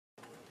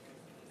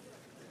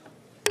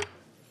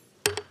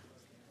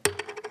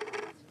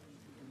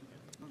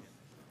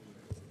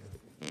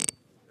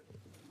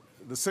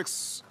The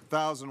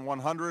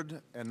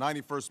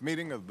 6,191st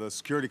meeting of the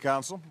Security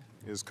Council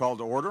is called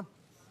to order.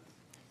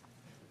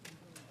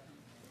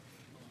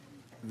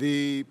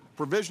 The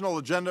provisional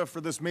agenda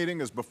for this meeting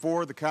is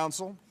before the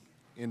Council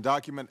in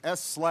document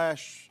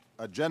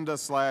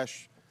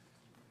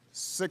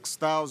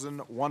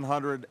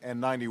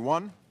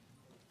S/agenda/6191,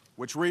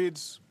 which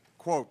reads,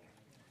 quote,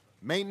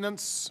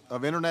 "Maintenance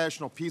of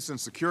international peace and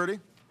security,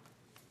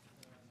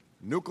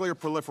 nuclear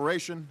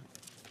proliferation,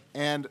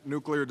 and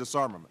nuclear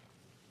disarmament."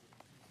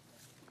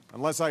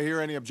 Unless I hear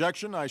any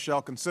objection, I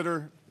shall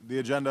consider the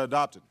agenda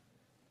adopted.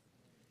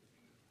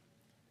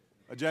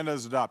 Agenda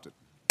is adopted.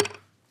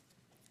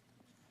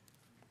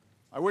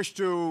 I wish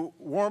to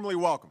warmly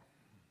welcome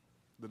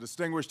the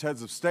distinguished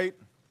heads of state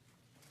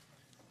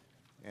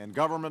and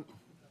government,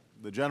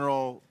 the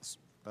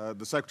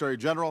Secretary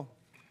General,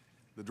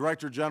 the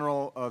Director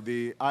General of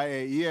the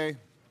IAEA,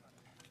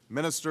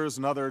 ministers,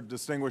 and other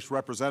distinguished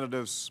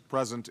representatives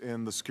present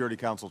in the Security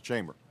Council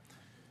chamber.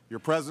 Your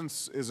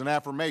presence is an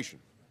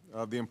affirmation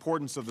of the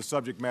importance of the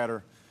subject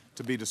matter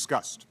to be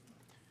discussed.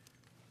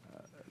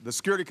 The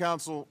Security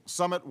Council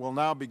Summit will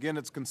now begin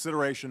its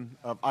consideration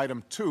of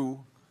item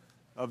 2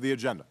 of the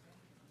agenda.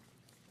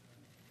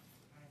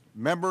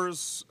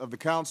 Members of the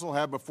Council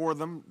have before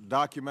them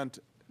document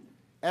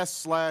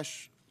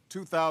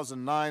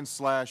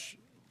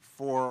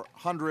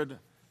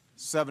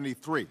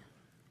S/2009/473,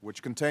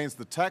 which contains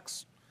the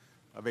text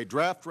of a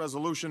draft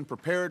resolution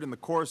prepared in the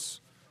course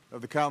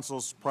of the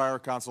Council's prior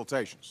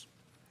consultations.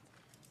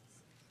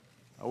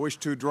 I wish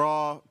to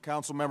draw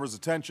Council members'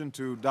 attention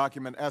to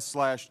document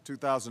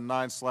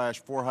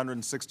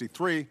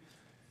S/2009/463,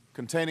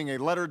 containing a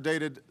letter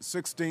dated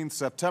 16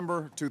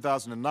 September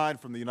 2009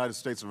 from the United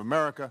States of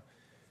America,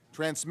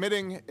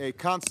 transmitting a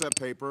concept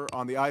paper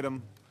on the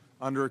item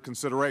under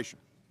consideration.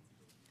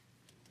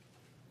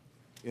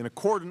 In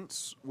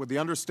accordance with the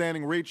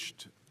understanding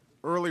reached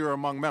earlier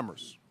among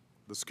members,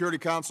 the Security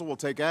Council will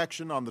take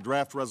action on the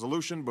draft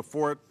resolution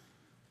before it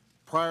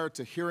prior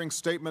to hearing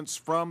statements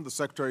from the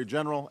Secretary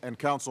General and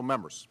Council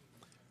members.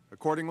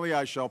 Accordingly,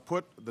 I shall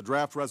put the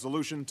draft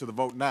resolution to the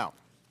vote now.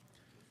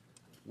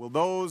 Will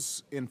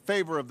those in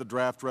favor of the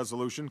draft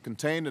resolution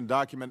contained in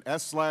document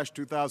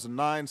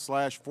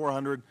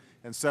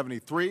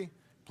S/2009/473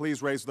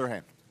 please raise their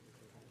hand?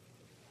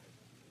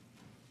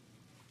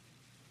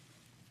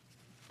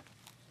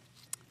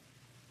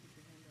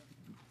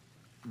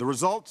 The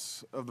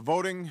results of the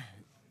voting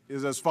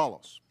is as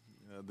follows.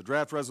 The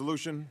draft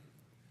resolution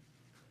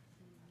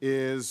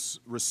is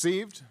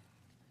received.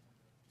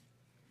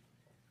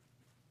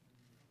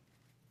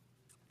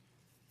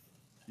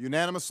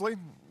 Unanimously,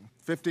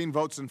 15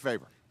 votes in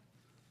favor.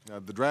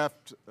 The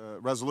draft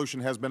resolution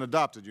has been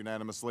adopted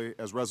unanimously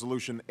as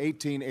Resolution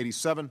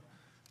 1887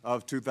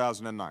 of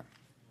 2009.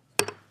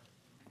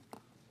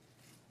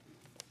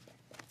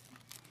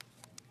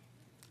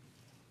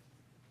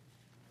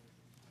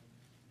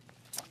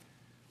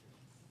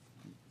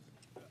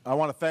 I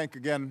want to thank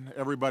again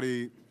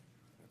everybody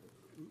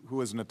who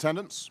is in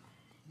attendance.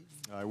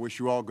 I wish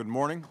you all good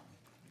morning.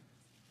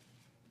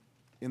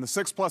 In the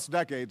 6+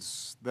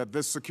 decades that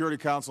this Security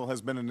Council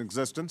has been in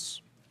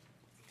existence,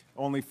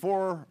 only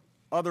 4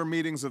 other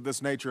meetings of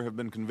this nature have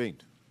been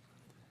convened.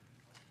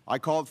 I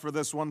called for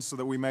this one so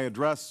that we may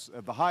address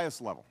at the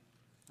highest level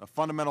a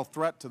fundamental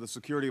threat to the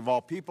security of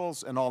all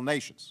peoples and all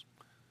nations,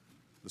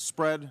 the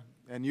spread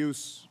and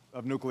use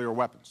of nuclear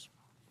weapons.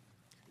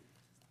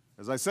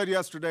 As I said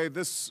yesterday,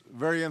 this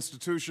very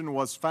institution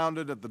was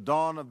founded at the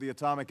dawn of the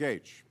atomic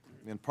age,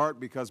 in part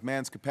because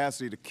man's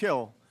capacity to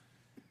kill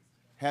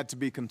had to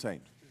be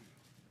contained.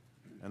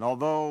 And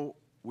although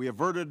we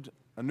averted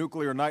a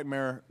nuclear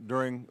nightmare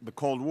during the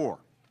Cold War,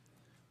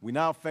 we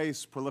now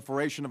face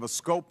proliferation of a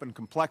scope and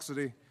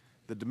complexity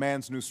that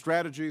demands new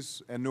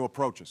strategies and new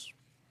approaches.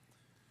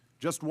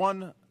 Just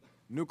one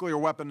nuclear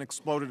weapon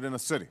exploded in a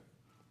city,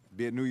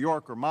 be it New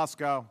York or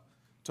Moscow,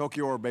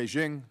 Tokyo or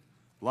Beijing,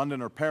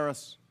 London or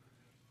Paris,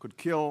 could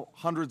kill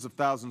hundreds of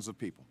thousands of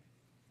people,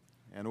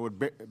 and it would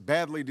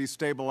badly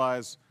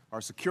destabilize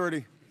our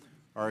security,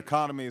 our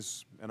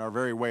economies, and our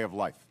very way of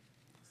life.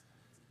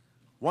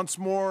 Once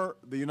more,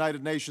 the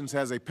United Nations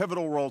has a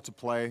pivotal role to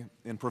play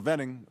in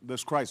preventing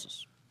this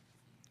crisis.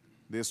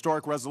 The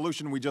historic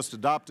resolution we just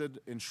adopted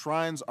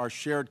enshrines our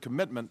shared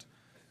commitment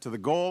to the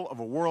goal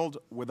of a world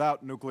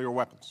without nuclear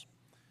weapons,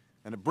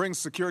 and it brings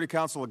Security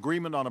Council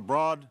agreement on a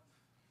broad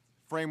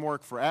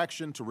framework for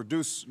action to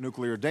reduce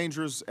nuclear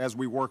dangers as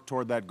we work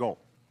toward that goal.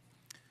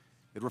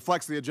 It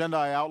reflects the agenda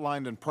I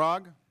outlined in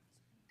Prague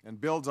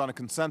and builds on a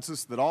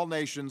consensus that all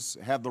nations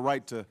have the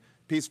right to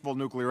peaceful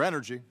nuclear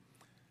energy,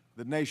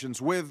 that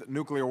nations with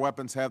nuclear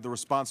weapons have the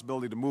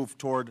responsibility to move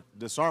toward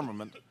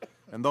disarmament,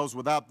 and those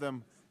without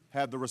them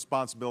have the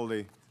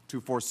responsibility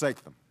to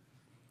forsake them.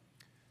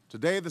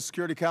 Today, the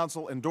Security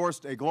Council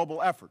endorsed a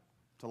global effort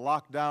to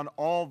lock down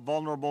all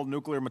vulnerable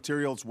nuclear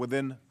materials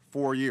within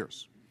 4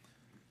 years.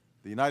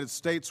 The United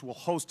States will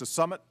host a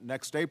summit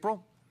next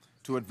April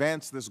to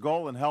advance this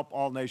goal and help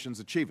all nations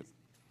achieve it.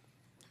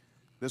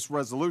 This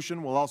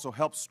resolution will also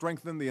help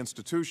strengthen the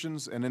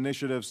institutions and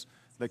initiatives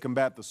that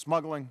combat the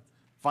smuggling,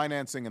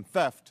 financing, and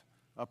theft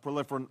of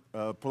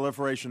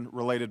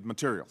proliferation-related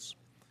materials.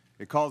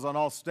 It calls on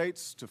all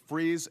states to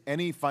freeze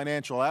any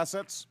financial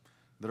assets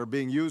that are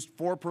being used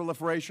for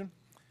proliferation,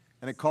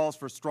 and it calls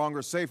for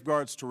stronger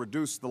safeguards to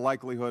reduce the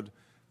likelihood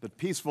that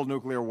peaceful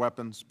nuclear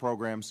weapons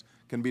programs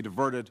can be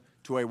diverted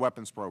to a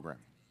weapons program.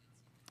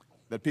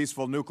 That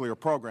peaceful nuclear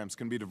programs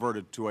can be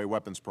diverted to a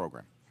weapons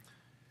program.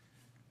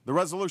 The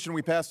resolution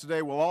we pass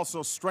today will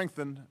also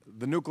strengthen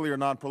the Nuclear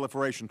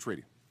Non-Proliferation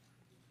Treaty.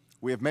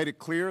 We have made it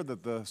clear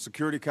that the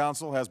Security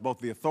Council has both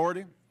the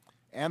authority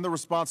and the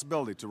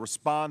responsibility to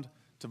respond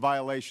to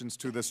violations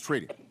to this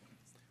treaty.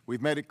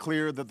 We've made it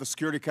clear that the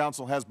Security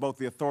Council has both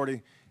the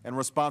authority and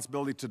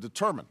responsibility to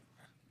determine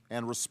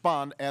and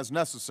respond as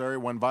necessary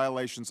when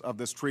violations of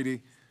this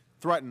treaty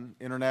threaten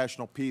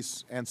international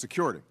peace and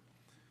security.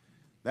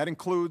 That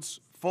includes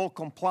full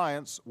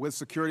compliance with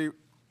Security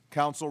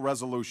Council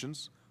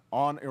resolutions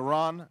on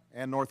Iran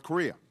and North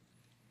Korea.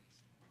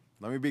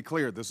 Let me be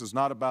clear, this is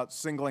not about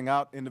singling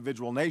out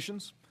individual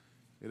nations.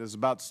 It is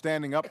about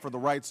standing up for the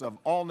rights of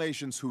all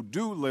nations who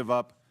do live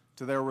up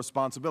to their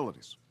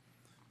responsibilities.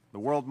 The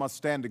world must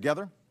stand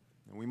together,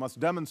 and we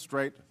must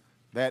demonstrate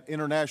that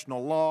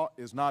international law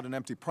is not an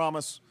empty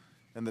promise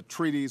and that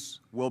treaties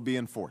will be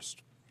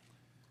enforced.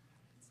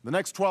 The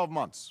next 12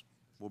 months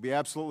will be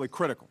absolutely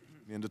critical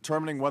in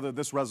determining whether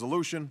this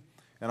resolution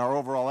and our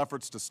overall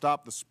efforts to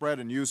stop the spread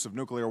and use of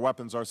nuclear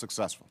weapons are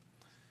successful.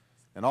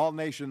 And all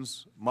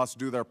nations must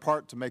do their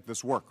part to make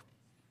this work.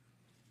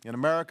 In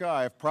America,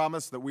 I have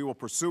promised that we will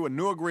pursue a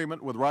new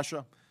agreement with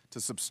Russia to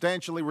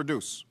substantially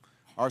reduce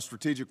our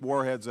strategic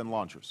warheads and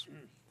launchers.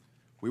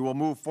 We will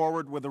move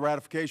forward with the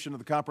ratification of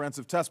the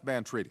Comprehensive Test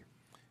Ban Treaty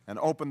and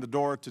open the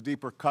door to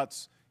deeper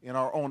cuts in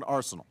our own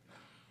arsenal.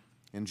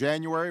 In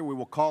January, we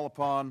will call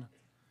upon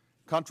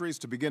countries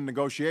to begin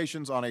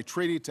negotiations on a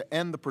treaty to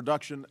end the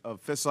production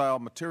of fissile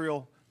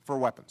material for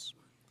weapons.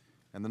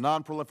 And the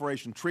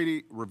Non-Proliferation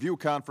Treaty Review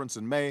Conference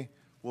in May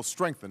will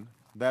strengthen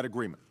that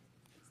agreement.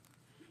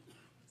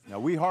 Now,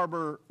 we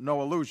harbor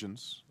no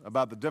illusions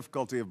about the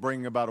difficulty of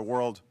bringing about a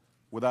world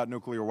without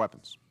nuclear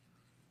weapons.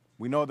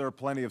 We know there are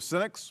plenty of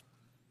cynics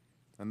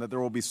and that there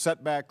will be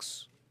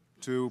setbacks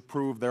to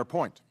prove their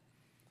point.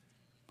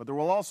 But there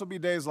will also be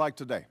days like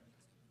today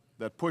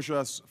that push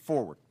us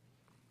forward,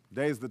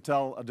 days that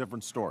tell a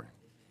different story.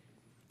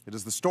 It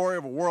is the story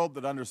of a world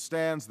that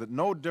understands that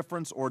no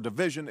difference or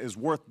division is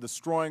worth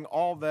destroying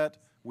all that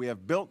we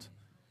have built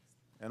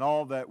and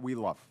all that we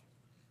love.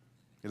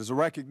 It is a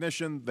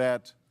recognition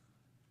that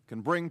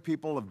can bring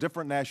people of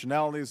different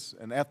nationalities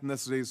and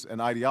ethnicities and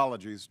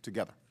ideologies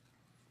together.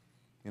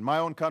 In my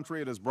own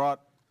country, it has brought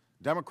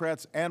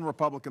Democrats and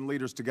Republican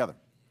leaders together.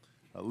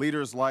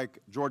 Leaders like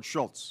George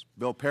Shultz,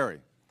 Bill Perry,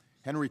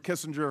 Henry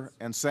Kissinger,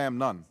 and Sam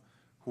Nunn,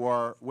 who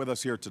are with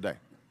us here today.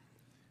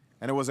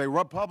 And it was a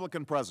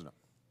Republican president,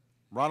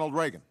 Ronald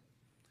Reagan,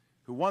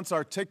 who once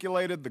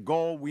articulated the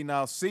goal we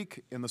now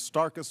seek in the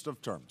starkest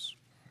of terms.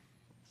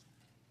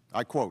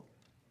 I quote,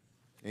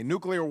 "A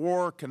nuclear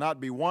war cannot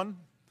be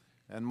won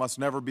and must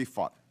never be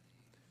fought.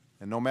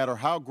 And no matter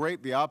how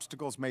great the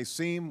obstacles may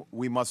seem,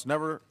 we must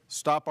never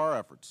stop our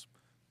efforts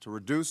to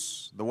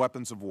reduce the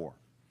weapons of war.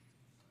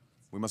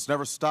 We must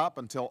never stop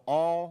at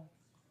all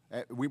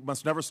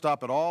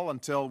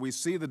until we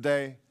see the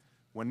day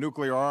when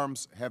nuclear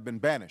arms have been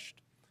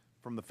banished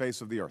from the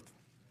face of the earth."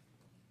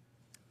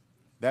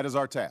 That is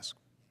our task.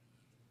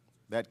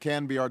 That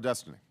can be our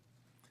destiny.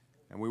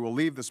 And we will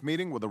leave this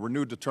meeting with a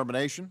renewed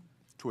determination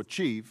to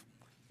achieve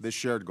this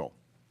shared goal.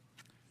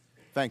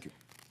 Thank you.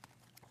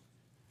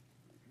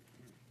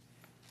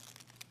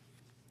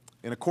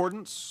 In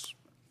accordance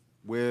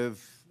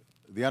with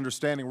the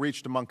understanding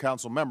reached among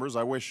Council members,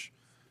 I wish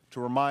to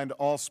remind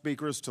all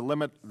speakers to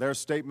limit their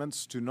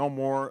statements to no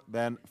more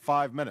than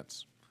 5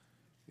 minutes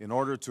in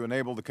order to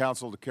enable the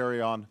Council to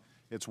carry on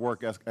its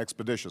work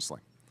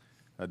expeditiously.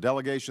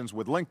 Delegations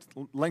with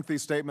lengthy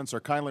statements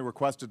are kindly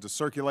requested to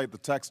circulate the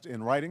text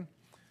in writing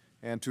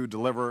and to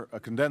deliver a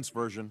condensed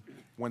version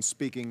when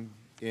speaking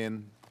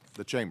in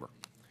the chamber.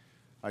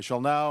 I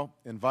shall now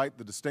invite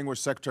the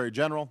distinguished Secretary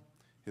General,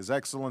 His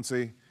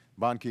Excellency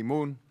Ban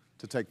Ki-moon,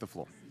 to take the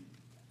floor.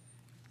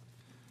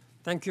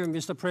 Thank you,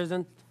 Mr.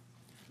 President.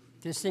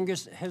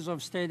 Distinguished heads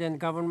of state and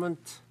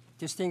government,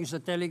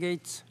 distinguished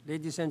delegates,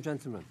 ladies and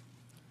gentlemen.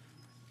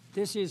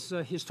 This is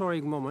a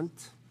historic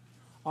moment,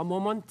 a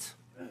moment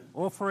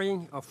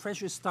offering a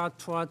fresh start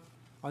toward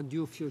a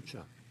new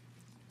future.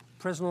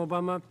 President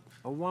Obama,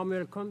 a warm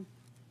welcome,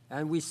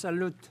 and we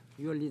salute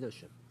your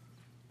leadership.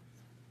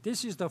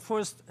 This is the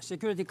first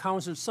Security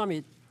Council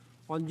summit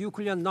on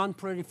nuclear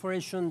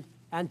non-proliferation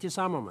and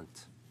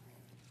disarmament.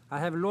 I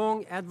have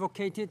long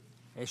advocated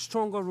a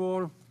stronger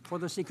role for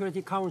the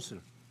Security Council.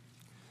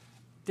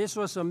 This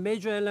was a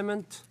major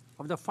element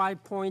of the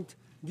 5-point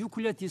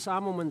nuclear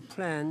disarmament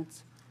plan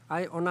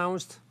I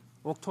announced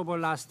October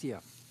last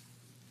year.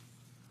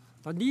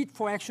 The need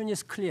for action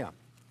is clear.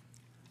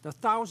 The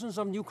thousands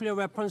of nuclear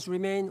weapons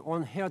remain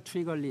on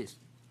hair-trigger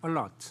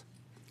alert.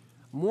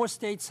 More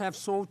states have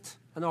sought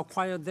and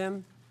acquired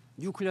them.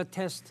 Nuclear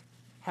tests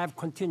have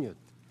continued.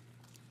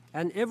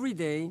 And every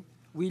day,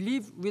 we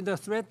live with the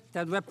threat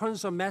that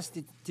weapons of mass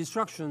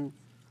destruction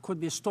could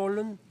be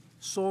stolen,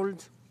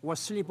 sold, or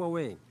slip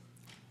away.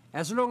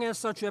 As long as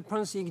such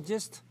weapons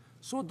exist,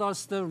 so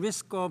does the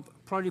risk of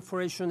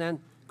proliferation and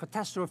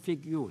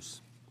catastrophic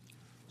use.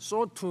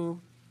 So too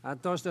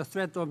does the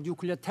threat of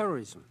nuclear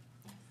terrorism.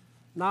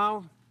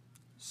 Now,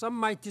 some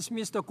might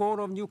dismiss the goal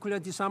of nuclear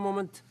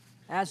disarmament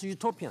as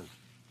utopian.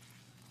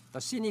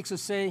 The cynics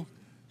say,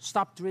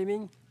 stop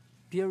dreaming,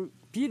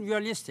 be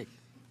realistic.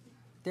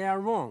 They are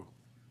wrong.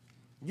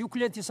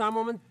 Nuclear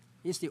disarmament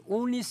is the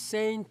only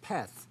sane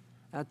path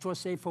to a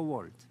safer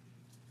world.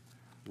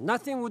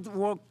 Nothing would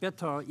work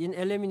better in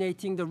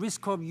eliminating the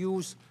risk of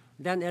use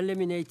than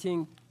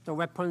eliminating the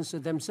weapons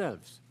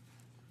themselves.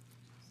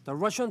 The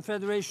Russian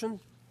Federation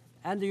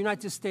and the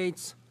United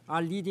States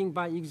are leading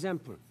by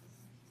example.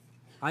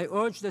 I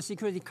urge the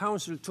Security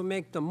Council to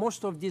make the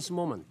most of this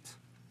moment.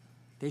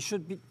 They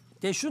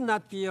should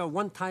not be a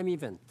one-time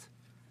event.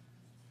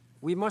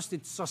 We must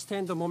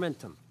sustain the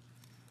momentum.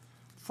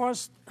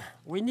 First,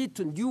 we need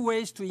new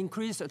ways to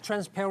increase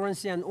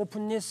transparency and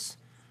openness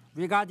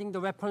regarding the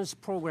weapons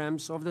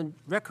programs of the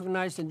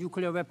recognized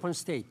nuclear weapon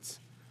states.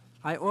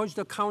 I urge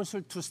the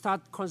Council to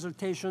start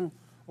consultation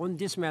on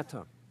this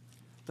matter.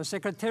 The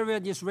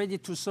Secretariat is ready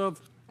to serve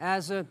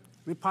as a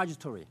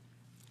repository.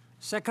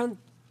 Second,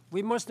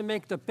 we must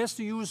make the best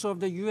use of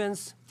the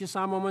UN's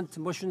disarmament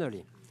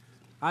machinery.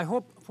 I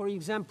hope, for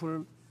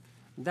example,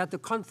 that the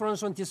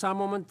Conference on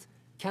Disarmament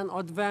can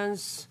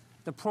advance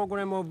the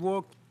program of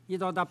work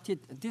it adopted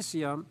this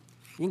year,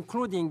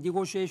 including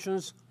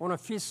negotiations on a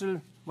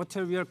fissile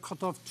material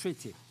cutoff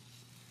treaty.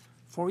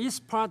 For its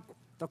part,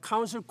 the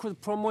Council could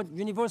promote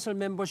universal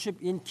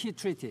membership in key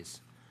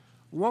treaties,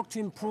 work to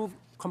improve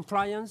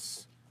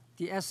compliance,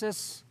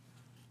 assess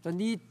the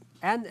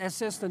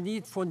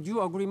need for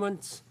new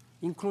agreements,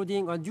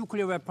 including a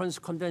nuclear weapons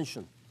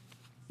convention.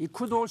 It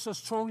could also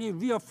strongly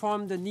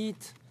reaffirm the need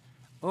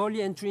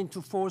early entry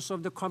into force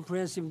of the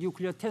Comprehensive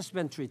Nuclear Test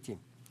Ban Treaty.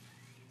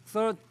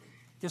 Third,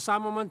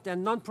 disarmament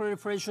and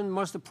non-proliferation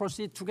must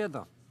proceed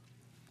together.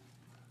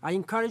 I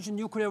encourage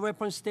nuclear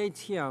weapon states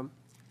here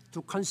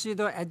to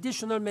consider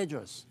additional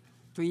measures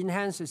to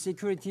enhance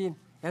security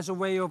as a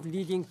way of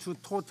leading to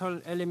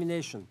total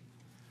elimination.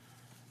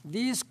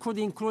 These could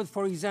include,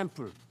 for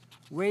example,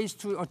 ways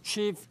to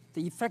achieve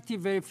the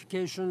effective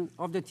verification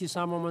of the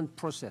disarmament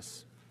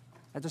process.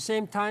 At the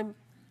same time,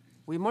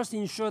 we must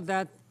ensure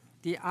that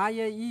the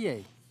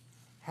IAEA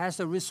has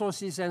the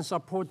resources and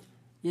support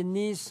it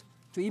needs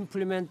to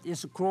implement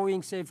its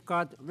growing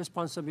safeguard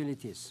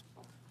responsibilities.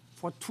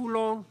 For too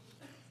long,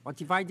 a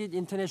divided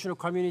international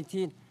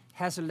community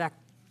has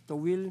lacked the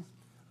will,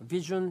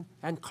 vision,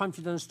 and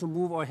confidence to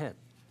move ahead.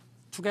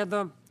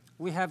 Together,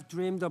 we have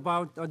dreamed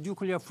about a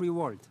nuclear-free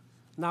world.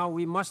 Now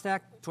we must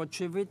act to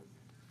achieve it.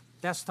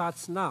 That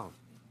starts now.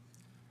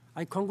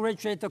 I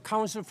congratulate the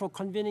Council for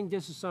convening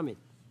this summit.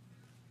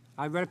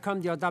 I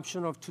welcome the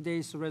adoption of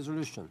today's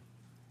resolution,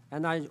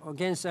 and I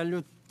again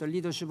salute the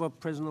leadership of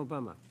President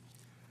Obama.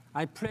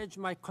 I pledge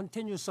my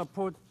continued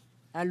support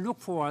and look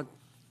forward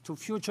to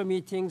future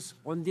meetings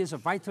on these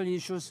vital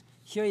issues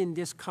here in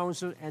this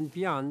Council and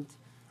beyond,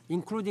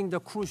 including the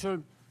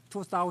crucial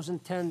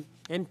 2010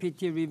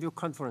 NPT Review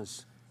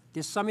Conference.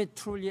 This summit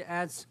truly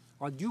adds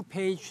a new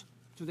page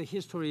to the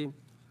history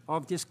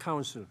of this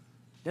Council.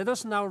 Let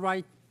us now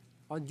write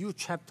a new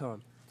chapter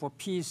for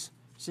peace,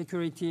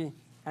 security,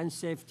 and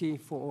safety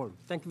for all.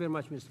 Thank you very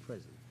much, Mr.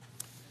 President.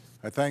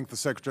 I thank the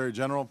Secretary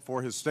General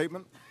for his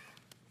statement.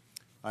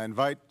 I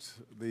invite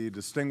the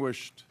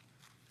distinguished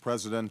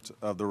President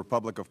of the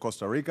Republic of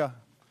Costa Rica,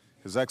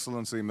 His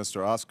Excellency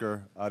Mr.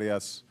 Oscar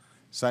Arias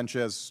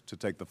Sanchez, to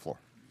take the floor.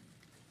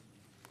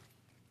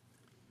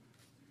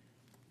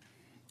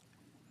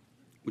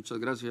 Muchas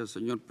gracias,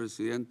 señor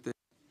presidente.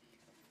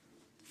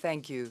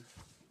 Thank you,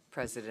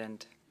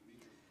 President.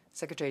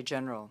 Secretary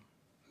General,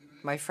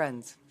 my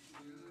friends,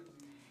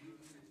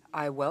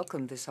 I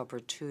welcome this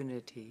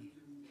opportunity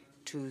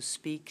to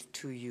speak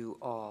to you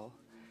all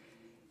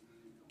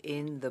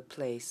in the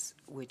place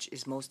which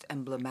is most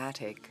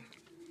emblematic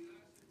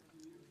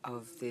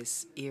of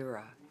this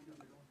era.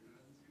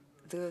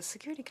 The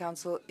Security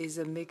Council is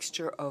a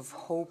mixture of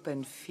hope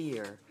and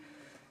fear,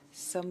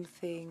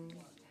 something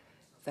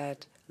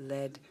that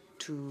led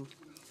to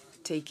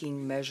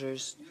taking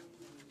measures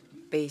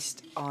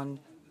based on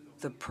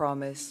the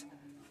promise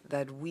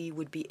that we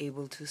would be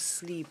able to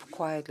sleep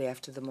quietly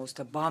after the most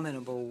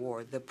abominable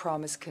war, the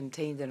promise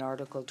contained in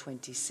Article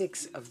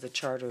 26 of the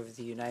Charter of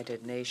the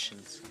United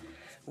Nations,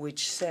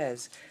 which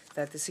says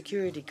that the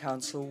Security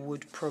Council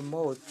would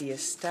promote the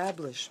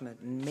establishment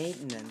and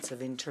maintenance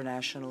of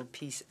international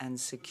peace and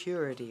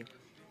security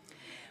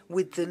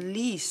with the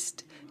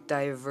least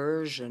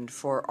diversion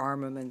for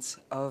armaments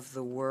of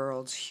the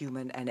world's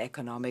human and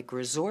economic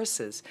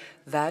resources.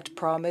 That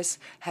promise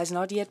has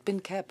not yet been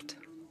kept.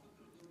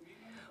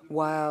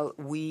 While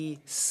we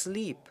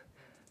sleep,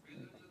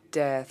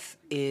 death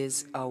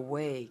is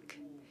awake.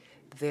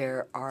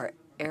 There are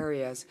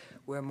areas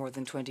where more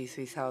than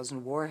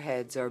 23,000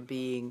 warheads are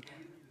being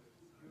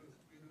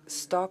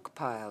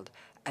stockpiled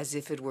as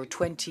if it were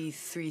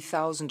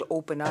 23,000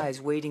 open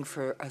eyes waiting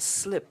for a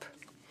slip.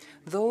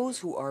 Those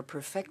who are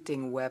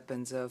perfecting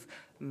weapons of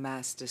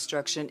mass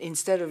destruction,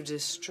 instead of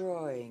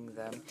destroying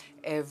them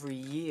every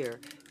year,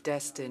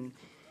 destine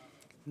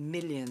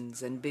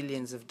millions and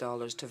billions of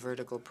dollars to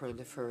vertical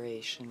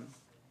proliferation.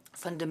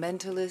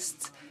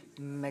 Fundamentalists,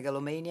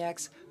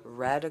 megalomaniacs,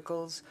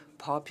 radicals,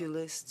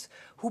 populists,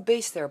 who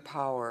base their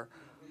power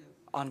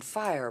on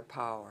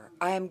firepower.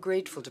 I am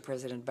grateful to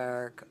President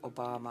Barack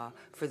Obama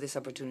for this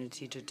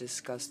opportunity to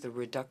discuss the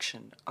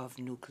reduction of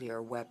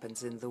nuclear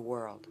weapons in the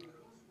world.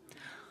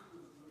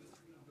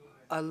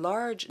 A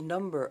large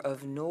number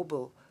of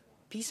Nobel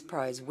Peace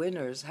Prize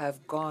winners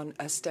have gone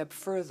a step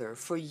further.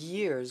 For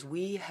years,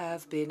 we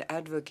have been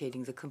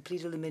advocating the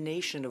complete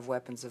elimination of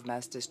weapons of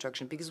mass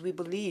destruction because we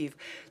believe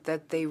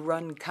that they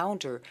run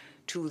counter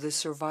to the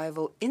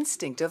survival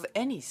instinct of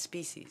any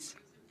species.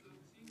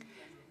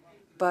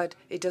 But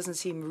it doesn't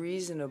seem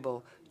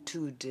reasonable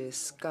to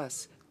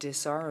discuss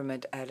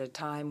disarmament at a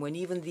time when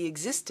even the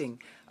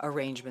existing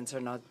arrangements are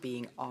not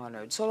being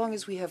honored. So long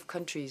as we have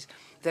countries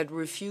that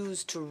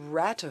refuse to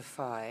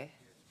ratify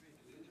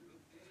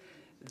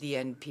the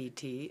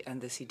NPT and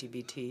the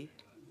CTBT,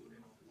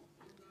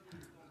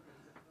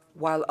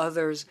 while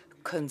others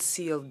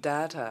conceal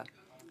data,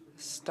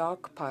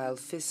 stockpile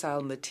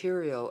fissile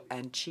material,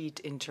 and cheat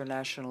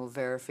international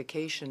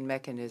verification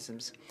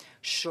mechanisms,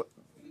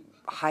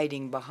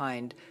 hiding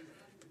behind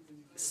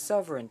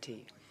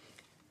sovereignty,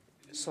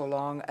 so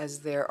long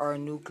as there are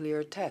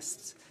nuclear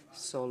tests,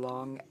 so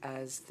long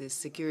as the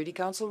Security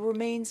Council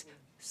remains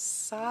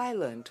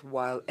silent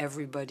while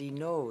everybody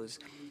knows.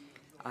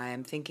 I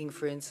am thinking,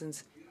 for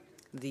instance,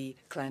 the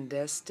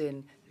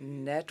clandestine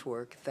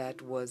network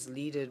that was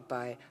led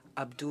by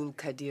Abdul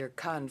Qadir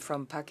Khan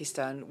from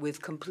Pakistan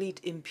with complete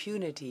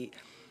impunity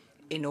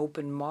in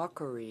open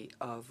mockery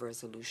of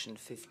Resolution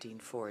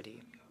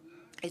 1540.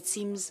 It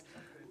seems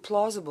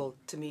plausible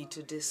to me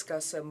to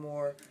discuss a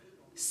more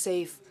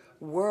safe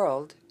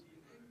world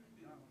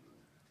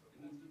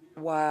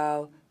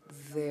while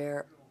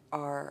there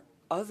are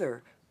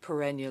other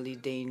perennially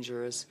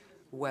dangerous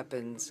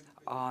weapons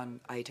on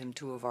item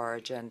 2 of our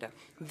agenda.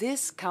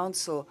 This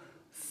Council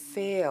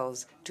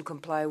fails to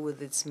comply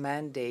with its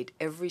mandate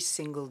every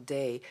single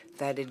day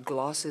that it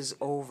glosses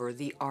over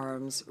the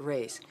arms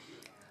race.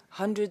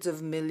 Hundreds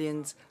of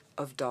millions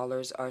of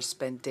dollars are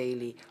spent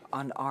daily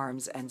on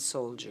arms and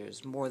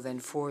soldiers. More than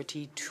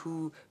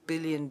 $42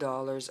 billion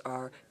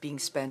are being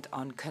spent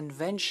on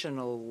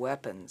conventional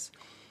weapons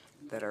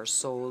that are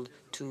sold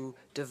to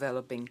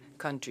developing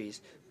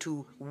countries,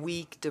 to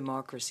weak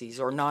democracies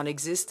or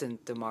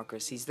non-existent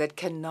democracies that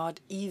cannot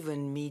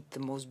even meet the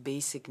most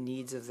basic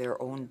needs of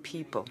their own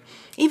people.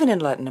 Even in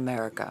Latin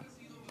America,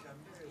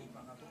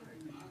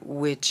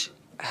 which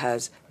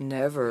has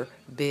never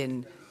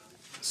been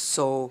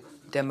so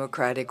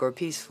democratic or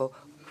peaceful,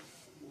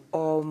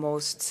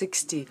 almost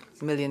 $60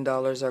 million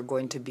are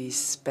going to be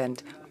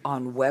spent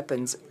on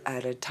weapons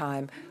at a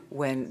time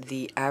when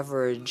the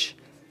average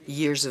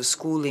years of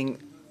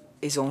schooling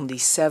is only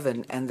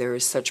 7 and there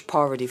is such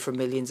poverty for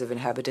millions of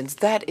inhabitants.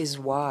 That is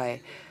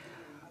why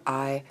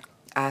I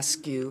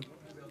ask you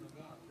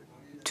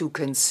to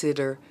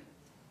consider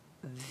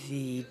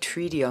the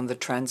treaty on the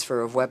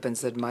transfer of weapons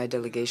that my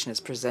delegation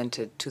has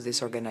presented to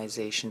this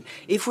organization.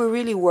 If we're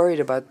really worried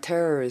about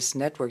terrorist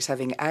networks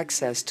having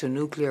access to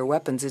nuclear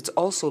weapons, it's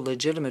also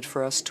legitimate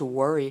for us to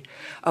worry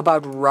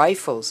about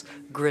rifles,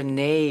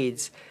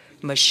 grenades,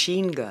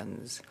 machine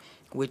guns,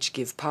 which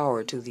give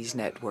power to these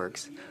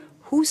networks.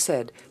 Who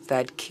said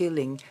that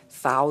killing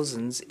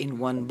thousands in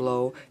one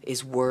blow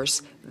is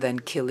worse than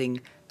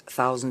killing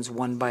thousands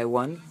one by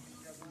one?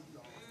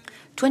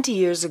 20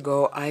 years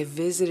ago, I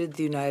visited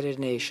the United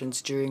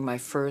Nations during my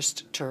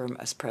first term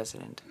as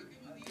president.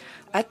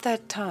 At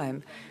that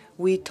time,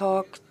 we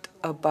talked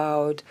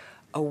about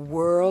a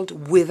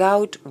world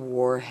without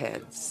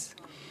warheads,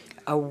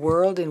 a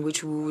world in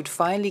which we would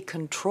finally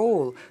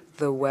control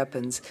the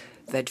weapons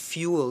that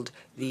fueled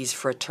these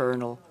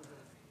fratricidal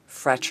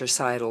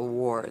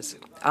wars.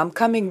 I'm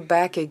coming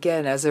back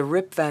again as a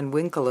Rip Van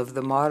Winkle of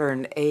the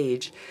modern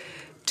age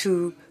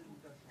to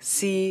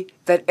see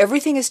that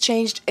everything has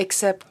changed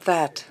except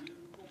that.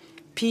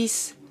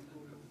 Peace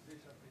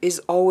is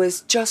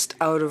always just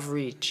out of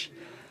reach.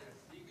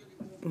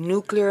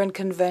 Nuclear and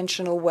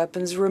conventional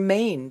weapons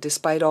remain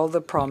despite all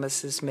the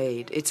promises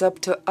made. It's up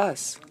to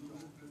us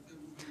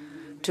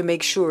to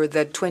make sure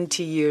that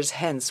 20 years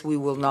hence we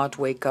will not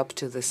wake up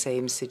to the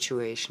same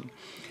situation.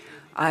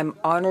 I'm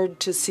honored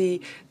to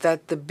see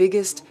that the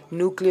biggest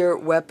nuclear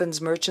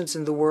weapons merchants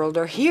in the world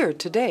are here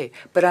today,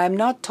 but I'm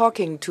not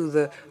talking to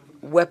the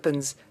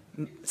weapons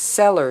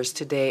sellers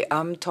today.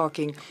 I'm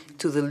talking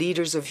to the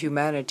leaders of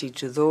humanity,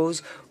 to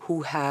those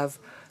who have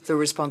the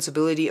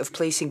responsibility of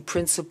placing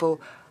principle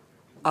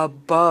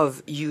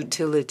above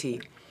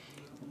utility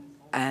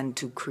and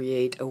to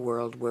create a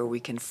world where we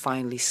can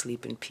finally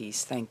sleep in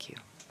peace. Thank you.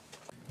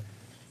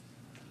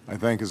 I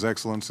thank His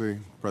Excellency,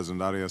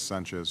 President Arias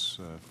Sanchez,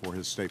 for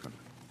his statement.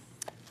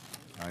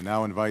 I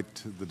now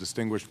invite the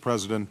distinguished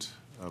President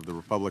of the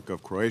Republic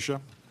of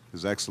Croatia,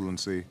 His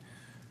Excellency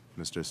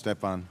Mr.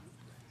 Stjepan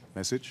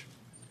Mesić,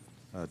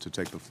 to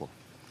take the floor.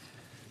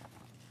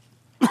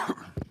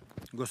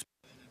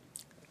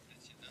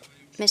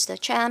 Mr.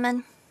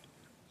 Chairman,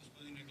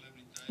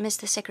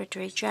 Mr.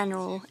 Secretary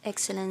General,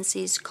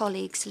 Excellencies,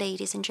 colleagues,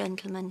 ladies and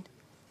gentlemen,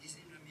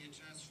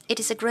 it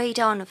is a great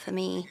honor for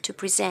me to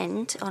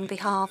present, on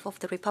behalf of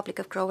the Republic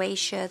of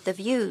Croatia, the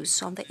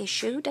views on the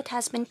issue that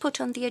has been put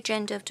on the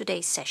agenda of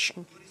today's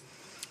session.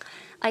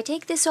 I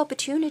take this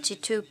opportunity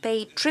to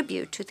pay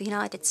tribute to the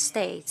United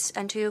States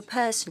and to you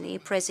personally,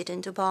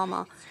 President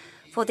Obama,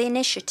 for the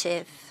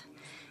initiative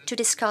to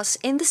discuss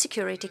in the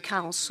Security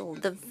Council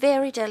the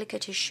very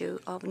delicate issue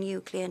of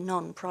nuclear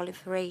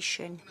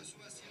non-proliferation.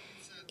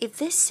 If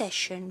this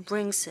session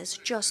brings us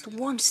just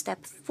one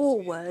step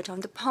forward on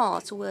the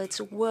path towards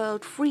a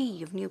world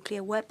free of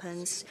nuclear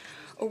weapons,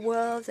 a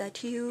world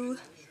that you,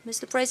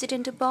 Mr.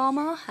 President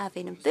Obama, have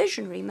in a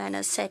visionary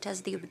manner set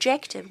as the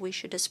objective we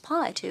should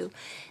aspire to,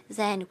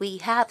 then we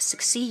have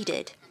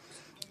succeeded.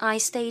 I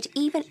state,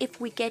 even if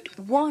we get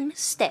one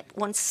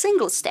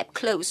single step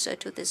closer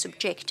to this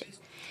objective,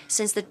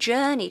 since the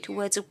journey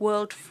towards a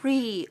world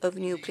free of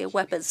nuclear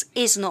weapons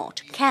is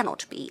not,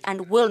 cannot be,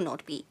 and will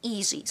not be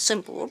easy,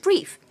 simple, or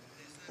brief.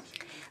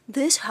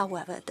 This,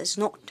 however, does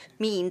not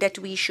mean that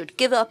we should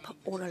give up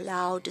or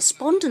allow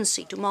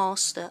despondency to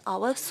master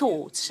our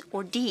thoughts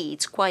or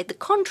deeds. Quite the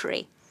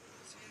contrary.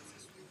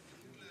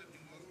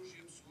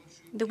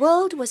 The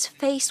world was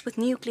faced with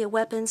nuclear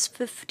weapons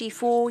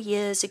 54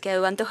 years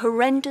ago, and the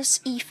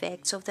horrendous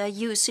effects of their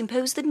use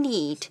imposed the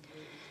need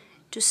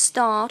to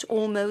start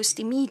almost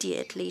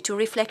immediately to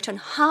reflect on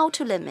how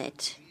to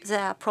limit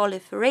their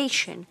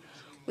proliferation,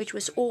 which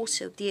was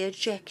also the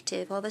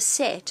objective of a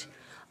set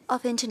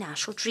of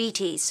international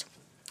treaties.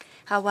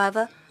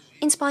 However,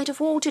 in spite of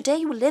all,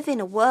 today we live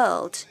in a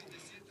world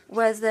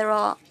where there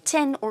are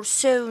 10 or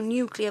so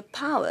nuclear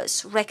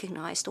powers,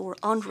 recognized or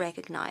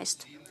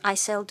unrecognized. I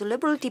say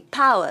deliberately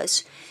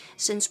powers,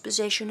 since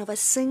possession of a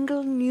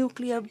single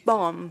nuclear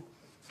bomb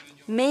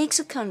makes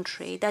a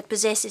country that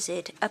possesses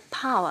it a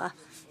power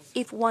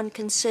if one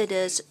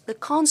considers the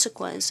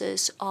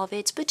consequences of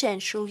its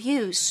potential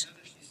use.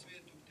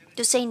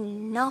 To say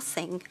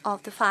nothing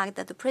of the fact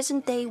that the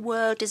present-day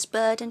world is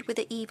burdened with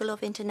the evil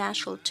of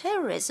international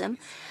terrorism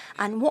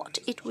and what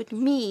it would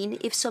mean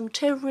if some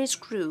terrorist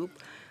group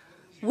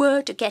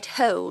were to get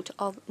hold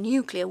of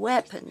nuclear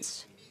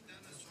weapons.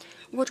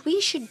 What we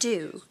should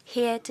do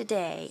here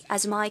today,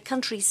 as my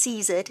country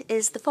sees it,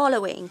 is the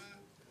following: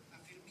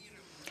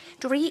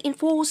 to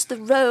reinforce the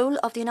role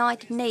of the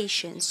United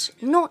Nations,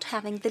 not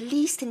having the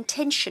least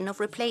intention of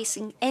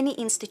replacing any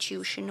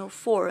institution or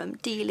forum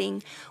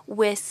dealing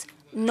with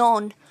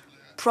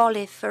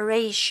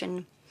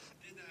non-proliferation,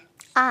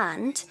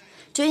 and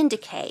to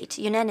indicate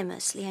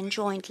unanimously and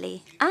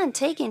jointly, and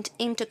taking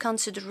into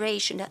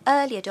consideration the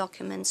earlier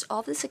documents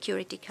of the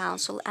Security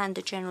Council and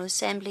the General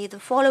Assembly, the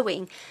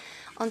following.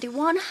 On the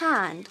one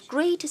hand,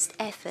 greatest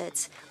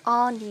efforts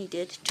are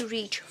needed to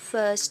reach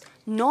first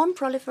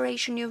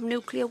non-proliferation of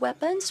nuclear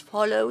weapons,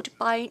 followed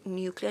by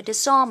nuclear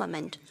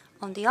disarmament.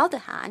 On the other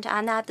hand,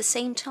 and at the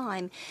same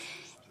time,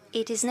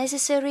 it is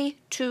necessary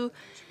to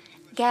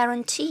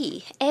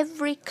guarantee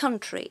every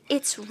country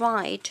its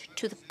right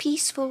to the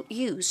peaceful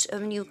use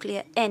of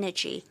nuclear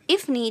energy,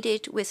 if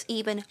needed with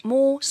even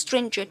more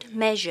stringent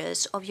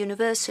measures of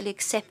universally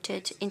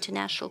accepted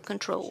international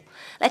control.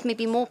 Let me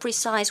be more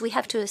precise. We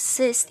have to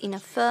assist in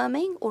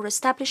affirming or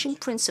establishing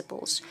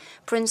principles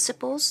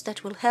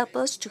that will help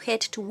us to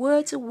head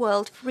towards a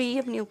world free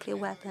of nuclear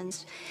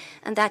weapons,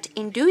 and that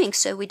in doing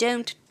so we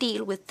don't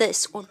deal with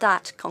this or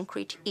that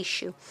concrete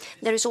issue.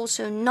 There is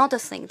also another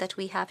thing that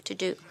we have to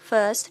do.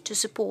 First, to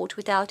support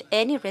without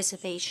any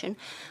reservation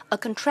a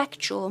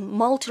contractual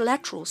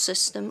multilateral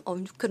system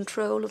of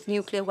control of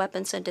nuclear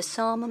weapons and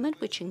disarmament,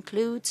 which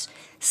includes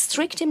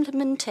strict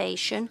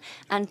implementation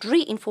and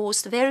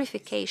reinforced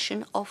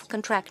verification of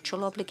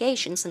contractual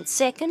obligations. And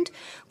second,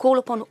 call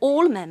upon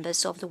all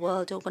members of the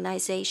World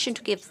Organization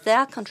to give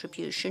their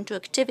contribution to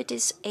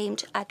activities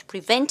aimed at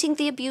preventing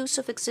the abuse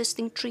of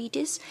existing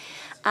treaties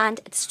and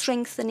at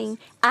strengthening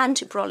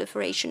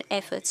anti-proliferation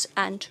efforts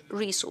and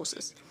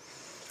resources.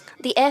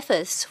 The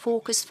efforts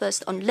focus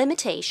first on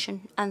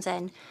limitation and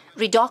then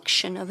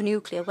reduction of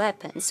nuclear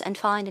weapons, and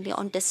finally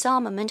on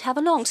disarmament, have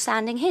a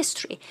long-standing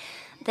history.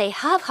 They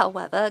have,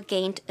 however,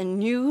 gained a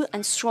new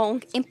and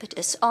strong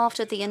impetus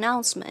after the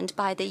announcement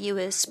by the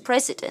US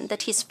President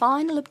that his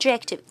final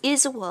objective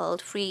is a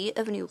world free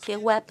of nuclear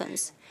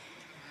weapons.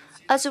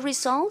 As a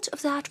result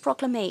of that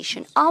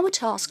proclamation, our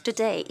task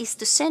today is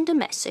to send a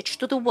message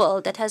to the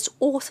world that has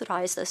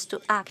authorized us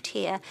to act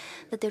here,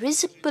 that there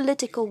is a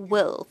political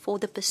will for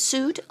the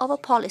pursuit of a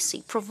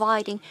policy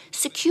providing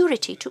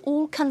security to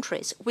all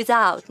countries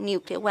without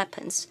nuclear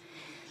weapons.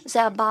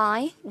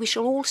 Thereby, we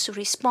shall also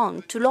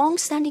respond to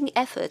long-standing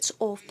efforts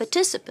of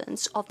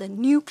participants of the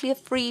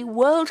Nuclear-Free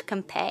World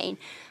campaign,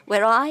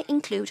 where I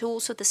include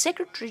also the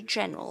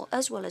Secretary-General,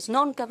 as well as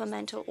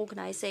non-governmental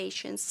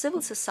organizations,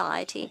 civil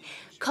society,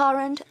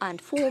 current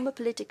and former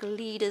political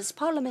leaders,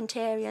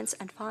 parliamentarians,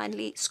 and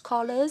finally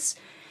scholars,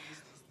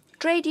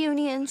 trade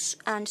unions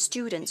and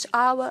students.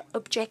 Our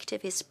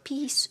objective is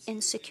peace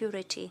and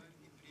security.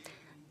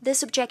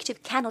 This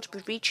objective cannot be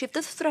reached if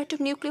the threat of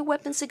nuclear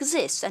weapons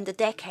exists, and the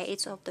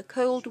decades of the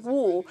Cold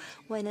War,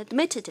 when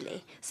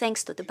admittedly,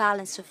 thanks to the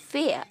balance of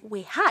fear,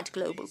 we had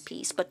global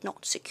peace but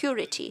not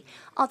security,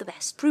 are the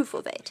best proof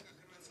of it.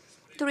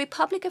 The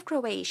Republic of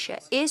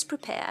Croatia is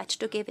prepared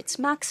to give its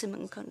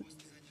maximum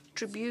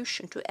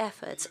contribution to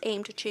efforts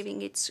aimed at achieving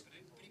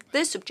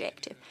this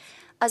objective.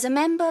 As a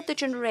member of the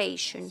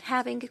generation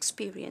having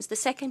experienced the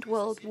Second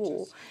World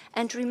War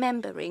and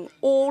remembering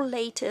all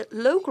later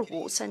local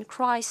wars and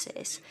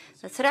crises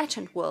that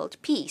threatened world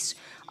peace,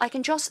 I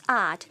can just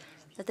add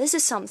that this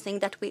is something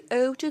that we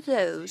owe to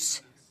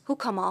those who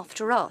come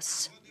after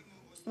us.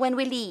 When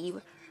we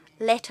leave,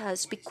 let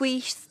us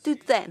bequeath to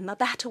them a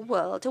better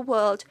world, a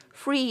world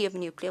free of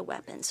nuclear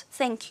weapons.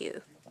 Thank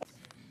you.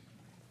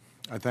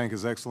 I thank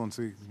His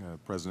Excellency,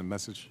 President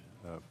Mesic,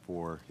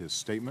 for his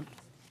statement.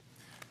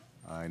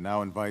 I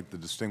now invite the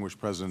distinguished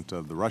President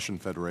of the Russian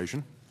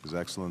Federation, His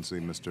Excellency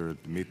Mr.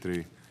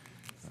 Dmitry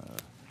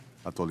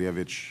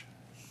Anatolievich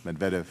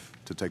Medvedev,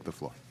 to take the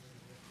floor.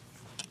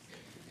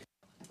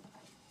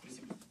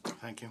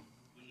 Thank you.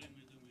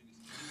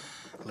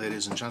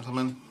 Ladies and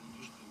gentlemen,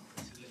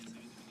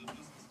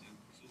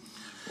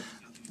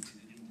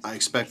 I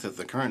expect that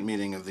the current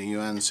meeting of the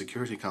UN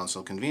Security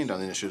Council, convened on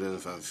the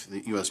initiative of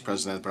the U.S.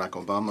 President Barack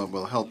Obama,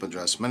 will help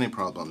address many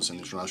problems in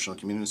the international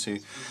community,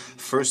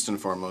 first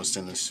and foremost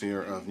in the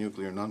sphere of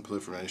nuclear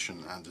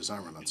non-proliferation and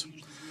disarmament.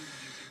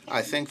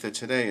 I think that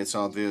today it's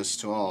obvious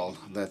to all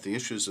that the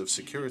issues of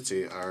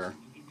security are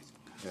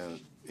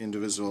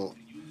indivisible,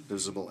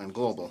 divisible, and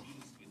global.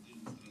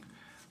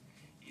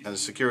 And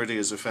security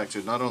is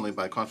affected not only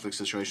by conflict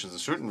situations in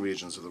certain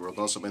regions of the world,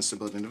 but also by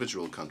instability in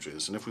individual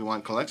countries. And if we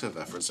want collective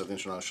efforts of the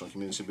international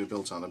community to be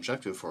built on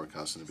objective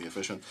forecasts and to be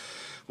efficient,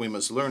 we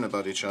must learn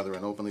about each other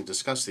and openly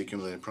discuss the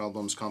accumulated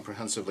problems,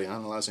 comprehensively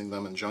analyzing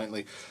them and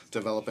jointly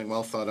developing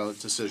well-thought-out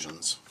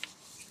decisions.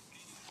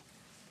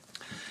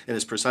 It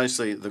is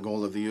precisely the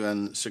goal of the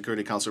UN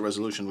Security Council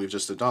resolution we've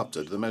just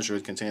adopted. The measure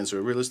it contains a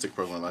realistic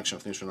program of action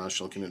for the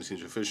international community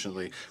to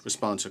efficiently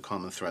respond to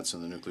common threats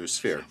in the nuclear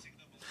sphere.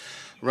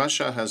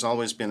 Russia has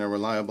always been a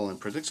reliable and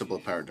predictable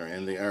partner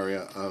in the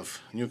area of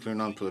nuclear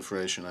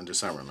non-proliferation and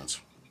disarmament.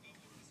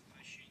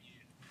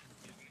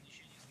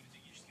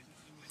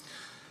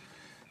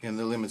 In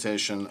the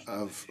limitation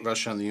of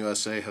Russia and the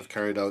USA have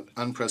carried out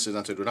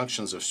unprecedented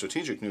reductions of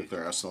strategic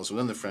nuclear arsenals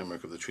within the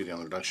framework of the Treaty on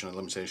the Reduction and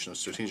Limitation of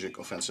Strategic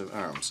Offensive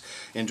Arms.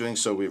 In doing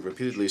so, we've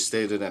repeatedly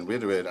stated and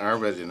reiterated our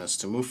readiness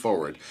to move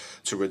forward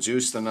to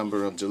reduce the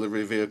number of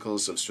delivery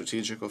vehicles of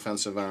strategic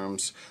offensive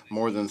arms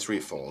more than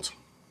threefold.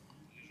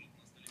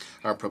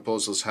 Our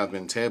proposals have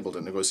been tabled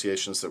in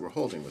negotiations that we're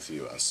holding with the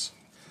U.S.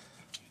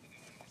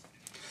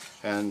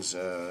 And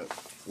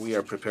we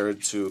are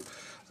prepared to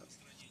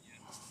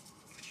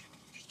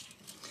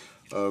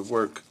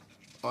work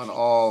on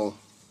all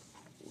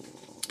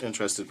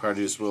interested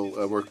parties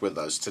will work with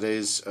us.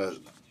 Today's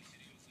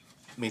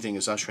meeting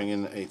is ushering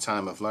in a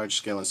time of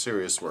large-scale and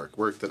serious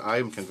work that I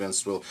am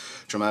convinced will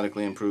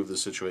dramatically improve the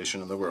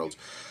situation in the world.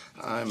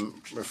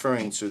 I'm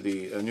referring to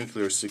the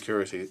Nuclear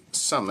Security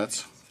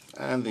Summit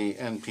and the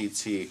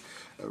NPT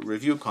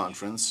review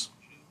conference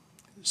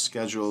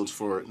scheduled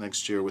for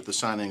next year with the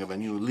signing of a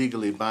new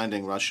legally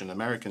binding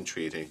Russian-American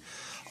treaty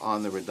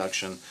on the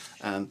reduction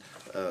and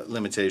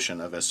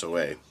limitation of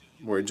SOA.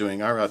 We're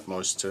doing our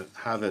utmost to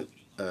have it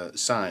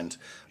signed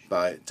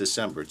by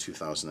December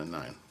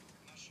 2009.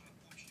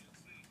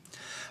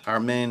 Our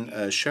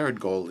main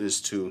shared goal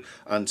is to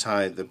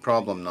untie the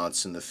problem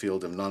knots in the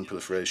field of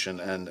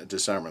non-proliferation and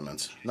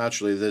disarmament.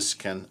 Naturally, this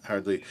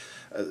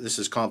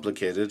is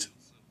complicated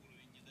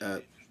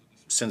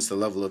since the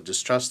level of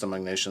distrust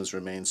among nations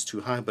remains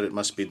too high, but it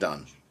must be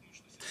done.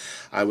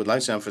 I would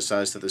like to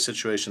emphasize that the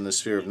situation in the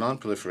sphere of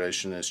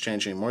non-proliferation is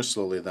changing more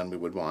slowly than we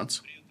would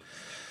want,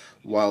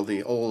 while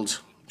the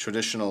old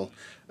traditional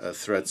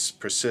threats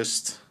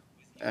persist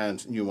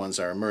and new ones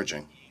are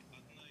emerging.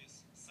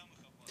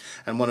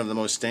 And one of the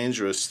most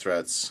dangerous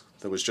threats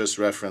that was just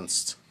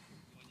referenced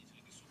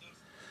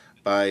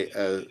by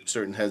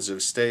certain heads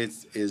of state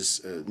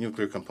is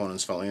nuclear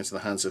components falling into the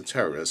hands of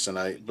terrorists. And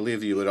I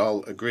believe you would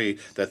all agree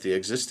that the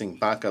existing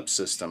backup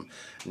system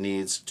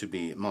needs to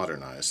be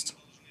modernized.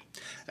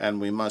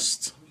 And we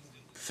must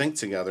think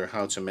together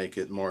how to make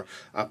it more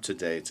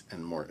up-to-date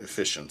and more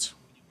efficient.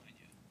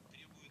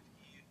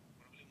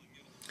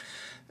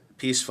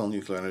 Peaceful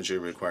nuclear energy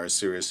requires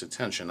serious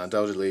attention.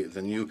 Undoubtedly,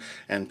 the new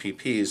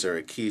NPPs are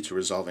a key to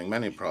resolving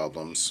many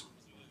problems,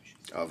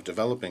 of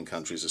developing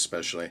countries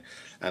especially,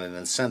 and an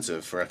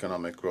incentive for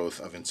economic growth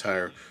of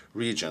entire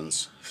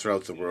regions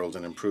throughout the world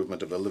and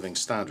improvement of the living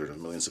standard of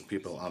millions of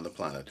people on the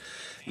planet.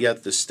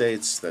 Yet the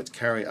states that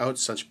carry out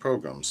such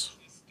programs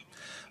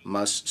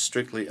must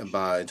strictly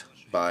abide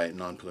by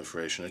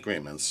non-proliferation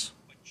agreements.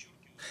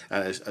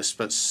 And I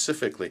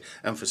specifically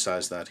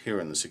emphasize that here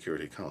in the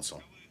Security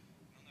Council.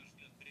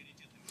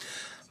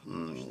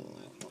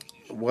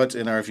 What,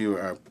 in our view,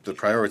 are the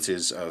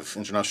priorities of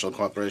international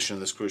cooperation in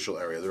this crucial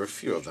area? There are a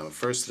few of them.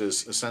 First, it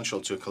is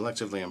essential to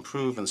collectively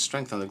improve and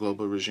strengthen the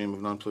global regime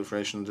of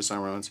non-proliferation and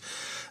disarmament.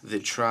 The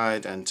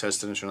tried and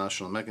tested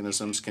international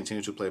mechanisms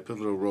continue to play a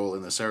pivotal role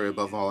in this area.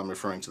 Above all, I'm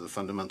referring to the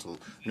Fundamental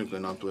Nuclear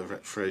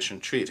Non-Proliferation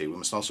Treaty. We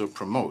must also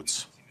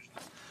promote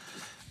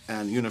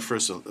and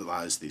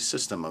universalize the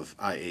system of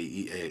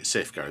IAEA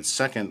safeguards.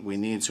 Second, we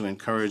need to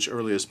encourage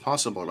early as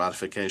possible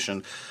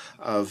ratification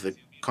of the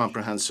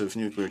Comprehensive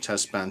Nuclear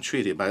Test Ban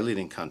Treaty by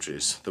leading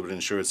countries that would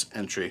ensure its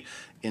entry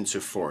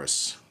into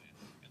force.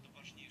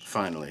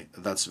 Finally,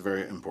 that's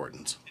very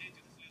important.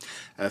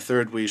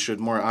 Third, we should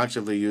more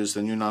actively use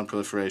the new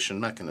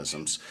non-proliferation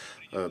mechanisms.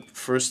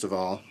 First of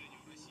all,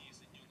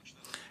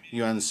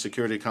 UN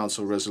Security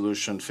Council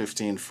Resolution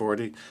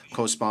 1540,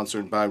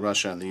 co-sponsored by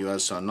Russia and the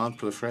U.S. on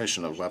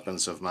non-proliferation of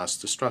weapons of mass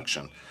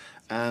destruction,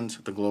 and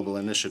the Global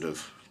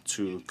Initiative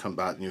to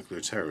Combat Nuclear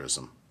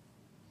Terrorism.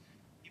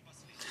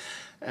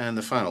 And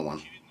the final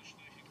one.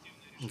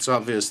 It's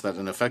obvious that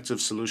an effective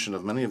solution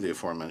of many of the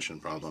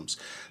aforementioned problems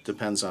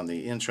depends on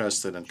the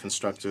interested and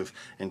constructive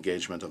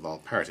engagement of all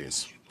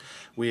parties.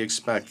 We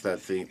expect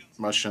that the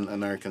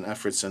Russian-American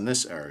efforts in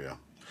this area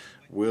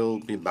will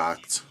be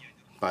backed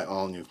by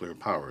all nuclear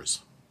powers.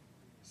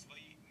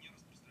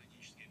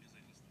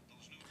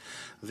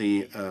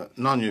 The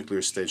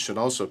non-nuclear states should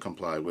also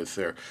comply with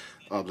their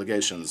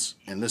obligations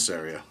in this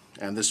area,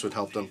 and this would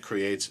help them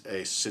create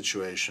a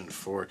situation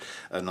for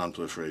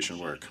non-proliferation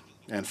work.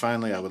 And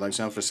finally, I would like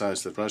to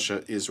emphasize that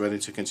Russia is ready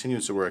to continue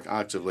to work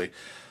actively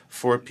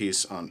for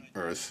peace on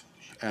Earth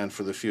and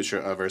for the future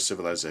of our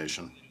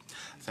civilization.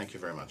 Thank you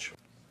very much.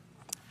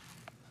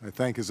 I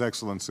thank His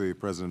Excellency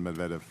President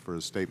Medvedev for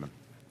his statement.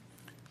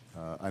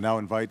 I now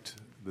invite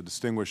the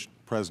distinguished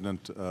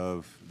President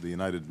of the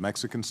United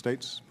Mexican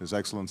States, His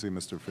Excellency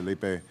Mr.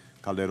 Felipe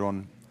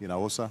Calderón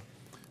Hinojosa,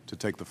 to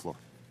take the floor.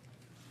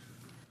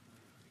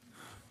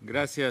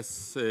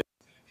 Gracias.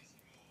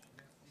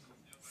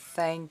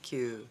 Thank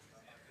you,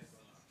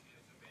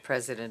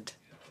 President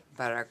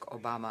Barack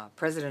Obama,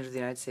 President of the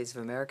United States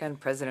of America and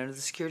President of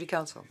the Security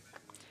Council.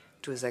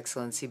 To His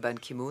Excellency Ban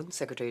Ki-moon,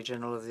 Secretary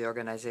General of the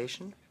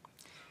organization,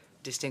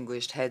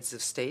 distinguished heads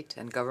of state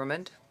and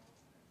government,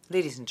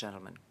 ladies and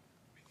gentlemen.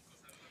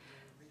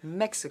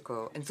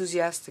 Mexico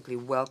enthusiastically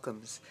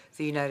welcomes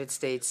the United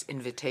States'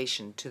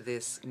 invitation to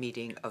this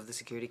meeting of the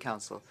Security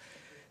Council,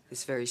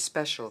 this very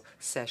special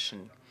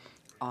session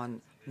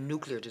on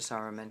nuclear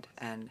disarmament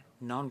and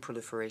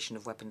non-proliferation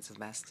of weapons of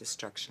mass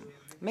destruction.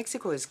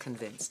 Mexico is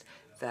convinced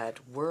that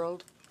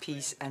world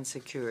peace and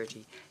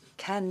security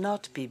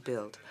cannot be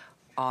built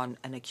on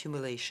an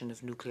accumulation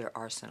of nuclear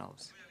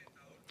arsenals.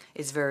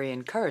 It's very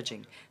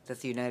encouraging that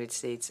the United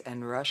States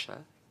and Russia,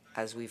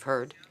 as we've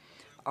heard,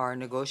 are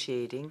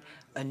negotiating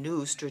a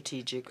new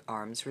strategic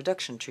arms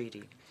reduction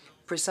treaty,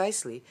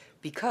 precisely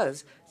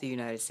because the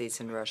United States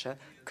and Russia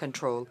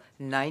control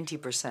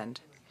 90%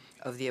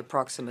 of the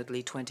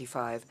approximately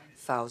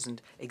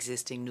 25,000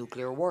 existing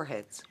nuclear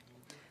warheads.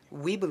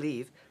 We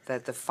believe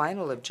that the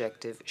final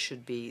objective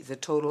should be the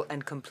total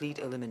and complete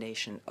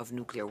elimination of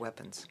nuclear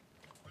weapons.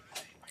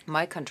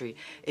 My country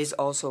is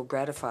also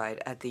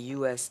gratified at the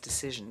U.S.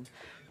 decision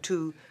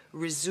to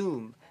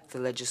resume the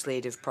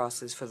legislative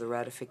process for the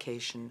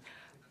ratification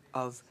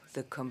of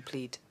the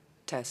Complete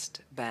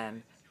Test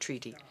Ban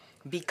Treaty,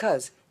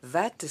 because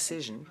that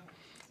decision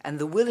and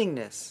the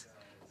willingness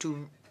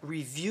to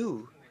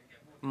review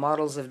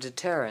models of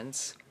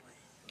deterrence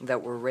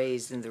that were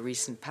raised in the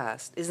recent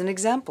past is an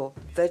example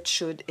that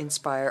should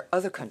inspire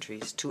other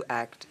countries to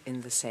act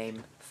in the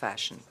same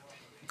fashion.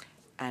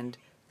 And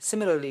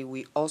similarly,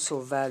 we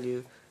also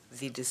value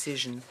the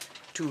decision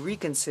to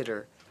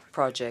reconsider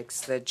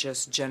projects that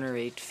just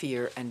generate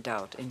fear and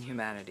doubt in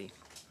humanity.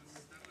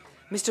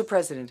 Mr.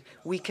 President,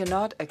 we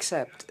cannot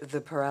accept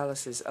the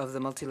paralysis of the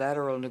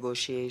multilateral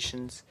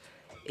negotiations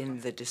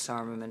in the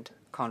disarmament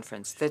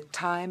conference. The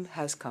time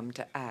has come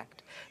to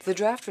act. The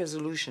draft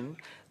resolution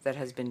that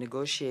has been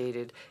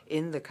negotiated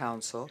in the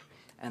Council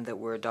and that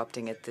we're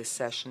adopting at this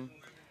session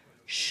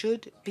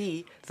should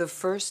be the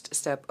first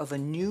step of a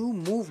new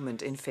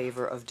movement in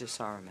favor of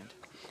disarmament.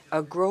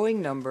 A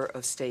growing number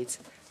of states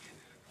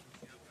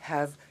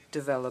have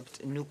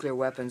developed nuclear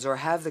weapons or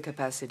have the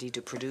capacity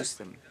to produce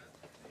them,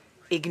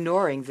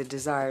 ignoring the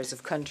desires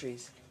of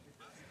countries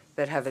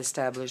that have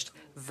established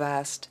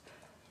vast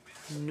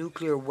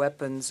nuclear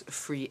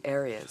weapons-free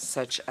areas,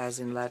 such as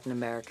in Latin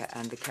America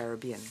and the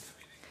Caribbean.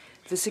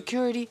 The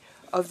security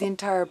of the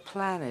entire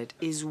planet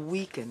is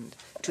weakened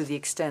to the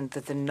extent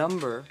that the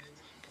number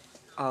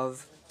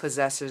of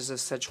possessors of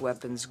such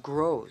weapons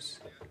grows.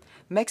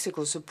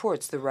 Mexico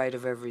supports the right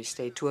of every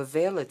state to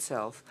avail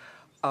itself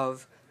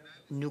of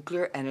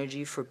nuclear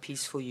energy for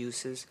peaceful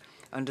uses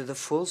under the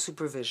full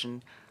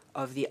supervision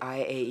of the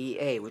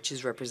IAEA, which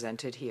is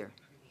represented here,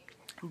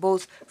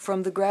 both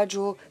from the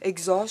gradual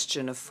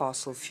exhaustion of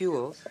fossil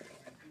fuels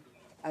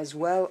as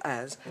well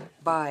as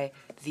by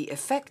the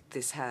effect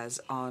this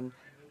has on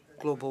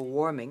global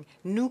warming.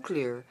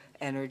 Nuclear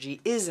energy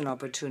is an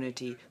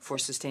opportunity for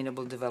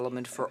sustainable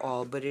development for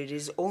all, but it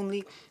is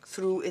only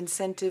through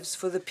incentives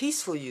for the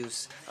peaceful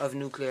use of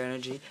nuclear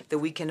energy that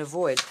we can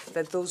avoid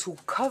that those who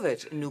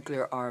covet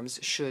nuclear arms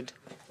should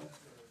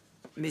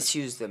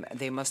misuse them.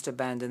 They must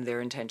abandon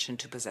their intention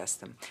to possess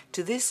them.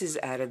 To this is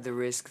added the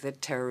risk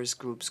that terrorist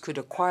groups could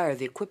acquire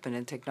the equipment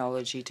and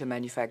technology to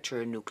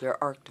manufacture a nuclear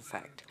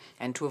artifact.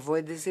 And to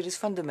avoid this, it is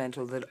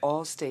fundamental that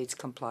all states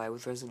comply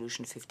with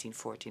Resolution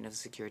 1514 of the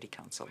Security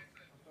Council.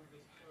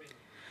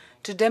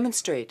 To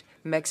demonstrate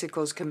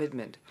Mexico's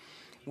commitment,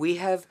 we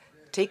have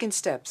taken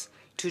steps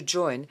to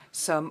join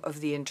some of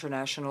the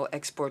international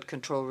export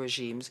control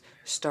regimes,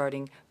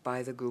 starting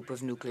by the group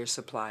of nuclear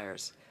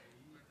suppliers.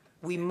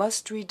 We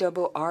must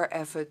redouble our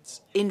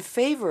efforts in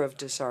favor of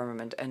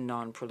disarmament and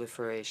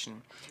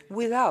non-proliferation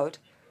without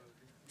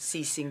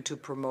ceasing to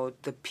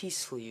promote the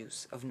peaceful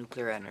use of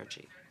nuclear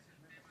energy.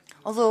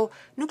 Although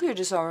nuclear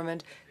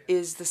disarmament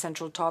is the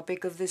central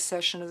topic of this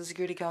session of the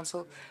Security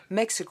Council,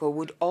 Mexico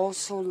would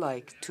also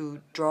like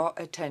to draw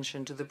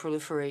attention to the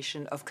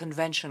proliferation of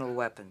conventional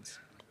weapons.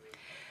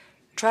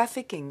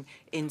 Trafficking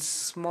in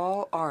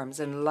small arms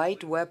and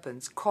light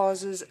weapons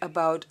causes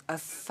about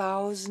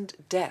 1,000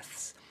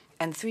 deaths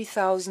and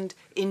 3,000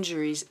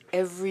 injuries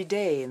every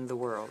day in the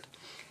world.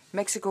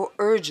 Mexico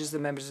urges the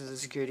members of the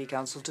Security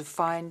Council to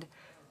find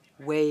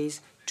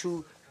ways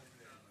to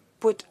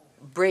put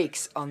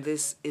brakes on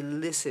this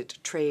illicit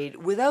trade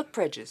without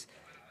prejudice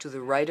to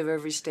the right of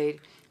every state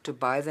to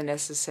buy the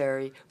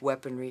necessary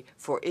weaponry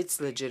for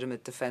its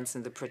legitimate defense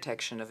and the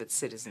protection of its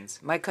citizens.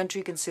 My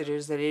country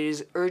considers that it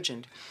is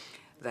urgent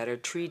that a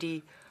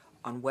treaty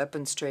on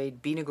weapons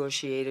trade be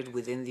negotiated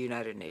within the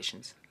United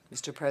Nations.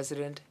 Mr.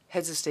 President,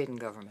 heads of state and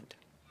government.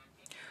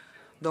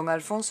 Don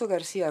Alfonso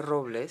Garcia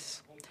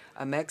Robles,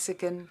 a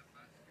Mexican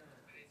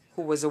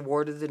who was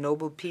awarded the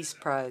Nobel Peace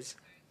Prize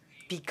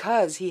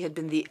because he had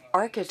been the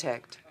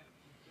architect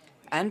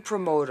and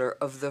promoter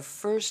of the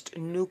first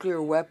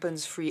nuclear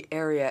weapons-free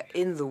area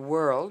in the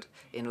world,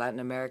 in Latin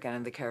America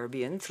and the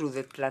Caribbean, through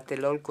the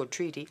Tlatelolco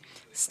Treaty,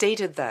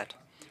 stated that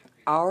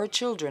our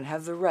children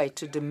have the right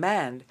to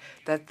demand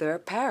that their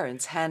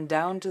parents hand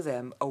down to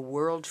them a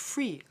world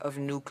free of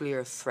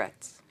nuclear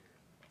threats.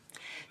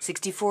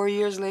 64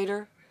 years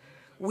later,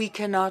 we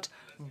cannot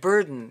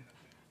burden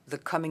the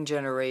coming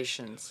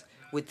generations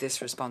with this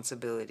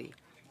responsibility.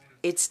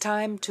 It's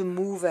time to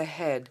move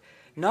ahead,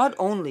 not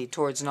only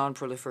towards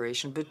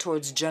non-proliferation, but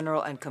towards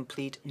general and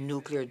complete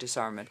nuclear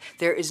disarmament.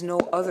 There is no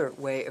other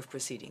way of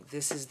proceeding.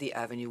 This is the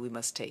avenue we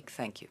must take.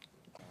 Thank you.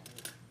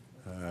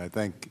 I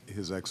thank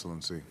His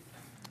Excellency,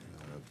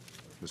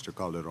 Mr.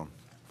 Calderon,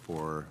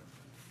 for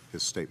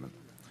his statement.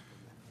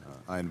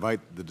 I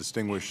invite the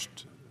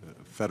distinguished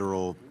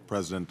Federal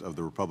President of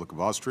the Republic of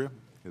Austria,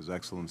 His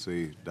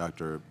Excellency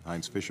Dr.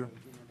 Heinz Fischer,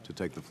 to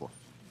take the floor.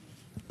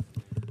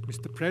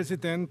 Mr.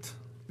 President,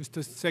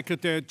 Mr.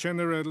 Secretary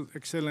General,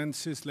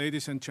 Excellencies,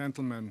 ladies and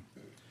gentlemen.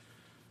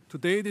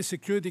 Today, the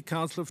Security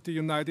Council of the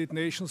United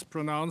Nations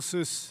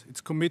pronounces its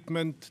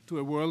commitment to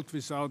a world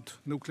without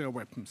nuclear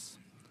weapons.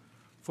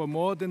 For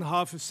more than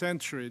half a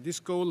century, this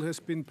goal has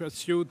been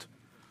pursued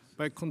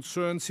by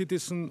concerned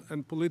citizens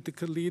and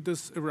political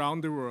leaders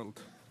around the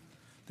world.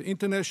 The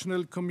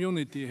international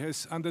community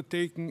has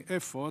undertaken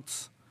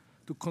efforts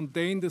to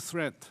contain the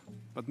threat,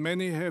 but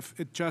many have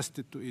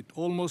adjusted to it,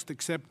 almost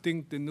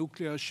accepting the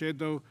nuclear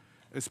shadow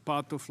as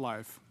part of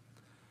life.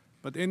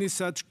 But any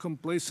such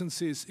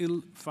complacency is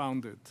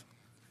ill-founded.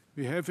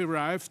 We have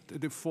arrived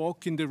at a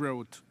fork in the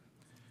road.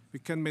 We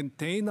can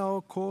maintain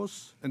our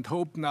course and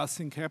hope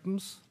nothing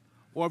happens,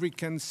 or we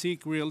can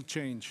seek real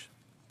change.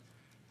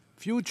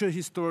 Future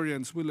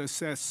historians will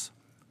assess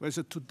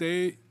whether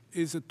today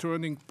is a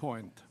turning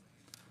point.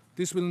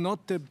 This will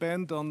not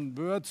depend on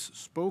words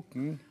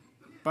spoken,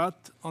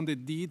 but on the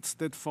deeds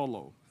that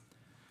follow.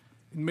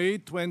 In May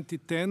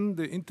 2010,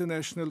 the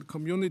international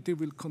community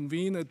will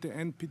convene at the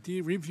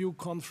NPT Review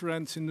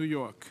Conference in New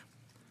York.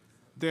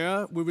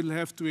 There, we will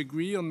have to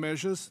agree on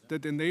measures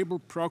that enable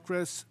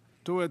progress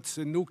towards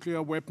a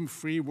nuclear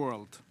weapon-free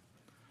world.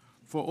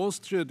 For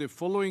Austria, the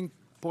following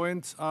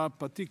points are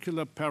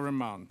particularly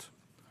paramount.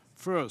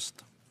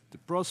 First, the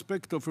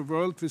prospect of a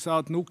world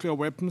without nuclear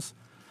weapons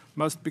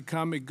must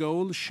become a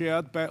goal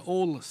shared by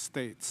all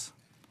states.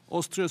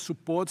 Austria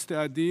supports the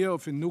idea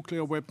of a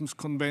nuclear weapons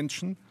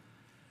convention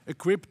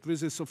equipped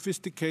with a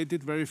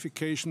sophisticated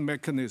verification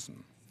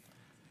mechanism.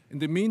 In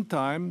the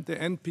meantime, the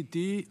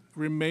NPT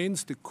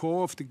remains the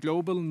core of the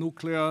global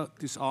nuclear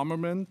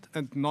disarmament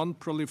and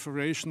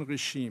non-proliferation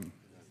regime.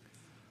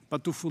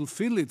 But to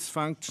fulfill its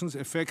functions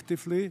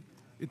effectively,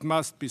 it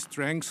must be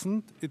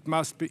strengthened, it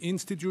must be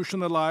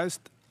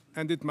institutionalized,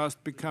 and it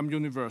must become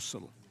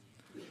universal.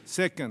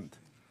 Second,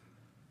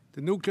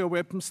 The nuclear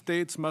weapon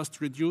states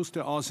must reduce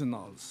their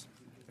arsenals.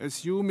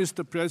 As you,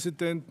 Mr.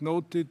 President,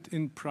 noted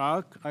in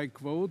Prague, I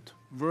quote,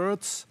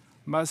 "Words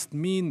must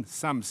mean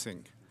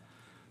something."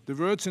 The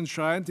words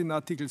enshrined in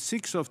Article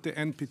 6 of the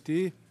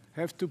NPT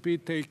have to be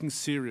taken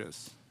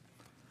serious.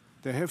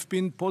 There have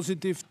been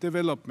positive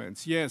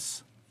developments,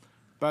 yes,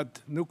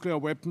 but nuclear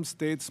weapon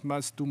states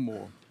must do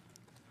more.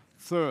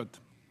 Third,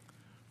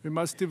 we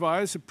must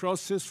devise a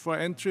process for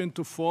entry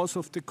into force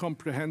of the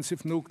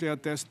Comprehensive Nuclear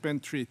Test Ban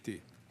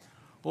Treaty.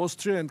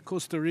 Austria and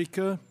Costa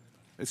Rica,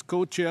 as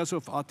co-chairs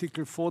of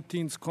Article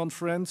 14's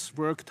conference,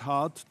 worked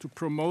hard to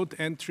promote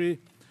entry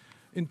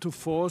into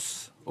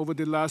force over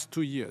the last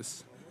 2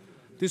 years.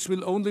 This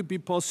will only be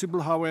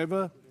possible,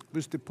 however,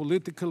 with the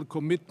political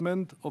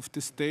commitment of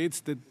the states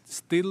that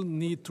still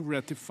need to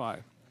ratify.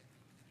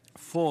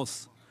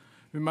 Fourth,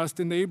 we must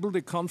enable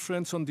the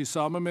Conference on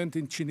Disarmament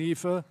in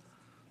Geneva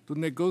to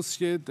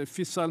negotiate a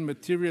fissile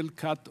material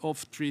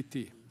cut-off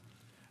treaty.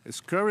 As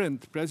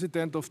current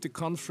president of the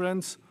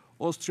conference,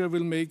 Austria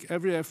will make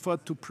every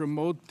effort to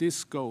promote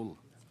this goal.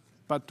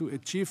 But to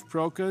achieve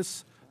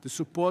progress, the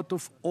support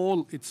of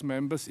all its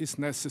members is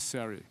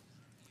necessary.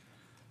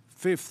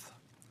 Fifth,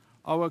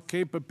 our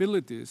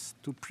capabilities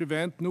to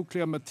prevent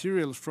nuclear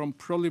materials from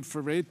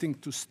proliferating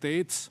to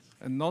states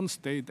and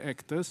non-state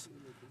actors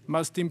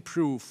must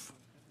improve.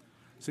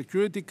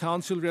 Security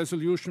Council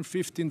Resolution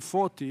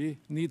 1540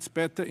 needs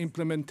better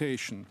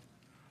implementation.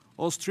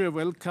 Austria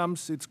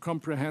welcomes its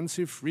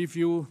comprehensive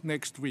review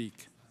next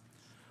week.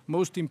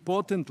 Most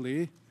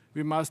importantly,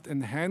 we must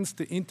enhance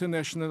the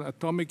International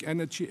Atomic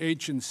Energy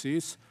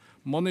Agency's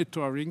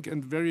monitoring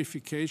and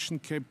verification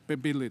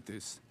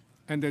capabilities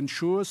and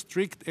ensure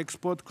strict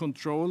export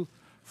control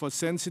for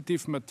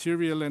sensitive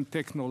material and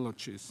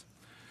technologies.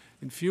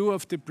 In view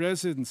of the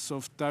presence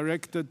of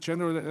Director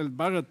General El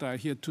Baradei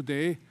here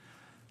today,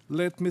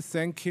 let me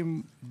thank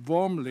him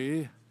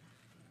warmly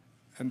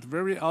and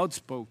very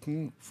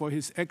outspoken for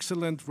his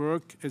excellent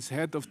work as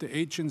head of the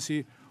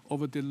agency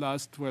over the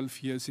last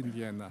 12 years in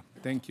Vienna.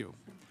 Thank you.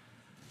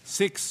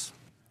 Six,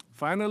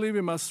 finally,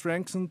 we must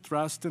strengthen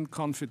trust and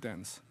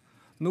confidence.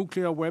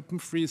 Nuclear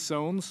weapon-free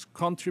zones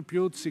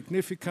contribute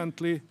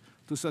significantly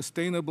to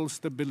sustainable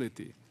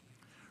stability.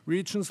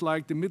 Regions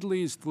like the Middle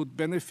East would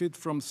benefit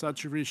from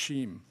such a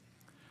regime.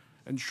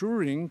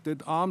 Ensuring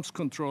that arms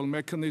control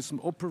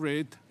mechanisms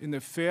operate in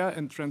a fair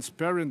and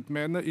transparent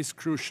manner is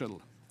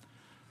crucial.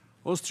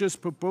 Austria's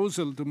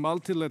proposal to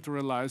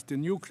multilateralize the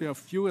nuclear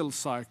fuel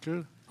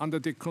cycle under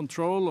the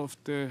control of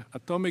the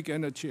Atomic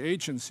Energy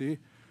Agency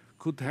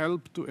could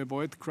help to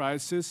avoid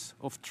crises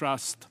of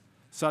trust,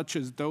 such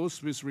as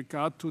those with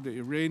regard to the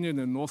Iranian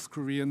and North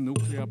Korean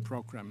nuclear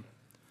program.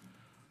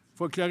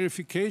 For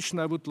clarification,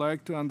 I would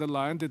like to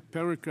underline that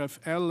paragraph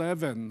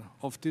 11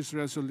 of this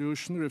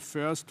resolution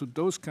refers to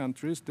those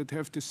countries that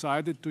have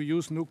decided to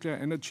use nuclear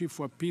energy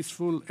for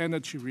peaceful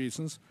energy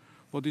reasons,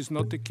 what is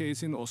not the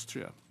case in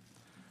Austria.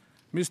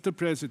 Mr.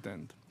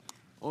 President,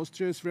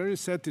 Austria is very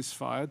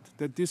satisfied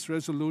that this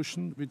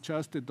resolution we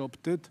just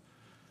adopted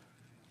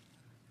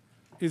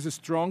is a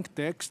strong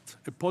text,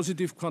 a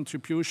positive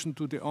contribution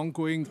to the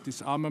ongoing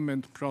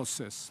disarmament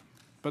process.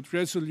 But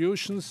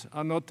resolutions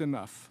are not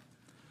enough.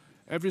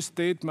 Every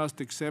state must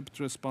accept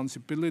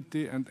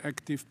responsibility and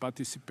active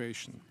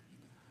participation.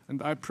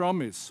 And I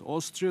promise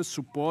Austria's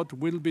support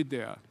will be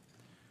there.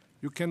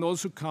 You can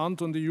also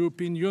count on the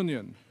European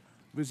Union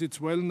with its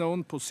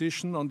well-known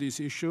position on these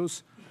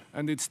issues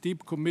and its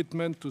deep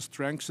commitment to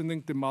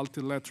strengthening the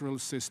multilateral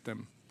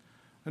system.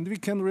 And we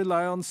can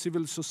rely on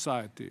civil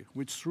society,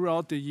 which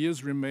throughout the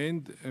years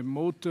remained a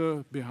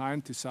motor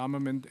behind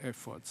disarmament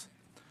efforts.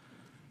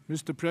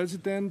 Mr.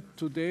 President,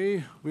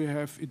 today we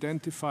have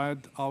identified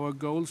our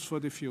goals for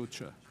the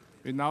future.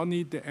 We now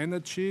need the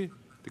energy,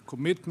 the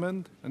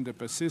commitment, and the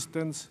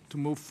persistence to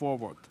move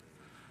forward.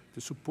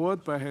 The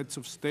support by heads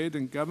of state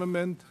and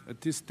government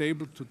at this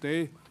table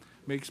today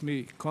makes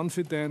me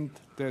confident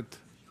that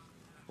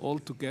all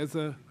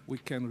together we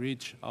can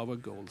reach our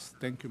goals.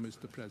 Thank you,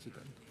 Mr.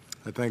 President.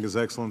 I thank His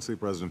Excellency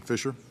President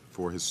Fischer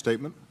for his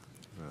statement.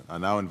 I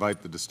now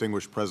invite the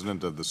distinguished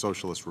President of the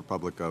Socialist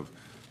Republic of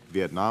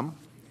Vietnam,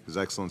 His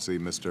Excellency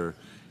Mr.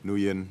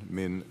 Nguyen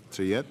Minh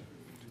Triet,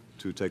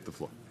 to take the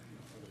floor.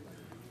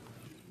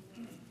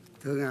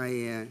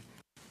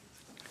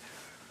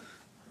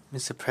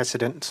 Mr.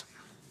 President,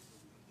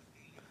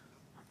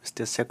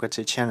 Mr.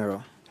 Secretary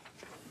General,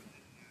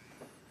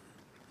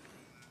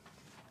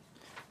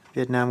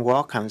 Vietnam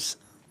welcomes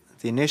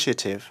the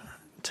initiative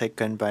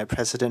taken by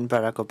President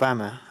Barack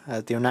Obama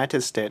of the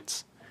United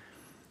States,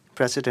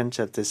 President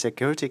of the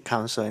Security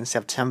Council in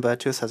September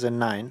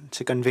 2009,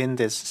 to convene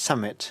this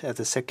summit at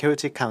the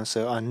Security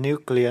Council on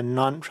nuclear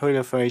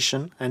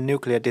non-proliferation and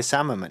nuclear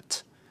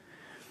disarmament.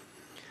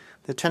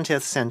 The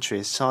 20th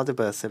century saw the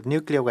birth of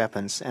nuclear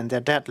weapons and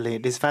their deadly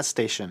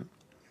devastation.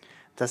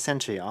 The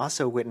century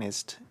also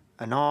witnessed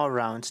an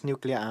all-round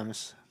nuclear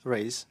arms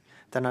race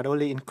that not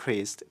only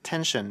increased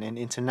tension in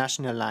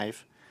international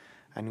life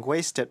and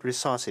wasted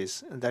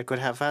resources that could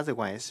have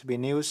otherwise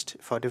been used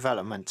for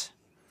development,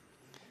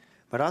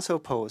 but also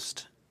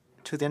posed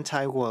to the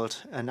entire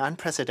world an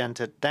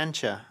unprecedented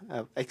danger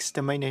of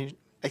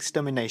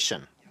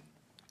extermination.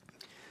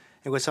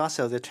 It was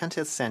also the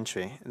 20th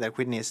century that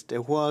witnessed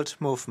a world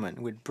movement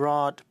with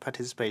broad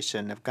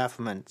participation of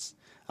governments,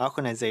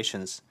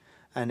 organizations,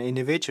 and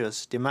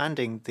individuals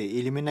demanding the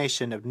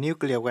elimination of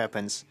nuclear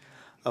weapons,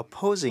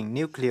 opposing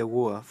nuclear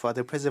war for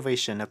the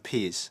preservation of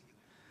peace.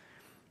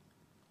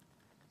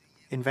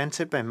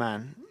 Invented by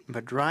man,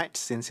 but right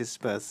since its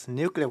birth,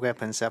 nuclear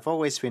weapons have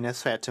always been a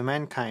threat to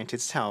mankind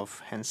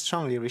itself and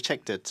strongly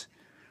rejected.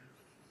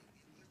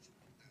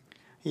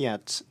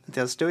 Yet,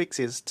 there still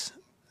exists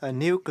a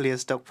nuclear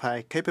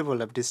stockpile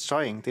capable of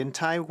destroying the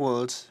entire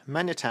world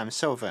many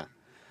times over.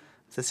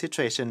 The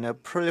situation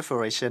of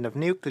proliferation of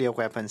nuclear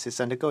weapons is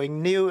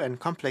undergoing new and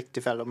complex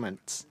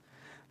developments.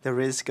 The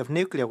risk of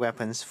nuclear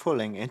weapons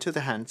falling into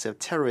the hands of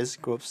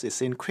terrorist groups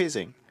is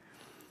increasing.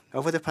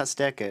 Over the past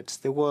decades,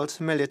 the world's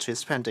military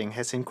spending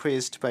has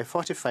increased by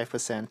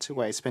 45%,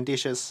 while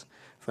expenditures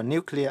for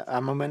nuclear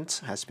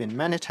armament has been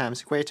many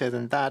times greater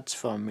than that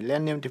for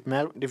Millennium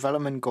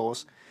Development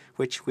Goals,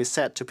 which we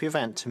set to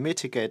prevent,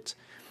 mitigate,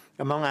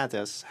 among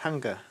others,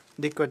 hunger,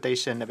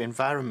 degradation of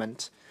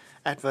environment,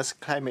 adverse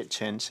climate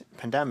change,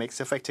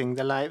 pandemics affecting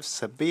the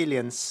lives of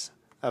billions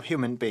of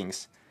human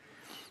beings.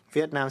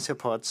 Vietnam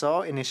supports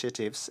all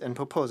initiatives and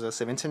proposals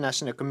of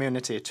international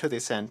community to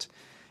this end,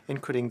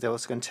 including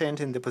those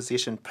contained in the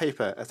position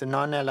paper of the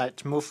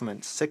non-allied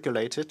movement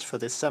circulated for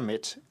this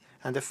summit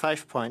and the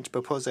 5-point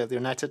proposal of the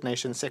United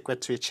Nations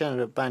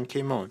Secretary-General Ban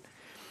Ki-moon.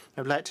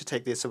 I would like to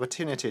take this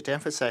opportunity to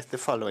emphasize the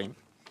following.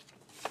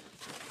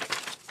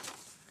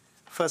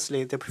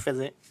 Firstly,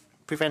 the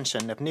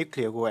prevention of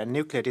nuclear war and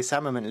nuclear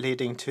disarmament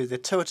leading to the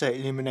total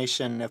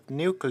elimination of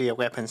nuclear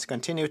weapons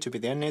continue to be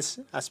the earnest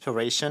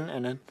aspiration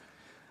and an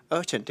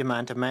urgent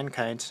demand of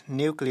mankind.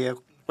 Nuclear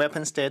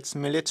weapon states,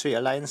 military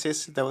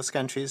alliances, those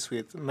countries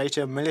with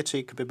major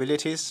military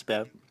capabilities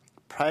bear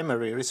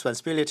primary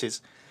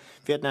responsibilities.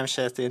 Vietnam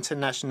shares the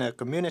international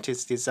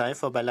community's desire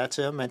for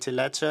bilateral,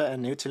 multilateral,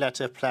 and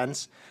multilateral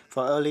plans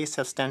for early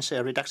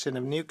substantial reduction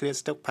of nuclear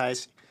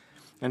stockpiles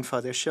and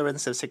for the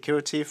assurance of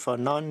security for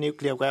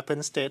non-nuclear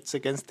weapon states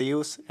against the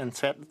use and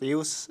threat the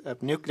use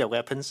of nuclear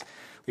weapons.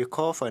 We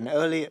call for an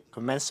early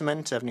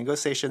commencement of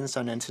negotiations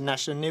on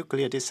international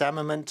nuclear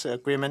disarmament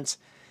agreements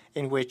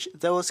in which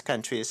those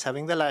countries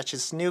having the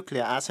largest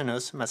nuclear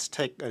arsenals must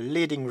take a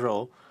leading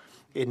role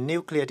in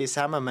nuclear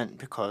disarmament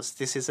because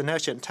this is an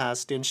urgent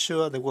task to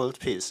ensure the world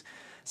peace.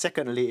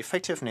 Secondly,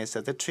 effectiveness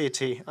of the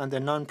Treaty on the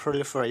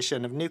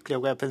Non-Proliferation of Nuclear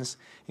Weapons,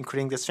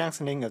 including the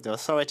strengthening of the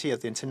authority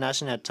of the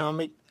International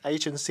Atomic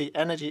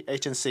Energy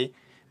Agency,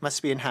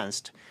 must be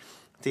enhanced.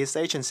 This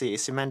agency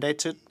is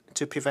mandated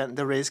to prevent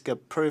the risk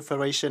of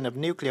proliferation of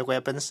nuclear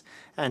weapons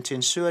and to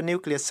ensure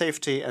nuclear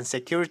safety and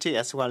security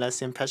as well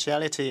as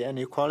impartiality and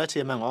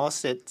equality among all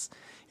states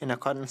in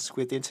accordance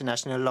with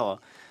international law.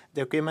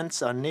 The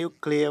agreements on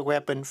nuclear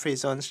weapon-free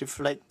zones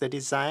reflect the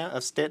desire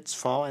of states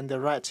for and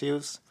the right to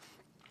use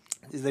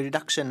the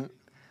reduction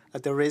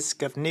of the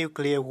risk of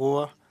nuclear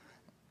war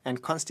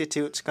and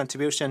constitute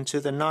contribution to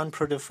the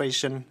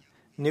non-proliferation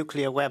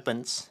nuclear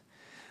weapons.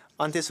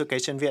 On this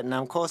occasion,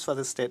 Vietnam calls for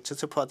the state to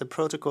support the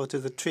protocol to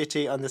the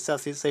Treaty on the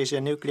Southeast Asia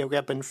Nuclear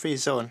Weapon-Free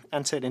Zone,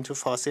 entered into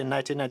force in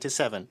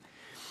 1997.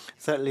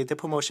 Thirdly, the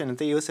promotion of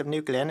the use of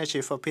nuclear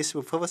energy for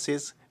peaceful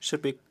purposes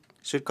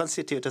should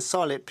constitute a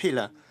solid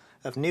pillar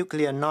of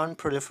nuclear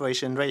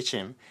non-proliferation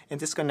regime. In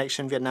this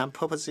connection, Vietnam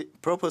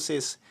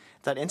proposes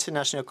that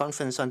International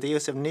Conference on the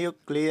Use of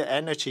Nuclear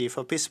Energy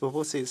for Peaceful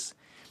Purposes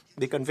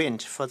be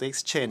convened for the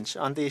exchange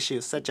on the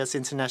issues such as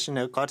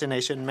international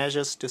coordination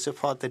measures to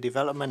support the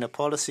development of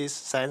policies,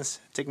 science,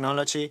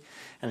 technology,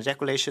 and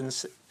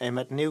regulations aimed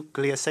at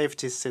nuclear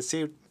safety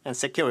and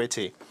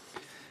security.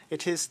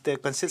 It is the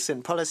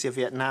consistent policy of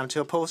Vietnam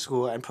to oppose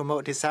war and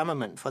promote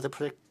disarmament for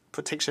the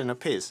protection of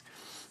peace.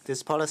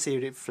 This policy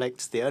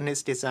reflects the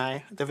earnest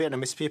desire of the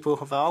Vietnamese people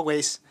who have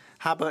always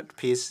harbored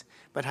peace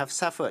but have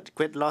suffered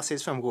great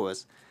losses from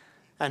wars,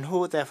 and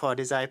who therefore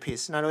desire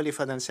peace not only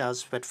for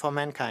themselves but for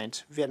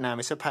mankind. Vietnam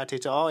is a party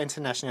to all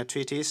international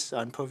treaties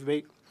on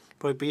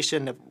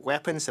prohibition of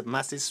weapons of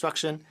mass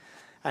destruction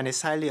and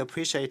is highly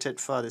appreciated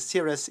for the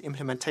serious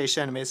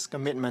implementation of its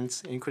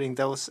commitments, including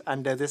those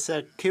under the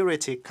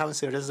Security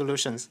Council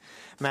resolutions.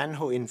 Men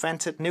who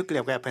invented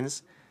nuclear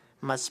weapons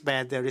must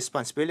bear the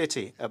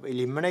responsibility of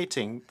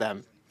eliminating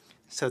them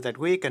so that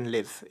we can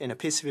live in a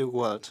peaceful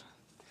world.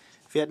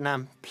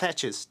 Vietnam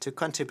pledges to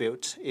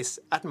contribute its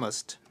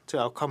utmost to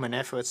our common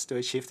efforts to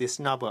achieve this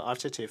noble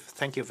objective.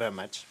 Thank you very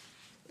much.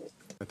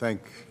 I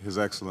thank His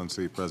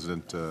Excellency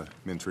President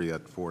Minh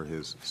Triet for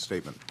his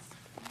statement.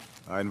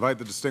 I invite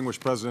the distinguished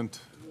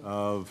President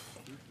of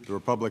the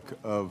Republic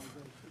of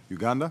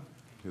Uganda,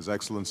 His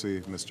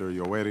Excellency Mr.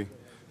 Yoweri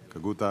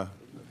Kaguta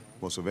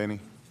Museveni,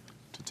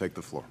 to take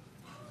the floor.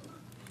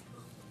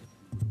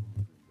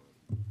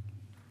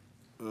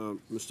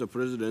 Mr.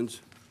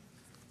 President,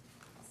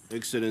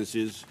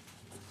 Excellencies,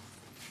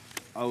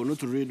 I will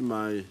not read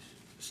my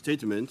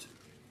statement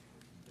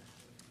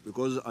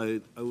because I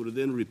will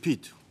then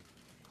repeat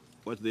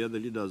what the other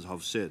leaders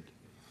have said.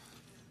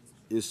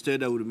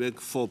 Instead, I will make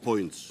 4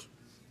 points.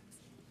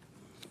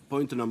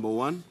 Point number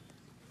 1,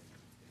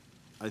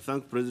 I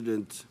thank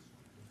President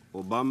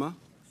Obama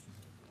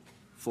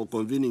for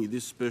convening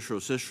this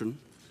special session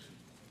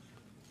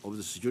of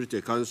the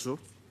Security Council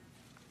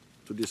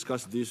to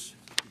discuss this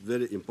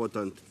very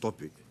important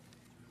topic.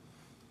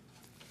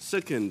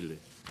 Secondly,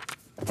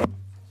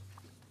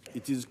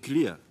 it is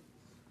clear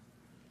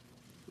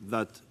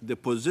that the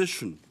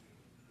possession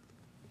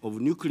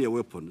of nuclear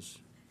weapons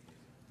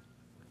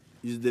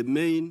is the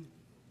main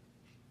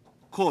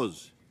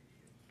cause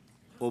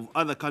of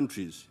other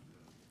countries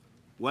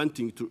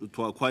wanting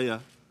to acquire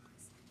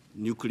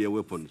nuclear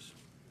weapons.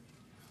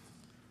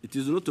 It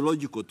is not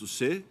logical to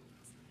say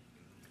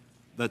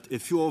that a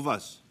few of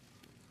us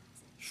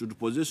should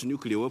possess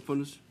nuclear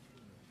weapons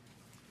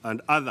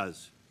and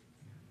others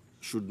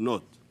should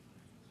not.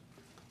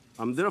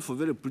 I'm therefore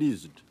very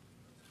pleased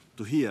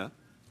to hear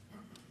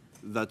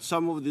that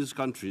some of these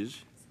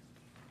countries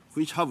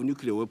which have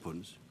nuclear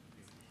weapons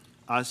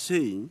are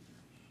saying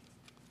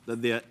that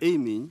they are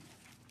aiming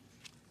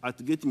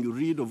at getting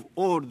rid of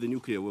all the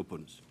nuclear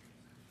weapons.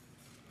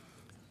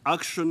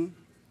 Action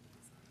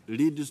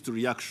leads to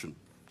reaction.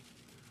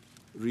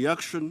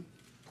 Reaction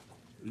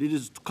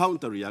leads to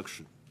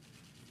counter-reaction.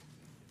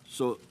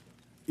 So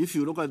if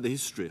you look at the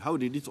history, how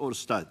did it all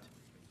start?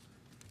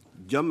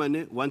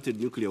 Germany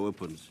wanted nuclear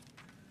weapons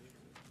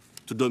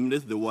to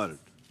dominate the world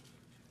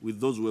with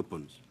those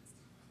weapons.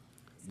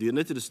 The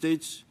United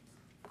States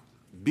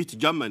beat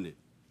Germany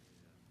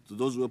to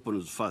those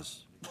weapons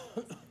first.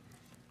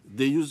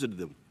 They used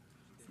them.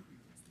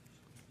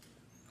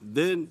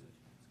 Then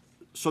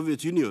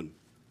Soviet Union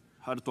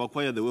had to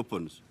acquire the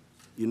weapons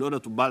in order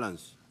to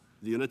balance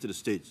the United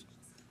States.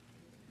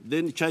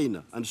 Then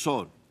China, and so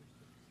on.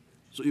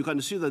 So you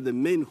can see that the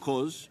main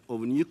cause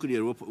of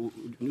nuclear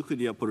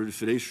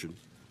proliferation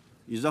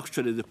is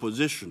actually the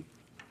possession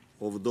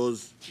of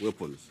those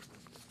weapons.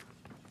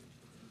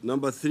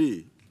 Number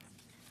 3,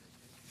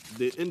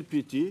 the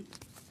NPT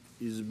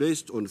is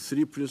based on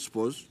 3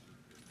 principles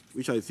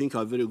which I think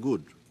are very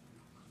good: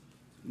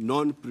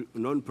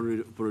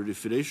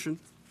 non-proliferation,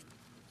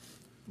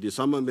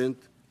 disarmament,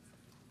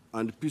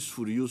 and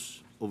peaceful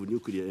use of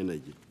nuclear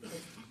energy.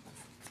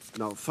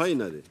 Now,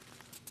 finally,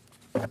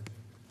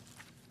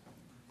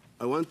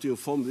 I want to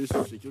inform this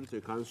Security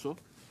Council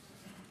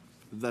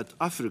that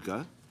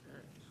Africa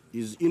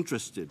is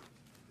interested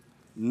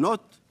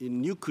not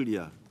in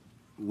nuclear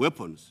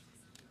weapons,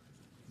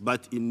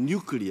 but in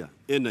nuclear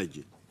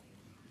energy.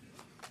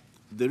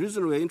 The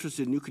reason we're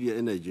interested in nuclear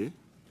energy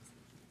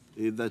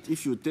is that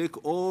if you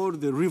take all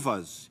the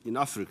rivers in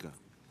Africa,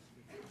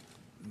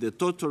 the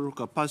total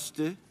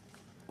capacity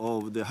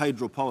of the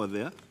hydropower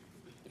there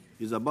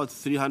is about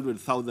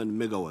 300,000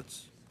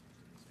 megawatts.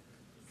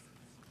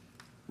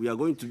 We are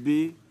going to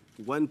be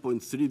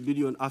 1.3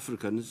 billion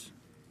Africans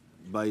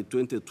by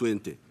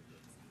 2020.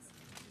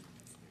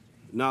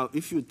 Now,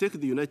 if you take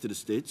the United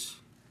States,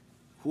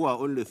 who are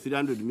only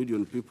 300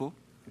 million people,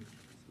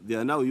 they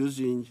are now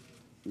using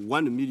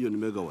 1 million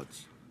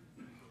megawatts.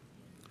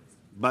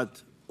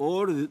 But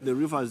all the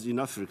rivers in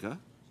Africa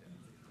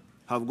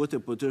have got a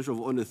potential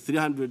of only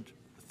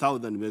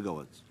 300,000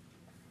 megawatts.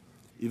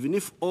 Even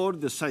if all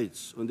the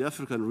sites on the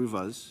African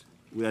rivers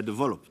were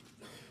developed,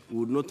 we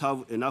would not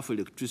have enough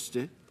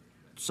electricity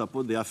to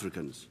support the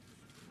Africans,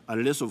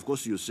 unless, of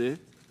course, you say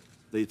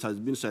that it has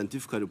been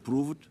scientifically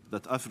proved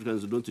that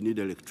Africans don't need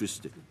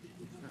electricity.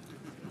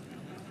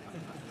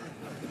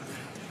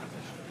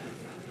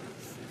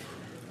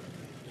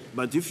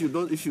 But if you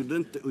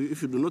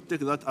do not take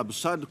that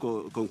absurd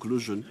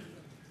conclusion,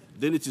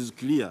 then it is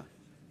clear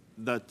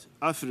that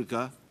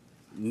Africa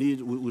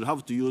will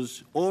have to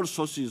use all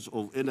sources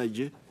of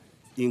energy,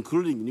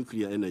 including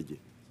nuclear energy.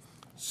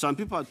 Some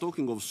people are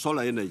talking of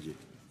solar energy,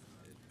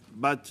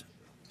 but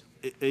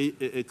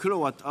a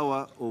kilowatt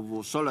hour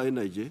of solar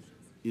energy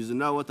is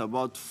now at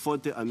about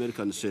 40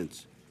 American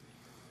cents.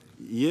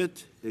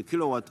 Yet a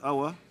kilowatt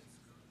hour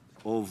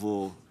of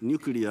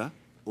nuclear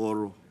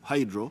or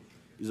hydro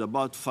is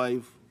about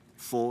 5,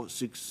 4,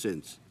 6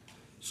 cents.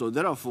 So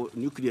therefore,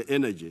 nuclear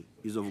energy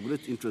is of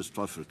great interest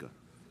to Africa.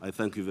 I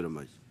thank you very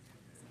much.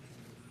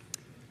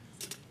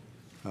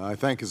 I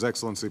thank His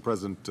Excellency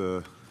President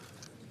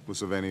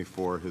Museveni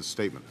for his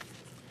statement.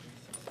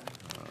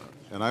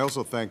 And I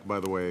also thank, by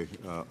the way,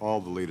 all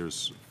the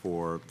leaders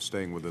for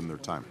staying within their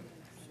time.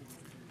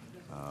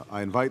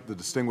 I invite the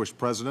distinguished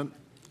President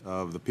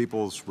of the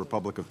People's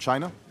Republic of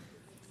China,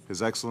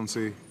 His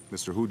Excellency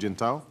Mr. Hu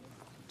Jintao,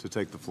 to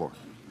take the floor.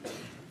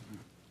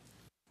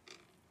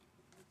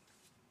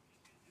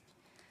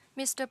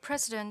 Mr.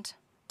 President,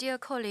 dear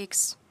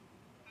colleagues,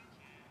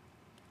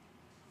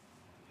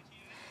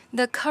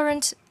 the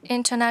current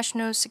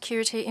international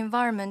security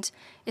environment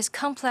is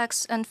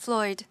complex and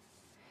fluid.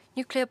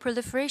 Nuclear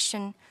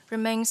proliferation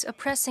remains a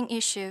pressing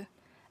issue,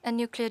 and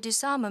nuclear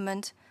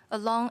disarmament a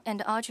long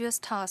and arduous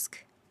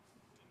task.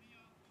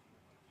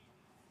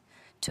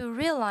 To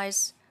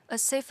realize a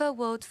safer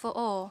world for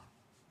all,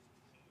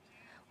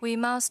 we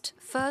must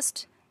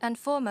first and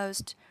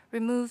foremost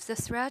remove the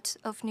threat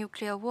of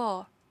nuclear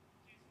war.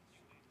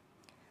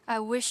 I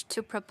wish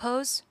to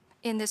propose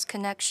in this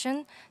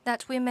connection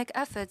that we make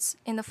efforts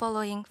in the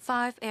following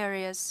 5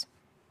 areas.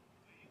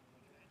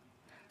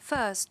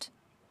 First,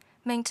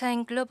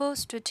 maintain global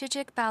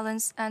strategic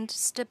balance and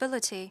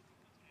stability,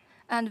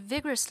 and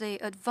vigorously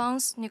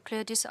advance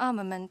nuclear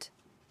disarmament.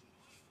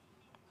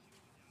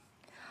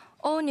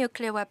 All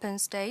nuclear weapon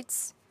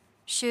states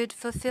should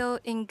fulfill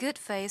in good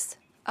faith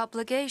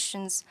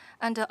obligations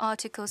under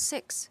Article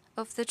 6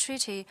 of the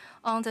Treaty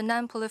on the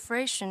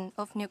Non-Proliferation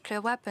of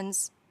Nuclear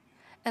Weapons,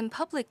 and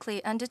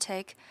publicly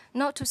undertake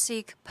not to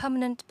seek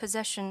permanent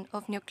possession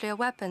of nuclear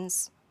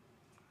weapons.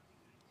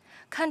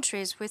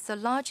 Countries with the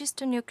largest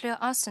nuclear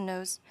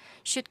arsenals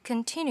should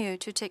continue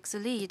to take the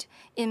lead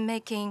in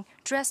making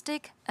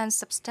drastic and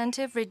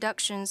substantive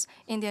reductions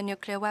in their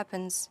nuclear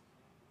weapons.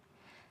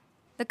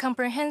 The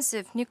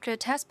Comprehensive Nuclear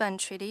Test Ban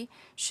Treaty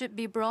should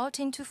be brought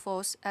into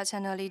force at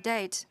an early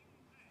date,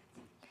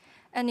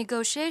 and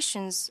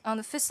negotiations on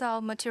the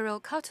Fissile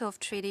Material Cutoff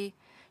Treaty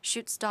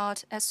should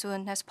start as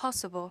soon as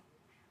possible.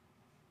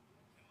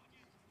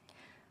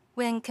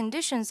 When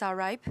conditions are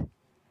ripe,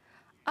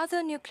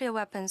 other nuclear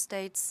weapon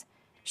states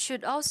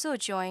should also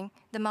join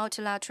the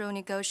multilateral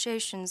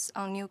negotiations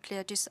on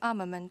nuclear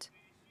disarmament.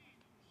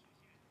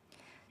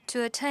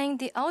 To attain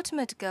the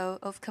ultimate goal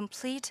of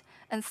complete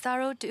and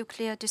thorough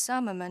nuclear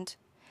disarmament,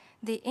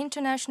 the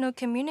international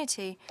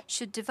community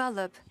should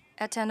develop,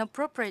 at an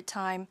appropriate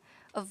time,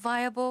 a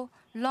viable,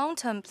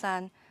 long-term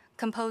plan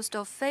composed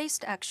of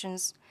phased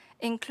actions,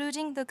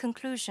 including the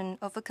conclusion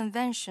of a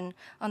convention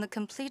on the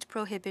complete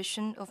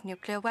prohibition of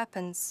nuclear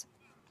weapons.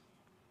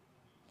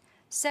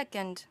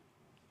 Second,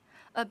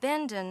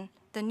 abandon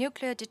the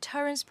nuclear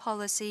deterrence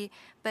policy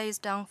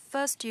based on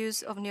first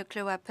use of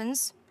nuclear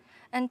weapons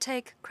and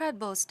take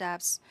credible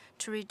steps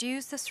to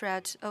reduce the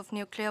threat of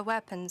nuclear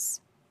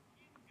weapons.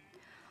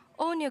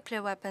 All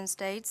nuclear weapon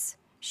states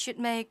should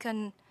make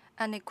an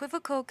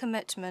unequivocal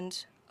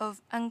commitment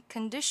of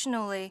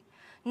unconditionally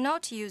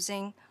not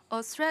using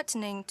or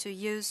threatening to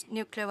use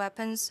nuclear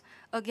weapons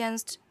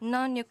against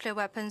non-nuclear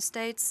weapon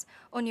states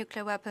or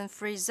nuclear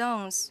weapon-free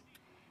zones,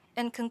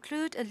 and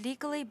conclude a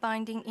legally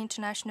binding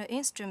international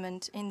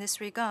instrument in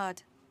this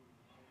regard.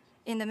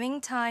 In the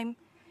meantime,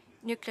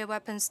 nuclear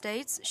weapon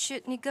states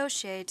should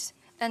negotiate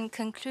and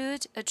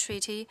conclude a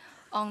treaty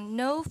on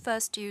no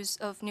first use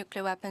of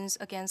nuclear weapons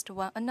against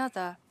one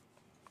another.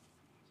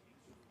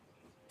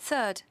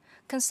 Third,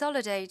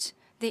 consolidate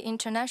the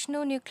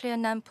international nuclear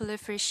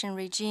non-proliferation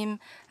regime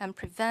and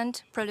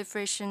prevent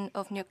proliferation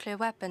of nuclear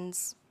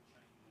weapons.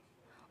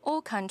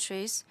 All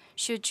countries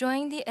should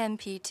join the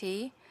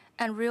NPT,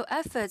 and real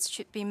efforts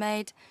should be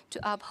made to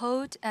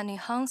uphold and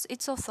enhance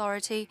its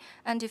authority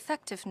and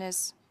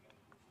effectiveness.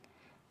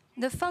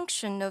 The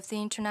function of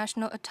the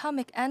International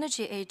Atomic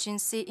Energy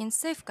Agency in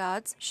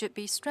safeguards should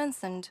be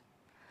strengthened.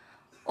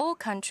 All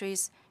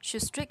countries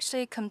should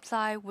strictly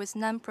comply with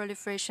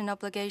non-proliferation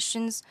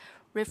obligations,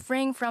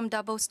 refrain from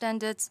double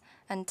standards,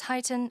 and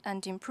tighten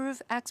and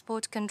improve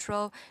export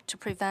control to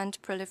prevent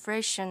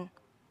proliferation.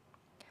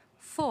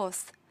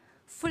 Fourth,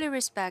 fully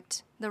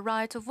respect the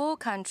right of all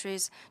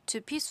countries to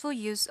peaceful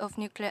use of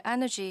nuclear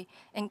energy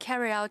and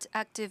carry out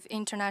active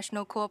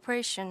international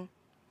cooperation.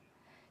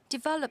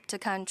 Developed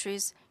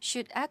countries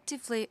should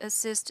actively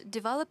assist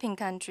developing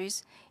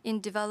countries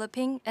in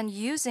developing and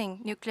using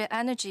nuclear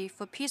energy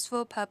for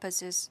peaceful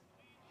purposes.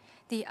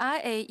 The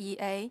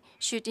IAEA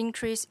should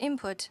increase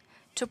input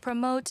to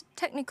promote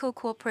technical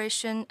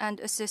cooperation and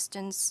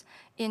assistance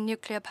in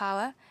nuclear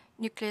power,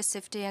 nuclear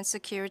safety and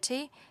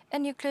security,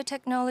 and nuclear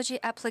technology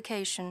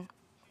application.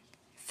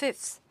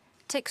 Fifth,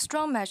 take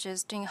strong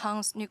measures to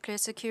enhance nuclear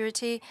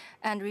security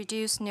and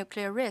reduce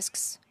nuclear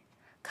risks.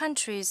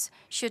 Countries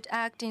should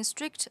act in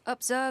strict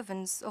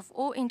observance of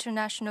all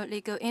international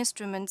legal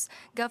instruments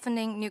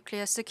governing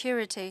nuclear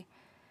security,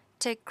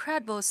 take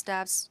credible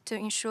steps to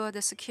ensure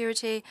the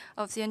security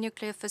of their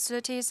nuclear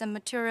facilities and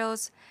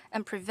materials,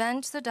 and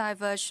prevent the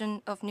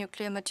diversion of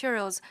nuclear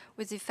materials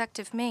with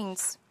effective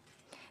means.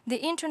 The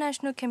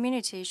international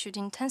community should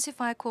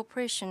intensify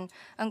cooperation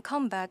and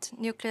combat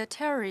nuclear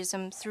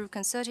terrorism through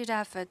concerted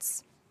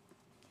efforts.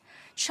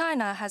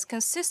 China has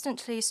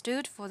consistently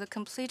stood for the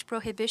complete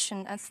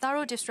prohibition and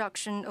thorough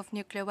destruction of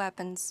nuclear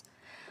weapons.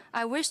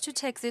 I wish to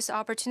take this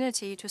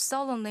opportunity to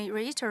solemnly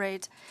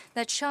reiterate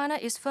that China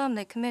is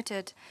firmly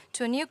committed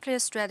to a nuclear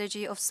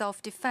strategy of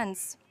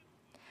self-defense.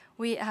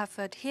 We have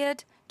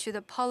adhered to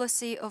the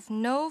policy of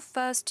no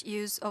first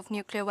use of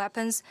nuclear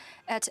weapons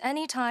at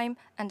any time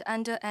and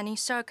under any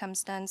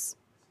circumstance,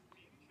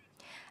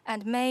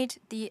 and made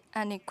the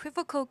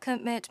unequivocal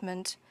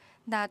commitment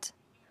that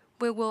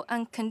we will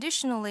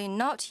unconditionally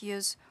not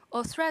use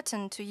or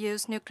threaten to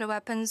use nuclear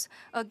weapons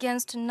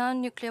against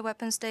non-nuclear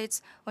weapon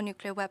states or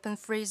nuclear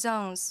weapon-free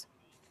zones.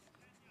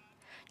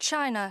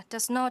 China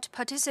does not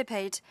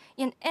participate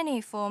in any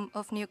form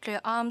of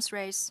nuclear arms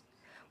race.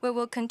 We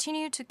will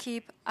continue to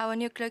keep our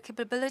nuclear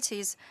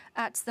capabilities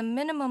at the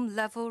minimum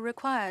level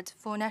required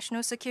for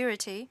national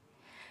security,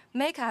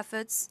 make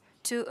efforts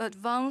to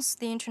advance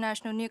the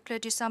international nuclear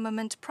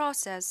disarmament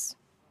process.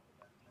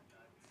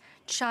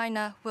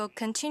 China will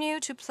continue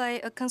to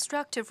play a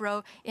constructive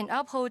role in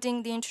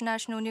upholding the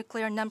international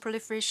nuclear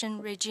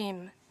non-proliferation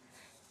regime.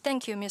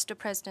 Thank you, Mr.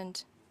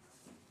 President.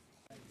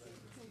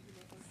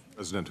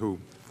 President Hu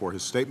for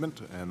his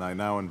statement, and I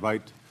now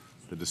invite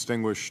the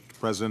distinguished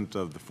President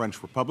of the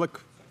French Republic,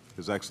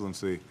 His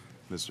Excellency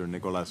Mr.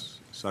 Nicolas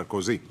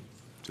Sarkozy,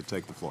 to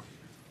take the floor.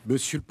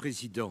 Monsieur le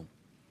Président,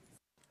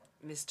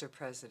 Mr.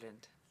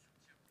 President,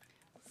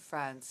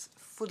 France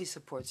fully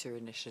supports your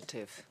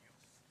initiative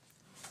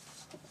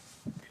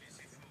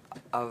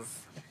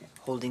of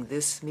holding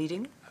this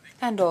meeting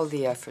and all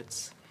the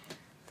efforts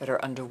that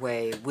are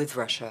underway with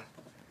Russia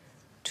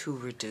to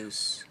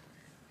reduce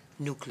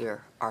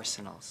nuclear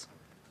arsenals.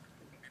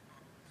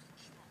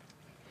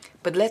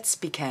 But let's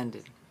be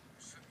candid.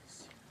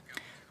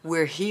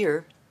 We're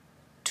here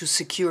to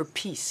secure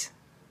peace.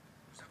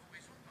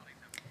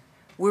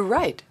 We're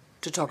right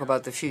to talk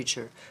about the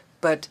future,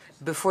 but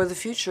before the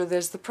future,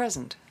 there's the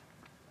present.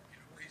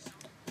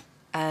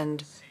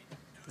 And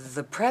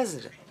the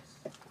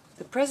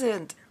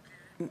president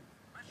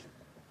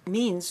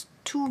means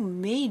two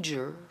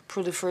major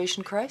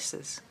proliferation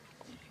crises.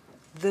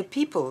 The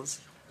peoples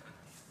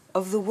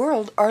of the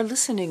world are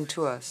listening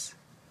to us.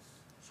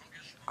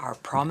 Our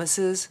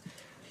promises,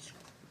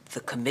 the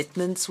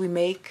commitments we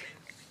make,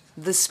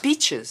 the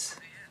speeches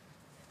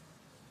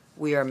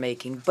we are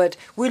making, but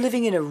we're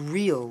living in a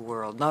real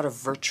world, not a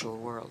virtual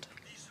world.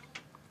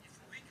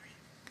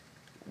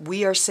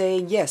 We are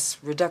saying, yes,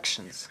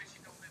 reductions.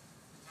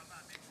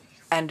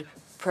 And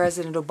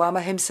President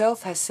Obama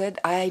himself has said,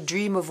 I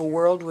dream of a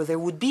world where there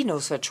would be no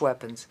such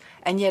weapons.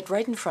 And yet,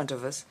 right in front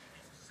of us,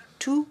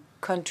 two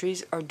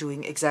countries are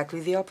doing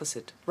exactly the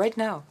opposite, right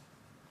now.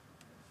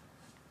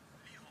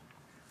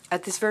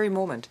 At this very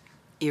moment,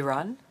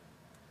 Iran,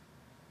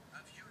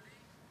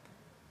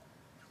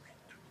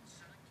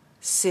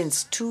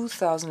 since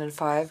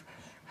 2005,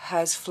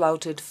 has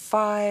flouted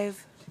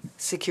 5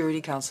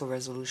 Security Council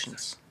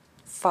resolutions.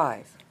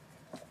 5.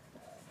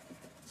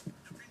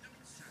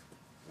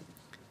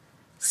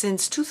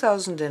 Since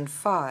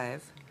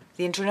 2005,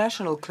 the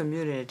international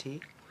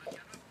community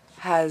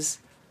has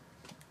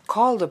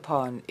called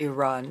upon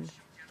Iran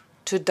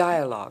to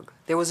dialogue.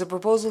 There was a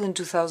proposal in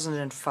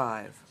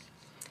 2005.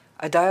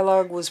 A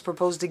dialogue was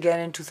proposed again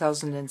in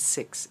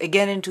 2006,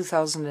 again in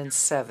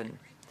 2007,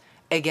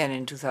 again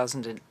in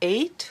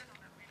 2008,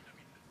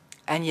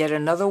 and yet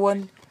another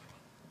one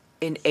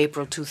in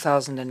April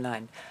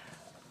 2009.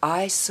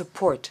 I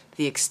support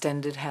the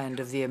extended hand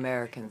of the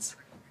Americans,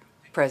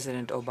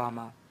 President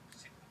Obama.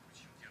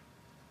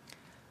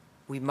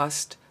 We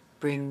must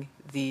bring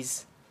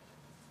these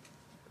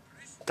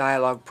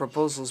dialogue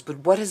proposals,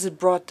 but what has it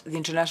brought the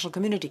international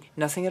community?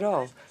 Nothing at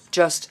all.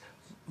 Just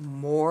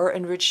more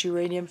enriched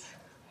uranium,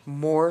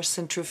 more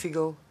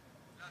centrifugal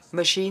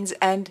machines,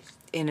 and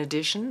in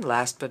addition,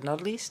 last but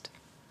not least,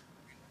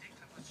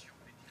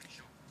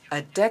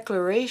 a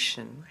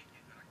declaration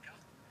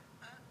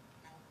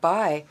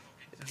by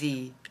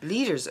the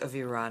leaders of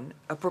Iran,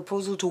 a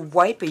proposal to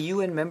wipe a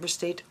UN member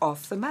state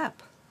off the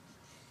map.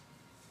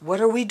 What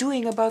are we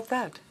doing about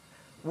that?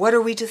 What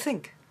are we to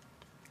think?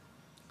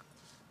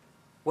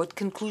 What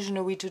conclusion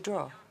are we to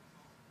draw?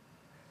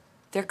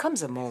 There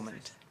comes a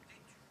moment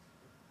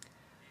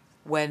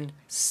when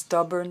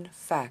stubborn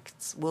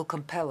facts will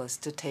compel us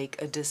to take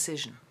a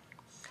decision.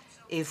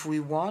 If we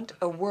want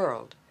a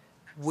world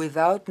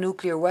without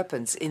nuclear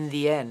weapons in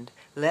the end,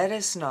 let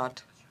us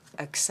not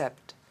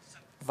accept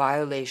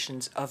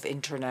violations of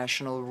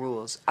international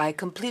rules. I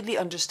completely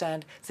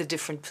understand the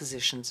different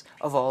positions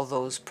of all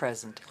those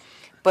present,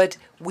 but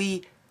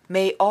we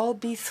may all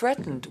be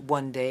threatened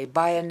one day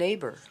by a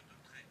neighbor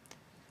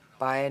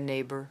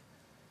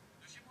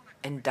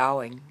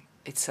endowing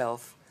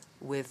itself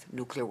with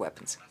nuclear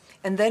weapons.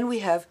 And then we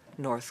have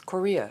North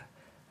Korea,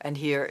 and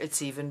here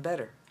it's even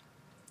better.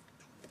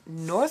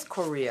 North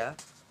Korea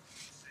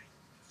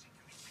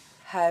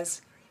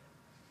has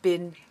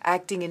been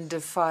acting in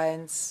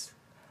defiance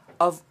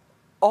of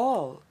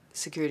all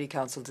Security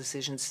Council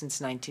decisions since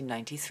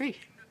 1993.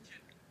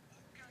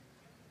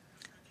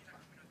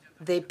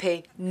 They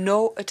pay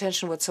no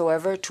attention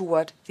whatsoever to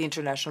what the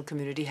international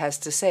community has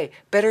to say.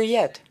 Better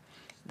yet,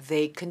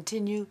 they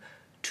continue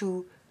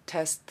to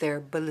test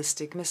their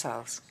ballistic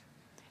missiles.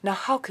 Now,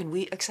 how can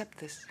we accept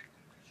this?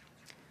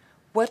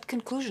 What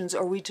conclusions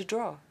are we to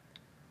draw?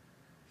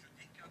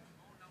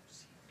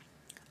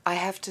 I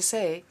have to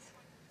say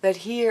that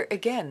here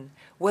again,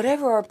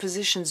 whatever our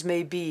positions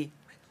may be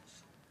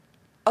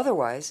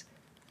otherwise,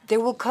 there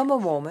will come a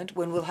moment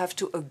when we'll have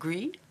to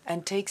agree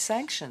and take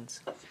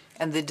sanctions.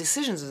 And the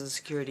decisions of the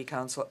Security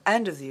Council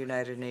and of the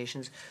United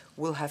Nations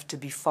will have to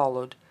be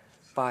followed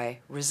by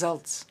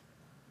results.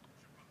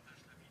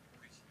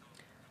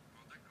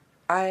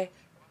 I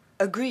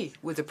agree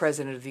with the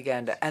President of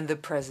Uganda and the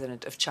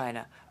President of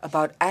China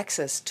about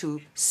access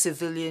to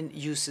civilian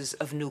uses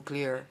of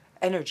nuclear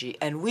energy.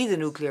 And we, the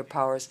nuclear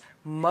powers,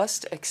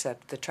 must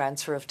accept the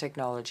transfer of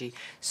technology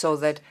so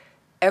that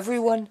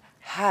everyone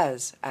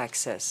has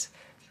access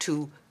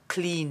to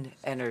clean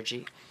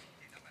energy.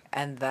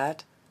 And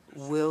that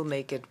will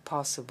make it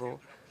possible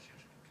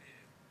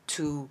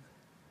to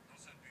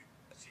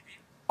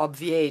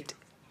obviate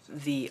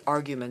the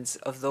arguments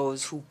of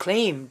those who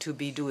claim to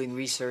be doing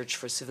research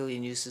for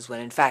civilian uses when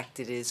in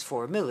fact it is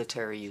for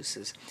military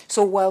uses.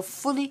 So while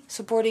fully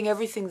supporting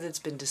everything that's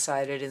been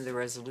decided in the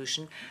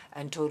resolution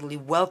and totally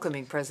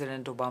welcoming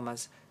President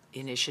Obama's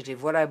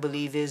initiative, what I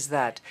believe is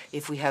that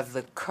if we have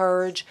the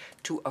courage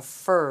to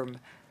affirm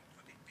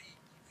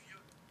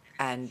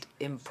and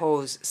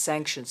impose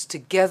sanctions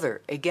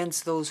together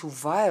against those who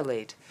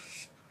violate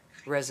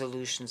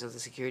resolutions of the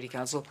Security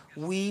Council,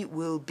 we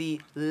will be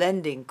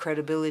lending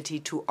credibility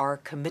to our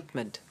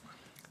commitment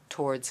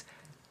towards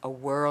a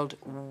world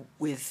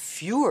with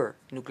fewer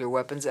nuclear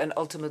weapons and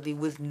ultimately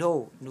with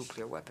no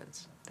nuclear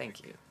weapons.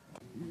 Thank you.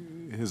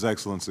 His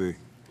Excellency,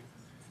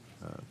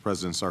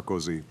 President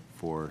Sarkozy,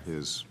 for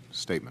his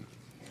statement.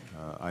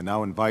 I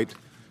now invite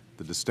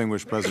the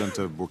distinguished President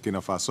of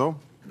Burkina Faso,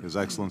 His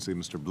Excellency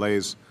Mr.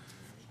 Blaise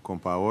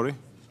Compaoré,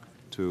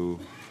 to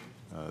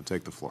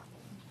take the floor.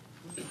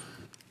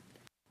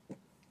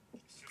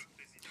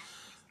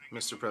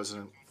 Mr.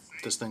 President,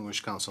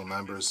 distinguished council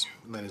members,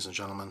 ladies and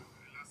gentlemen.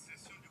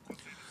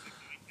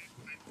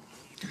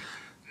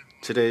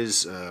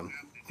 Today's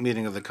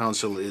meeting of the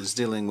Council is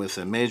dealing with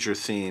a major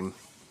theme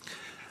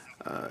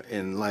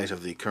in light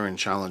of the current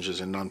challenges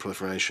in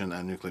non-proliferation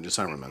and nuclear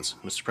disarmament.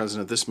 Mr.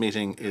 President, this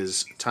meeting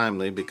is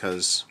timely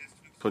because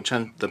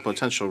the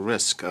potential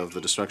risk of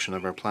the destruction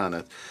of our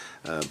planet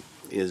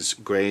is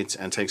great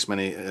and takes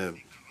many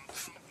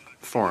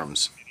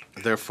forms.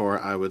 Therefore,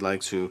 I would like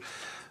to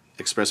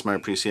express my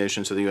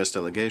appreciation to the U.S.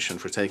 delegation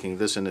for taking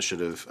this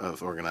initiative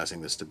of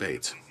organizing this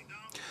debate.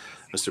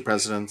 Mr.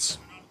 President,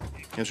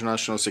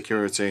 international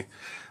security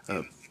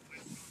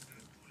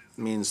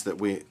means that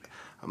we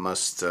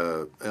must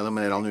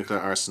eliminate all nuclear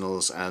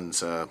arsenals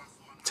and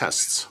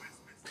tests.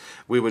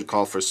 We would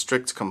call for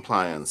strict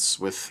compliance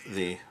with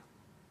the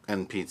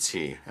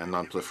NPT and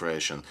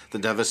non-proliferation. The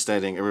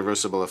devastating,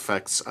 irreversible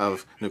effects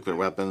of nuclear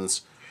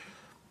weapons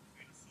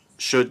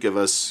should give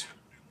us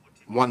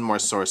one more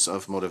source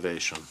of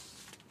motivation.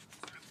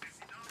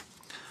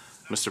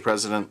 Mr.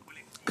 President,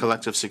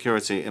 collective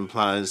security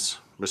implies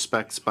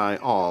respect by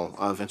all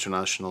of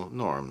international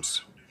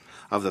norms,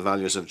 of the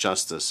values of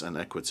justice and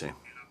equity.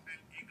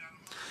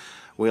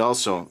 We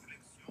also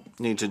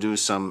need to do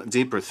some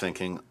deeper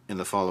thinking in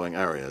the following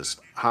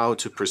areas: how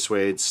to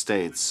persuade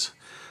states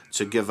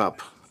to give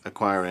up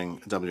acquiring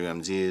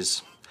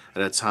WMDs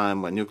at a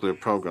time when nuclear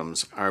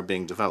programs are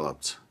being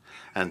developed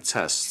and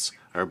tests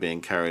are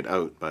being carried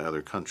out by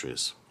other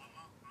countries.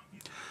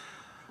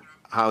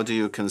 How do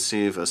you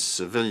conceive a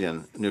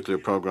civilian nuclear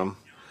program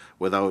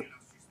without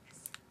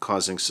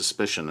causing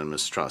suspicion and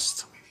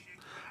mistrust?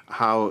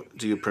 How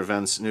do you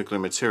prevent nuclear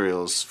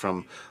materials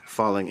from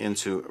falling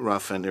into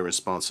rough and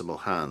irresponsible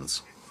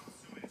hands?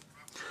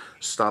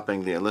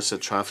 Stopping the illicit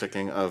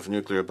trafficking of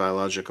nuclear,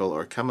 biological,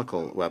 or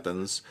chemical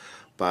weapons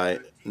by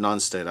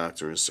non-state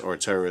actors or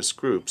terrorist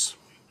groups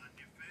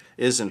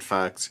is, in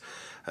fact,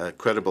 a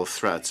credible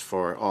threat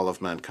for all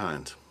of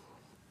mankind.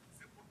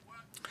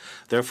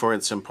 Therefore,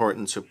 it's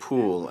important to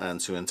pool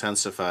and to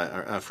intensify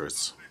our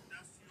efforts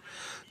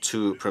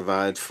to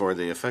provide for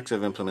the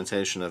effective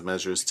implementation of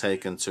measures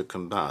taken to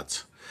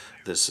combat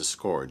this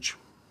scourge.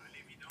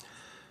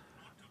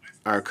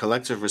 Our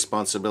collective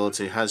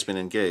responsibility has been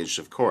engaged,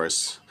 of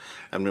course,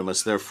 and we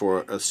must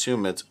therefore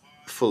assume it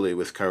fully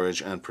with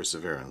courage and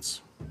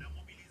perseverance.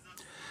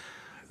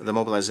 The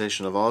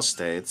mobilization of all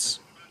states,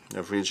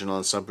 of regional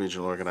and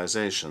sub-regional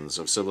organizations,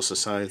 of civil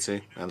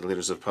society, and the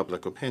leaders of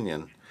public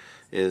opinion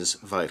is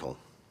vital.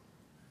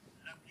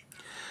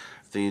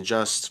 The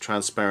just,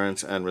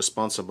 transparent, and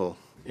responsible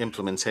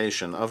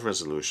implementation of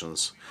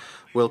resolutions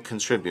will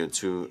contribute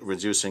to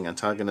reducing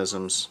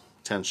antagonisms,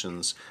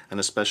 tensions, and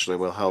especially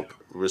will help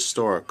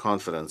restore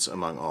confidence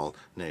among all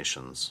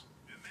nations.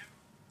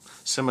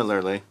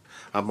 Similarly,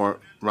 a more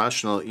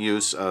rational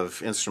use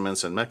of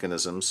instruments and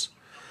mechanisms,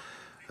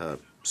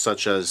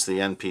 such as the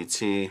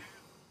NPT,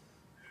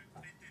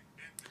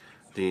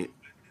 the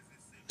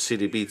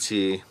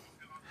CDBT,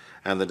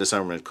 and the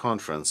Disarmament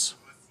Conference,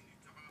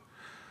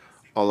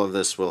 all of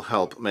this will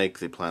help make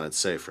the planet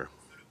safer.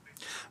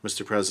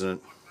 Mr.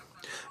 President,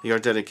 your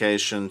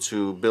dedication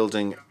to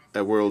building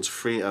a world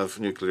free of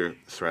nuclear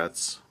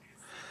threats,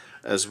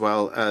 as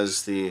well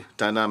as the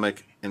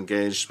dynamic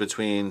engaged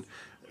between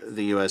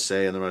the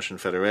USA and the Russian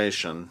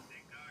Federation,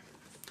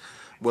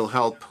 will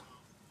help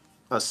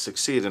us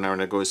succeed in our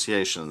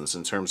negotiations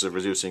in terms of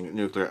reducing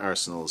nuclear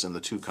arsenals in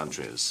the two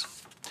countries.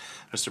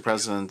 Mr.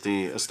 President,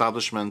 the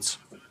establishment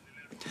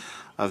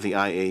of the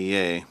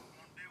IAEA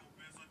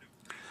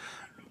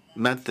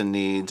met the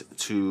need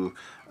to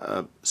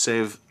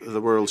save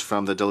the world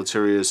from the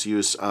deleterious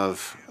use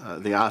of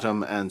the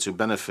atom and to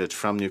benefit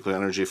from nuclear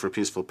energy for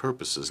peaceful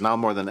purposes. Now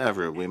more than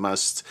ever, we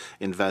must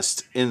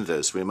invest in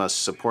this. We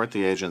must support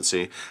the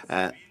agency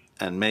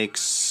and make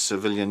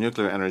civilian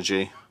nuclear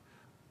energy,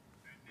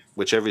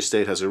 which every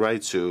state has a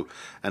right to,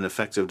 an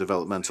effective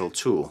developmental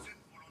tool.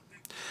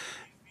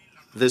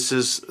 This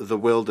is the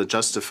will that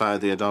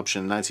justified the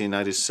adoption in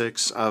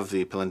 1996 of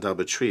the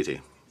Pelindaba Treaty,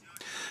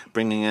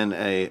 bringing in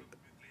a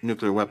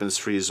nuclear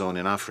weapons-free zone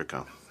in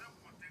Africa.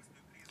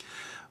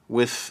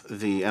 With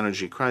the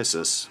energy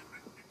crisis,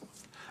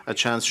 a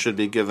chance should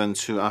be given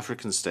to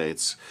African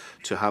states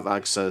to have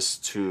access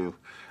to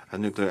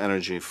nuclear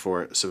energy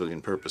for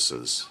civilian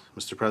purposes.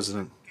 Mr.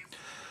 President,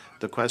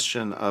 the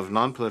question of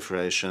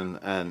non-proliferation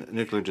and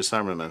nuclear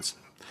disarmament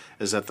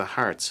is at the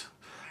heart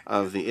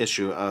of the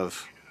issue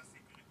of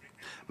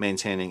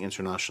maintaining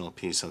international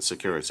peace and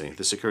security.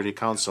 The Security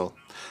Council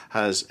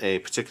has a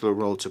particular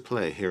role to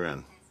play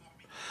herein.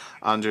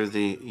 Under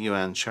the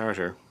UN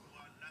Charter,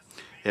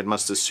 it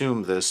must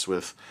assume this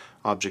with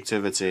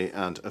objectivity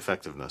and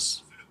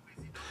effectiveness.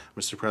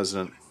 Mr.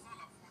 President,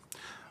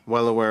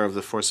 well aware of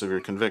the force of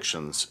your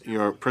convictions,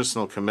 your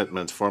personal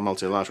commitment for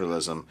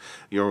multilateralism,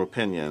 your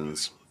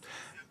opinions,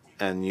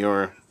 and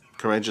your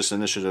courageous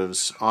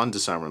initiatives on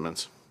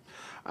disarmament,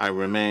 I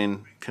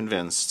remain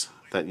convinced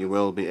that you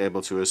will be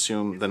able to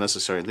assume the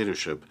necessary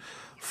leadership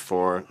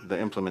for the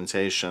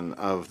implementation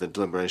of the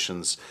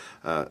deliberations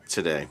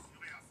today.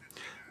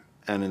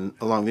 And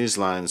along these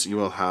lines, you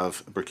will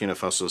have Burkina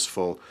Faso's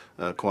full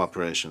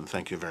cooperation.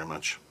 Thank you very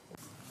much.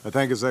 I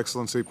thank His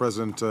Excellency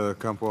President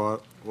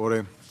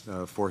Compaoré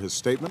for his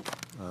statement.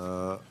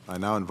 I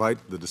now invite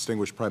the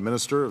distinguished Prime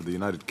Minister of the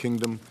United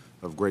Kingdom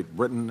of Great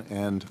Britain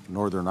and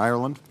Northern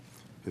Ireland,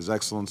 His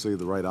Excellency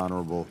the Right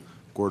Honourable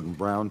Gordon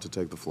Brown, to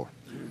take the floor.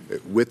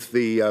 With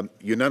the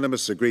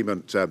unanimous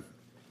agreement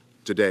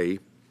today,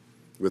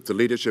 with the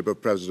leadership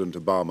of President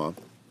Obama,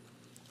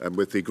 and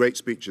with the great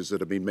speeches that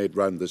have been made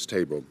round this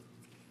table,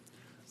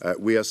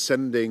 we are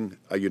sending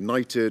a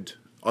united,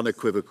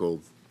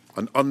 unequivocal,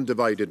 and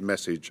undivided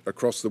message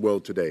across the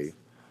world today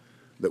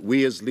that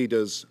we as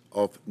leaders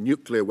of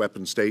nuclear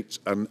weapon states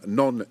and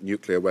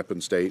non-nuclear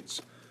weapon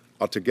states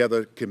are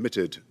together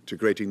committed to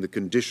creating the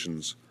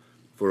conditions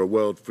for a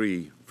world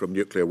free from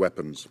nuclear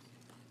weapons.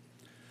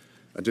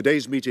 And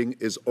today's meeting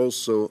is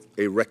also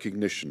a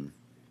recognition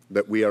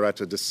that we are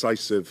at a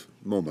decisive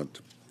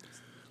moment.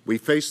 We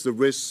face the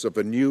risks of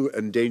a new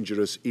and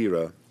dangerous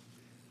era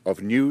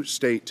of new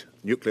state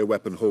nuclear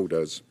weapon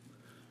holders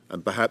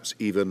and perhaps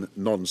even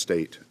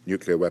non-state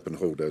nuclear weapon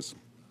holders.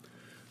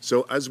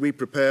 So as we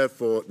prepare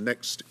for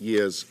next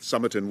year's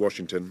summit in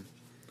Washington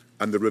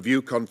and the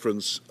review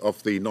conference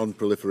of the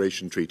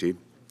Non-Proliferation Treaty,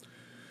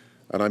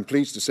 and I'm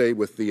pleased to say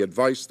with the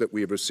advice that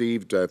we have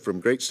received from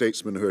great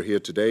statesmen who are here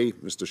today,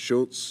 Mr.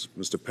 Schultz,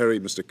 Mr.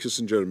 Perry, Mr.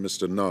 Kissinger and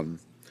Mr. Nunn,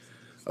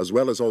 as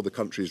well as all the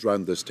countries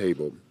round this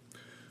table,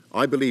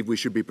 I believe we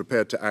should be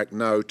prepared to act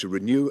now to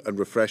renew and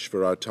refresh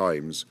for our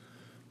times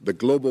the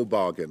global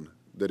bargain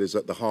that is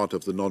at the heart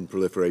of the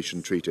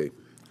Non-Proliferation Treaty.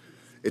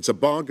 It's a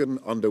bargain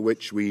under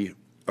which we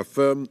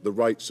affirm the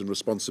rights and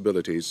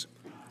responsibilities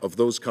of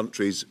those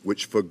countries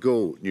which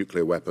forgo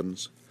nuclear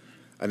weapons,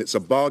 and it's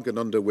a bargain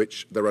under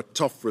which there are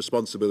tough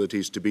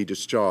responsibilities to be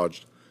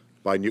discharged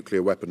by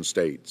nuclear weapon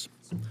states.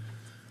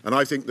 And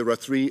I think there are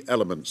three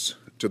elements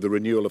to the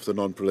renewal of the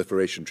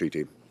Non-Proliferation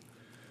Treaty.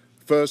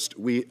 First,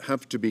 we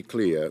have to be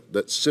clear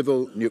that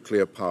civil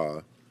nuclear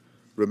power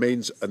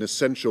remains an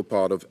essential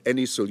part of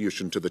any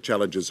solution to the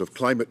challenges of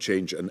climate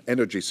change and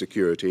energy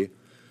security,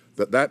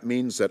 that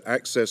means that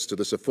access to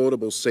this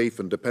affordable, safe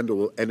and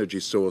dependable energy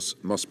source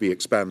must be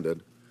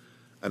expanded.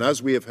 And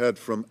as we have heard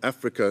from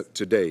Africa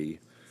today,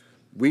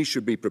 we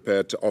should be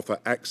prepared to offer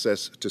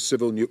access to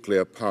civil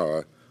nuclear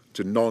power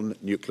to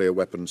non-nuclear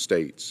weapon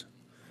states.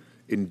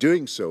 In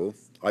doing so,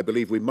 I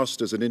believe we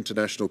must, as an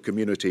international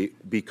community,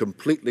 be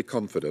completely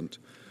confident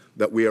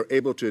that we are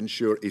able to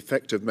ensure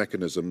effective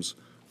mechanisms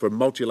for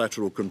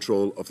multilateral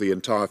control of the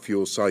entire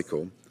fuel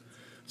cycle,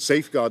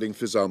 safeguarding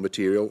fissile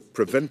material,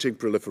 preventing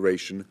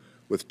proliferation,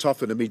 with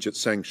tough and immediate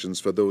sanctions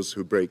for those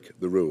who break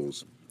the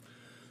rules.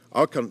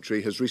 Our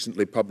country has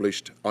recently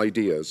published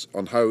ideas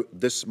on how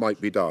this might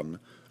be done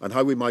and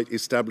how we might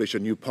establish a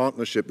new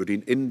partnership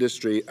between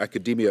industry,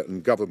 academia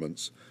and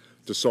governments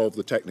to solve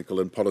the technical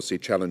and policy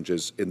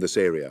challenges in this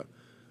area.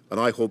 And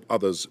I hope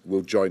others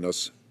will join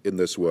us in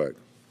this work.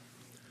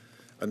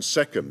 And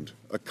second,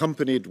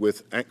 accompanied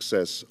with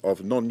access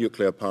of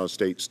non-nuclear power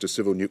states to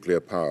civil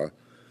nuclear power,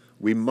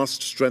 we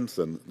must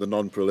strengthen the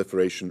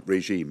non-proliferation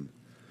regime.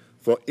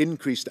 For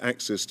increased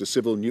access to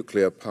civil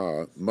nuclear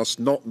power must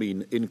not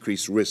mean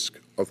increased risk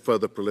of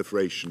further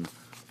proliferation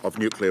of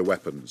nuclear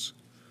weapons.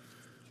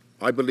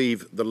 I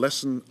believe the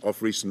lesson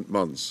of recent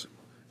months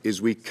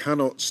is we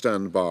cannot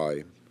stand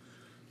by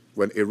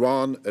when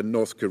Iran and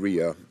North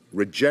Korea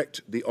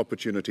reject the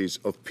opportunities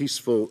of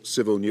peaceful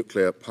civil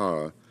nuclear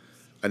power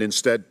and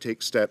instead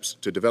take steps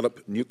to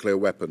develop nuclear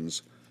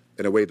weapons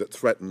in a way that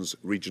threatens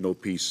regional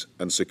peace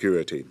and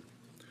security.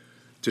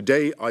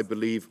 Today, I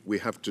believe we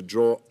have to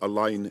draw a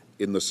line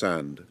in the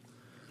sand.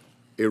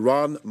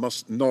 Iran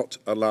must not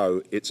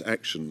allow its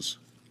actions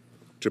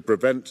to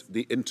prevent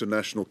the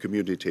international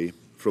community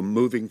from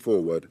moving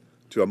forward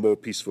to a more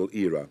peaceful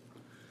era.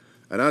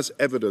 And as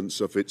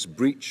evidence of its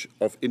breach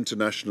of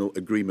international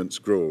agreements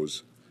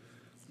grows,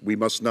 we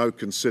must now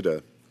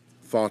consider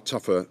far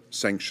tougher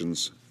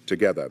sanctions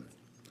together.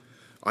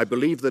 I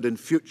believe that in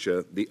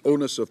future the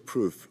onus of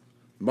proof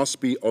must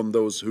be on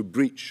those who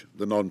breach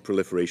the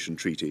Non-Proliferation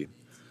Treaty,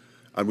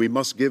 and we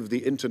must give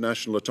the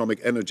International Atomic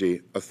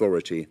Energy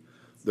Authority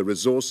the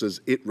resources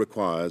it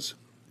requires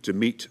to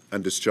meet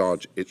and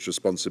discharge its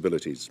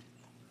responsibilities.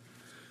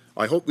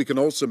 I hope we can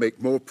also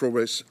make more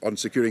progress on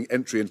securing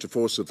entry into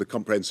force of the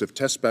Comprehensive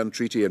Test Ban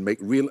Treaty and make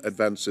real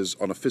advances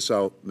on a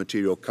fissile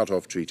material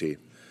cut-off treaty.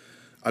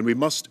 And we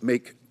must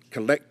make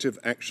collective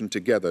action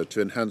together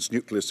to enhance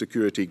nuclear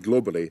security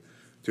globally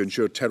to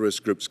ensure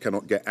terrorist groups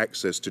cannot get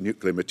access to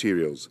nuclear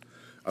materials.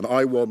 And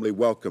I warmly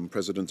welcome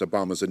President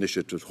Obama's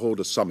initiative to hold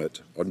a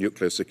summit on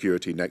nuclear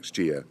security next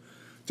year.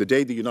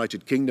 Today, the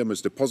United Kingdom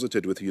has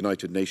deposited with the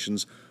United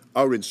Nations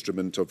our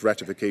instrument of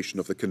ratification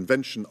of the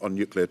Convention on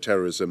Nuclear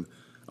Terrorism,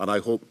 and I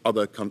hope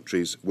other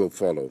countries will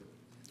follow.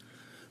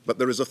 But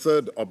there is a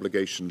third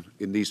obligation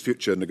in these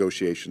future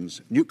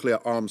negotiations. Nuclear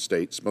armed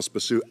states must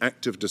pursue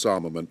active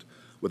disarmament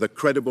with a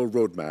credible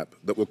roadmap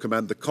that will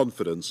command the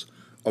confidence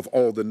of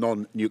all the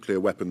non-nuclear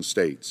weapon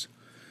states.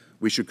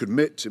 We should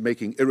commit to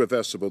making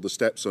irreversible the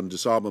steps on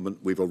disarmament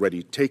we've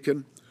already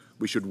taken.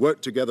 We should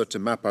work together to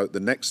map out the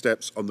next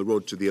steps on the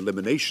road to the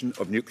elimination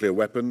of nuclear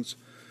weapons.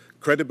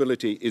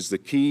 Credibility is the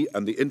key,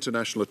 and the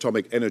International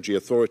Atomic Energy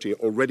Authority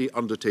already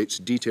undertakes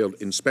detailed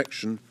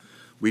inspection.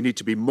 We need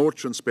to be more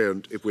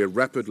transparent if we are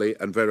rapidly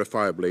and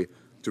verifiably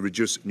to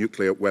reduce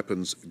nuclear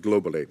weapons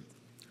globally.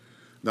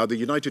 Now, the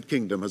United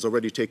Kingdom has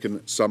already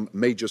taken some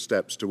major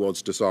steps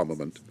towards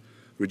disarmament,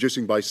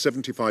 reducing by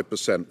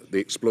 75% the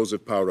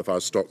explosive power of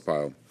our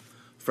stockpile.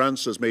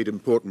 France has made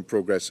important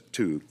progress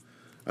too.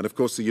 And of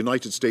course, the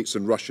United States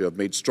and Russia have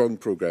made strong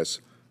progress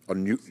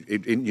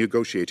in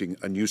negotiating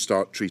a New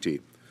START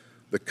treaty.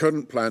 The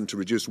current plan to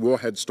reduce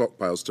warhead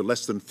stockpiles to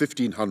less than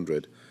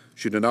 1,500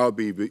 should in our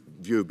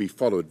view be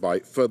followed by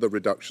further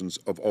reductions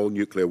of all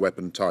nuclear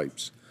weapon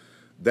types.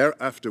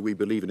 Thereafter, we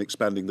believe in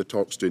expanding the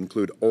talks to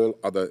include all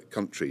other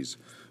countries.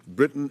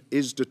 Britain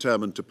is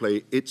determined to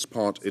play its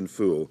part in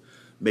full,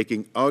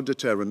 making our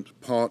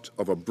deterrent part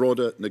of a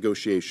broader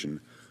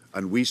negotiation,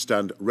 and we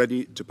stand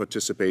ready to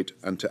participate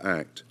and to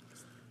act.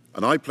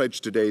 And I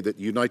pledge today that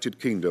the United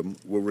Kingdom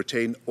will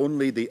retain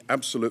only the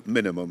absolute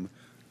minimum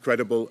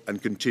credible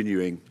and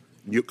continuing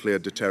nuclear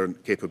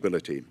deterrent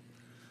capability.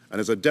 And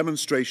as a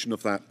demonstration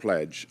of that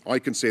pledge, I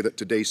can say that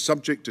today,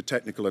 subject to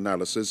technical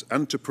analysis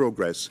and to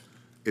progress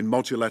in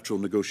multilateral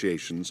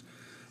negotiations,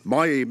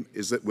 my aim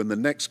is that when the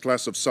next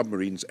class of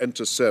submarines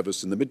enters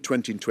service in the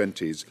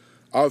mid-2020s,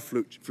 our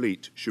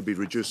fleet should be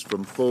reduced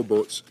from 4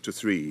 boats to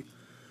 3.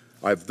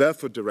 I have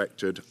therefore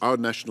directed our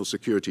National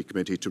Security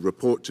Committee to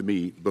report to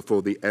me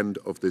before the end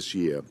of this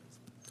year.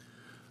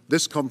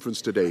 This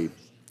conference today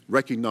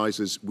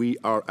recognises we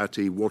are at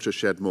a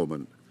watershed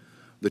moment.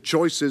 The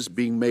choices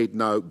being made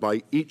now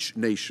by each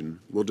nation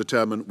will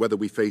determine whether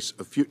we face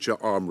a future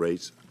arms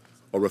race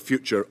or a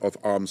future of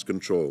arms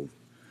control.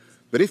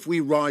 But if we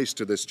rise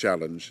to this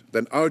challenge,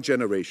 then our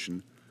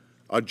generation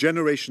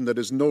that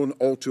has known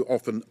all too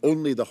often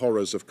only the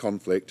horrors of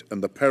conflict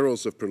and the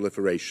perils of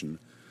proliferation,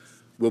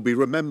 will be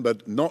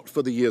remembered not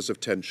for the years of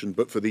tension,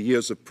 but for the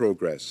years of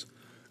progress.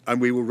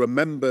 And we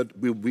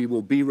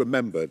will be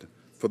remembered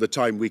for the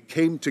time we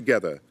came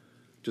together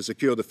to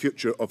secure the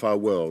future of our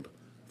world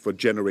for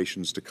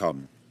generations to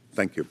come.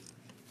 Thank you.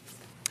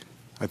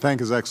 I thank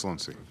His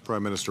Excellency,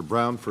 Prime Minister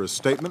Brown, for his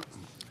statement.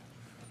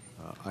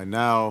 I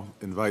now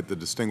invite the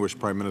distinguished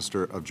Prime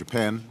Minister of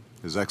Japan,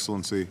 His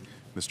Excellency,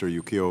 Mr.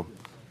 Yukio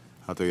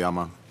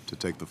Hatoyama, to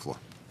take the floor.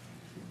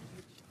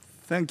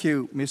 Thank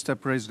you, Mr.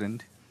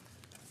 President.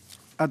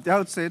 At the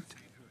outset,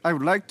 I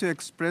would like to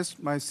express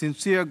my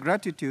sincere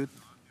gratitude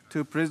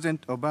to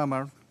President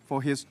Obama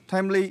for his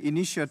timely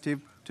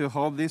initiative to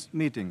hold this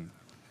meeting.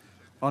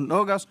 On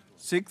August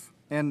 6th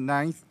and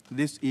 9th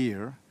this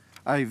year,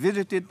 I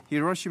visited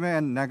Hiroshima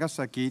and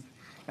Nagasaki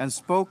and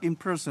spoke in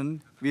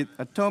person with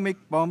atomic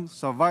bomb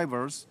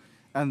survivors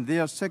and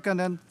their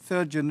second and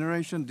third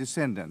generation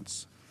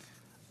descendants.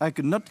 I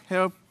could not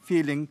help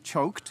feeling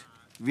choked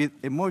with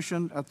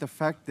emotion at the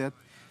fact that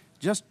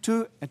just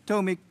 2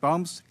 atomic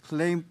bombs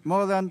claimed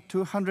more than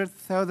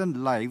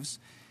 200,000 lives,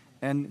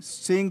 and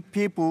seeing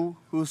people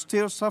who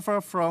still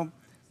suffer from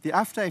the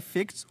after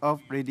effects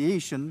of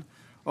radiation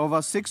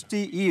over 60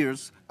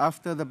 years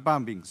after the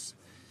bombings.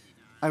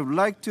 I would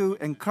like to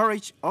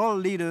encourage all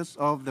leaders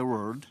of the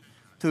world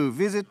to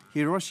visit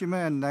Hiroshima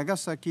and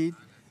Nagasaki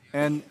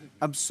and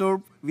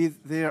absorb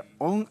with their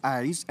own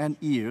eyes and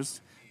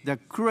ears the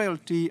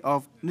cruelty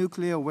of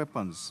nuclear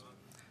weapons.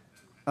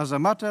 As a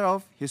matter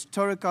of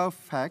historical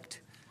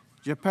fact,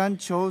 Japan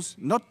chose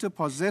not to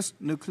possess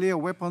nuclear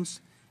weapons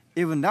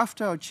even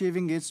after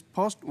achieving its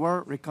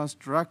post-war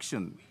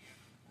reconstruction.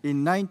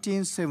 In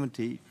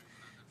 1970,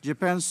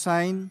 Japan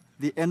signed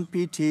the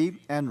NPT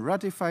and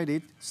ratified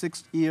it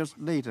 6 years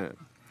later.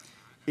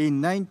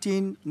 In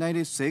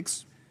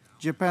 1996,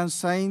 Japan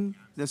signed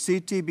the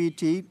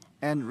CTBT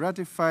and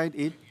ratified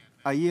it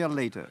a year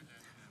later.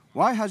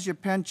 Why has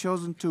Japan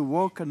chosen to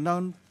walk a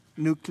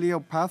non-nuclear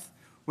path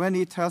when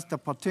it has the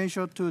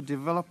potential to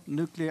develop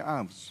nuclear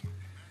arms?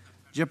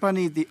 Japan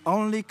is the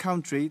only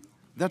country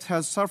that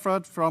has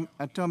suffered from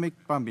atomic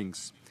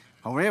bombings.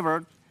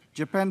 However,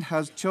 Japan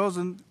has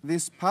chosen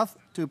this path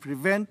to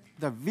prevent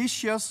the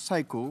vicious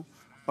cycle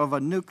of a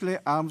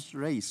nuclear arms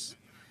race.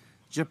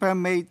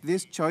 Japan made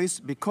this choice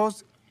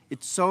because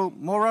it saw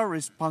moral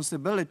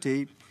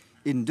responsibility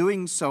in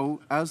doing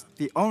so as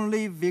the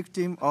only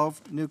victim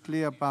of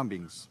nuclear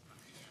bombings.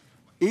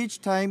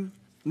 Each time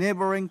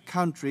neighboring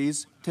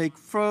countries take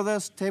further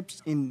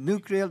steps in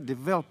nuclear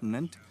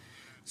development,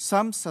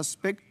 some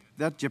suspect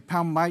that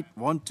Japan might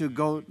want to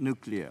go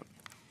nuclear.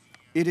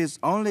 It is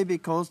only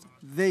because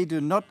they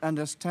do not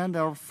understand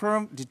our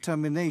firm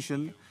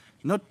determination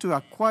not to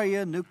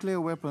acquire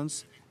nuclear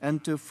weapons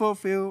and to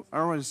fulfill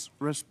our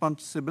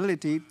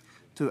responsibility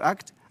to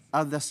act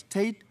as the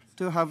state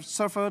to have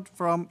suffered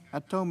from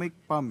atomic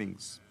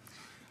bombings.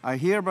 I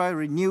hereby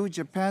renew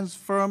Japan's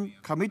firm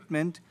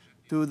commitment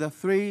to the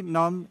three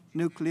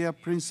non-nuclear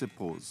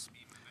principles.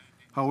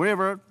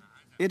 However,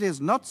 it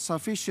is not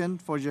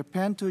sufficient for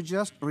Japan to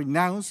just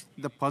renounce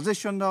the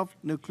possession of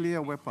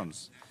nuclear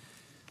weapons.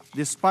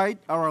 Despite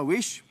our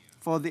wish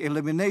for the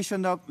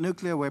elimination of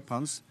nuclear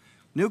weapons,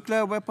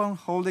 nuclear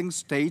weapon-holding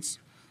states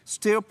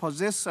still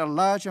possess a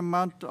large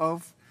amount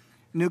of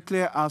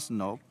nuclear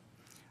arsenal,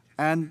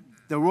 and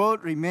the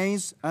world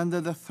remains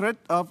under the threat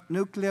of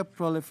nuclear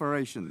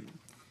proliferation.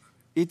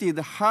 It is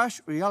the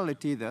harsh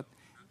reality that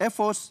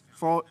efforts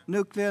for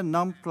nuclear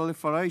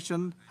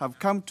non-proliferation have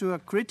come to a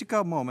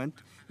critical moment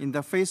in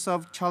the face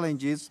of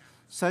challenges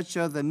such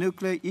as the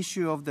nuclear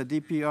issue of the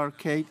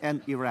DPRK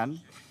and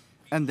Iran,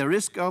 and the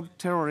risk of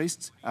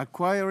terrorists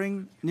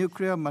acquiring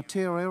nuclear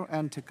material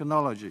and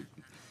technology.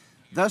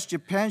 Thus,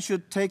 Japan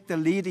should take the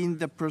lead in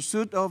the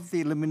pursuit of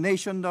the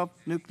elimination of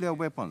nuclear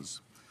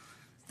weapons.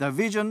 The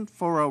vision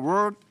for a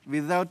world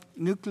without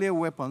nuclear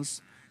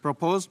weapons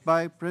proposed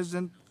by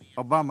President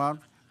Obama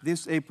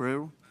this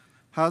April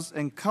has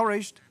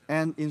encouraged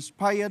and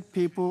inspired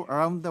people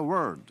around the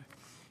world.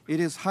 It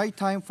is high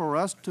time for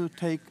us to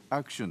take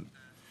action.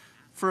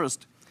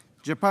 First,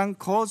 Japan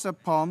calls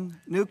upon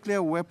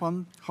nuclear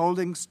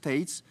weapon-holding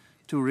states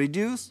to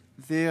reduce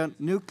their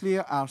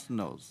nuclear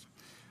arsenals.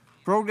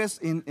 Progress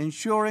in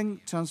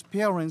ensuring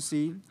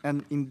transparency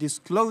and in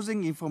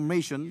disclosing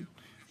information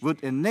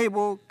would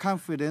enable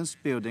confidence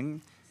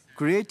building,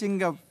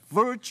 creating a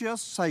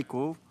virtuous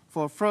cycle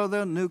for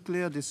further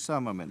nuclear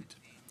disarmament.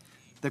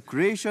 The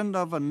creation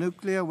of a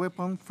nuclear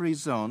weapon-free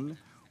zone,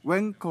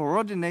 when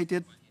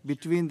coordinated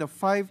between the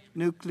 5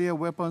 nuclear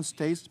weapon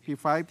states,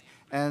 P5,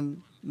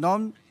 and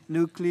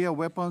non-nuclear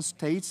weapon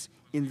states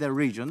in the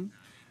region,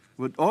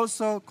 would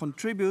also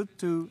contribute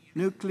to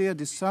nuclear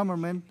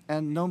disarmament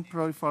and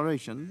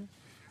non-proliferation,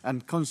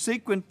 and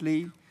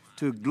consequently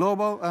to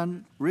global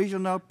and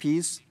regional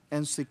peace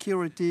and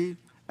security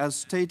as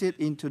stated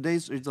in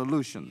today's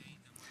resolution.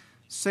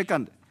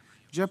 Second,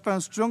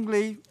 Japan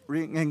strongly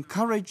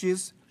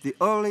encourages the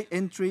early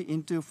entry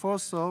into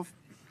force of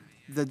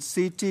the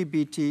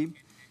CTBT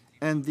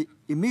and the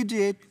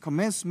immediate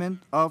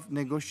commencement of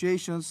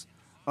negotiations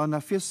on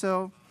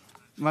official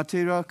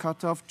material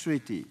cutoff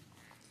treaty.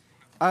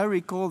 I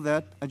recall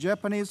that a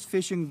Japanese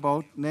fishing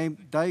boat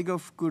named Daigo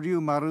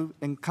Fukuryu Maru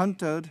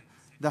encountered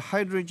the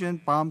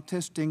hydrogen bomb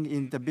testing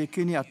in the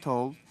Bikini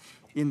Atoll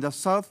in the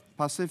South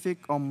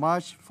Pacific on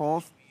March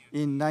 4th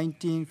in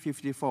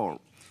 1954.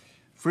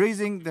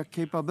 Freezing the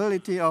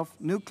capability of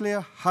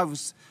nuclear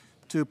hubs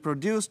to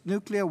produce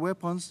nuclear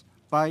weapons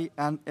by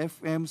an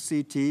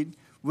FMCT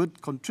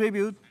would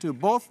contribute to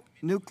both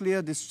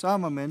nuclear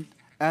disarmament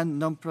and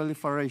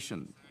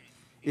non-proliferation.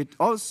 It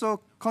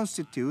also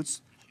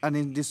constitutes an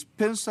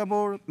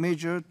indispensable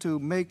measure to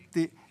make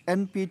the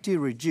NPT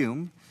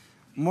regime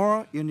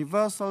more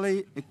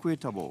universally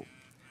equitable.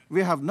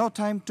 We have no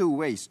time to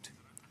waste.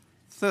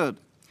 Third,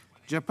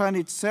 Japan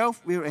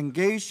itself will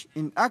engage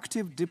in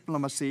active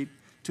diplomacy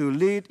to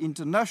lead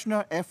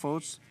international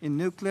efforts in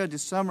nuclear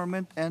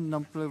disarmament and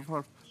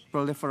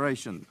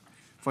non-proliferation.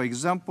 For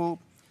example,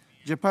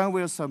 Japan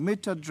will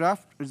submit a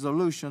draft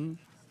resolution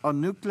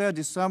on nuclear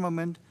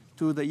disarmament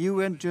to the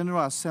UN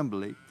General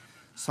Assembly,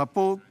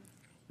 support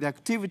the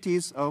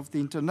activities of the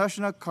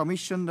International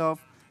Commission of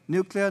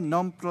Nuclear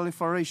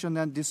Non-Proliferation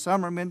and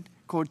Disarmament,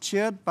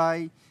 co-chaired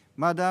by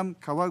Madam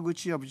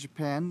Kawaguchi of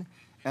Japan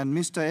and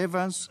Mr.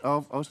 Evans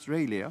of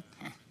Australia,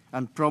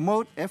 and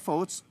promote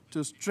efforts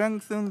to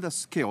strengthen the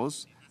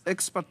skills,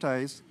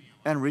 expertise,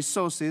 and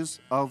resources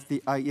of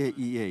the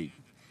IAEA.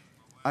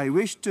 I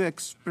wish to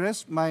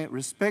express my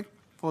respect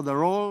for the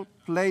role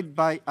played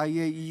by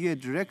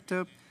IAEA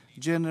Director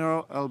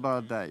General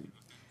Al-Baradei.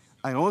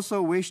 I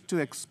also wish to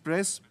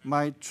express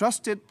my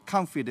trusted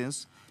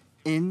confidence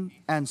in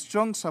and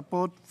strong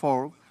support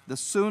for the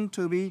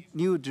soon-to-be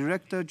new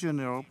Director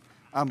General,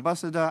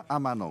 Ambassador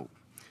Amano.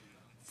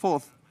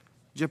 Fourth,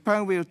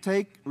 Japan will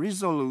take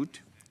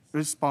resolute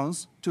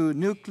response to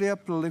nuclear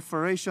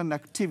proliferation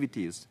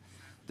activities.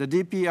 The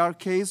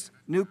DPRK's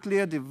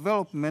nuclear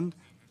development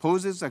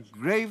poses a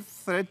grave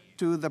threat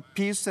to the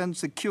peace and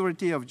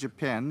security of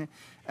Japan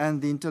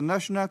and the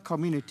international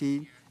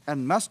community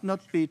and must not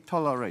be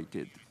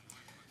tolerated.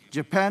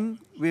 Japan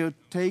will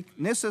take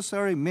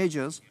necessary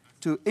measures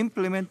to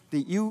implement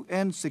the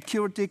UN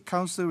Security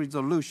Council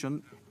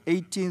Resolution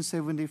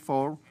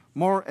 1874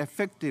 more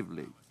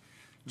effectively.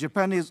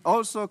 Japan is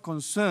also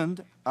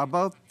concerned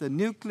about the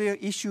nuclear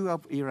issue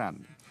of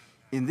Iran.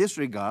 In this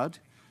regard,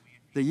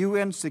 the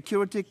UN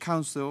Security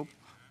Council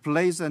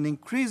plays an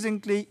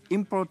increasingly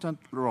important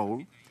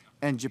role,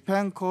 and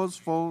Japan calls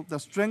for the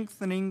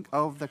strengthening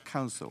of the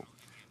Council.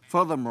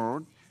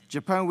 Furthermore,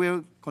 Japan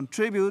will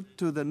contribute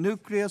to the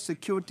Nuclear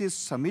Security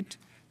Summit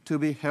to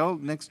be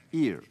held next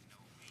year.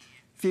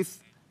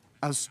 Fifth,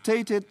 as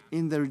stated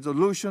in the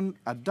resolution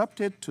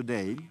adopted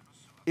today,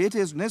 it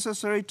is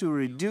necessary to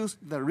reduce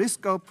the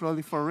risk of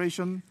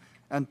proliferation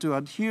and to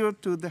adhere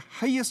to the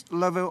highest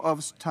level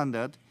of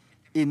standard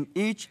in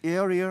each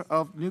area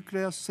of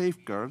nuclear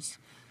safeguards,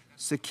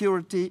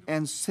 security,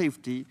 and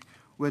safety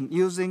when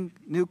using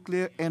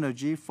nuclear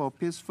energy for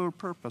peaceful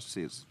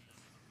purposes.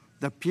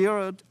 The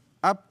period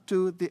up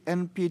to the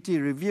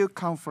NPT Review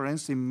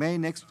Conference in May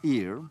next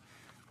year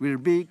will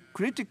be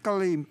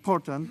critically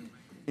important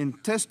in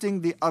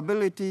testing the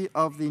ability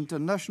of the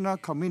international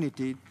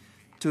community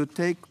to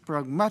take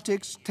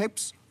pragmatic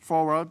steps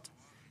forward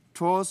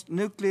towards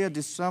nuclear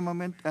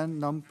disarmament and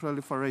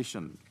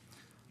non-proliferation.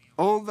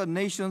 All the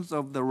nations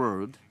of the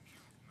world,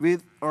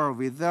 with or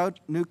without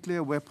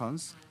nuclear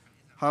weapons,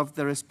 have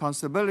the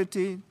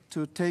responsibility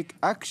to take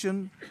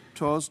action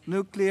towards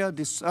nuclear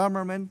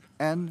disarmament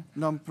and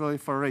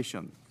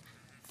non-proliferation.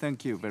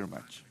 Thank you very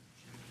much.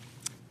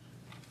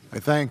 I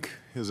thank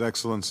His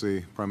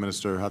Excellency Prime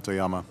Minister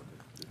Hatoyama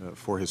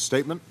for his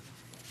statement.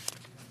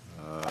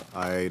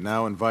 I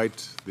now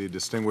invite the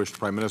distinguished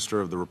Prime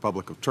Minister of the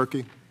Republic of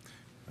Turkey,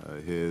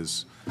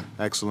 His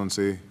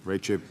Excellency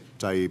Recep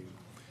Tayyip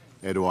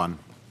Erdogan,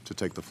 to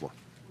take the floor.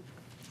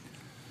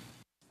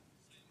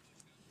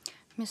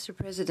 Mr.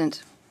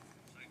 President,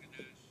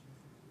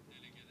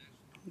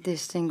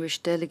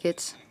 distinguished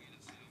delegates,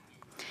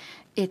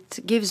 it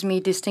gives me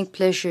distinct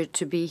pleasure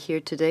to be here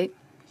today,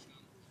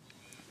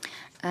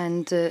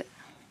 and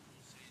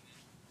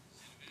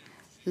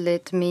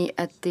let me,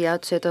 at the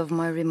outset of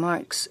my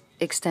remarks,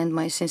 extend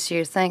my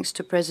sincere thanks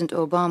to President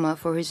Obama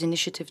for his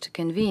initiative to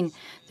convene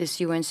this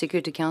UN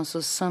Security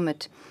Council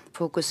summit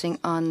focusing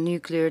on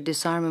nuclear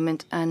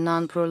disarmament and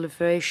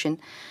non-proliferation,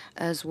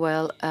 as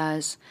well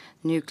as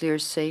nuclear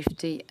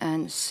safety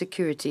and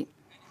security.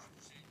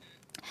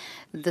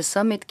 The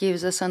summit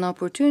gives us an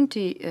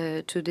opportunity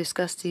to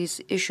discuss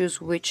these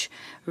issues which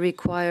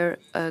require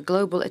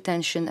global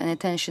attention and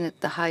attention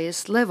at the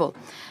highest level.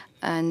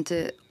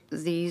 And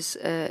these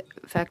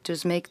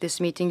factors make this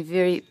meeting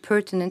very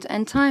pertinent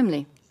and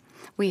timely.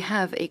 We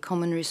have a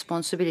common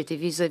responsibility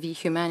vis-à-vis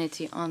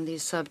humanity on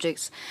these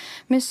subjects.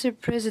 Mr.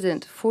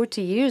 President,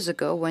 40 years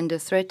ago, when the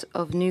threat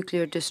of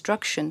nuclear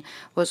destruction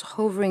was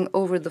hovering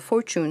over the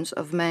fortunes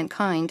of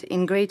mankind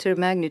in greater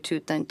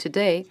magnitude than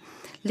today,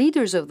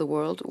 leaders of the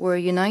world were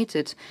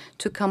united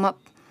to come up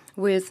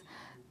with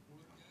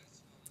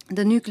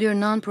the Nuclear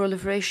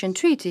Non-Proliferation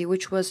Treaty,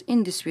 which was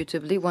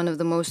indisputably one of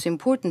the most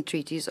important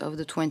treaties of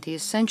the 20th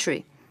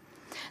century.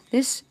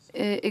 This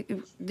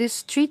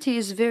treaty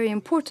is very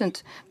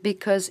important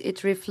because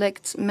it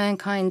reflects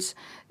mankind's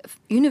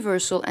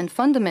universal and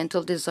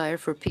fundamental desire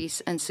for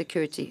peace and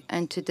security.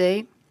 And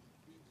today,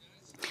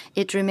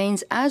 it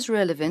remains as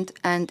relevant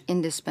and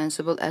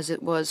indispensable as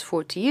it was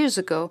 40 years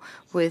ago,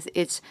 with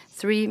its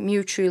three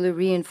mutually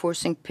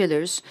reinforcing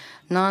pillars: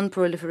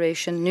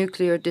 non-proliferation,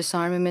 nuclear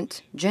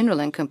disarmament, general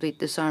and complete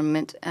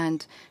disarmament,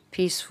 and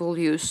peaceful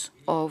use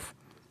of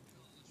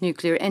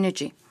nuclear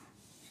energy.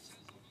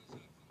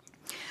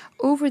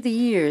 Over the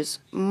years,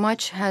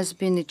 much has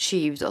been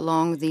achieved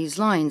along these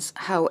lines.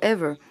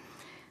 However,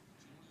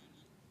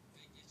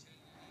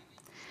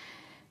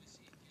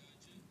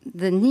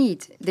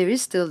 there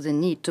is still the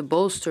need to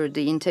bolster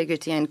the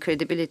integrity and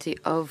credibility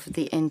of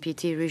the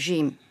NPT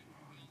regime.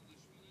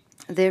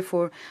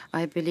 Therefore,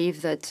 I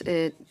believe that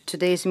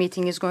today's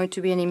meeting is going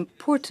to be an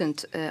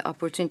important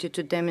opportunity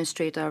to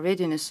demonstrate our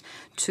readiness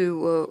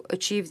to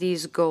achieve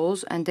these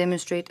goals and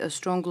demonstrate a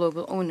strong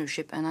global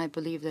ownership. And I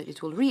believe that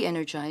it will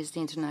re-energize the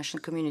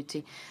international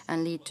community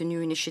and lead to new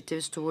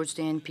initiatives towards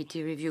the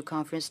NPT Review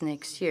Conference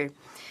next year.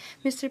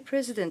 Mr.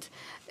 President,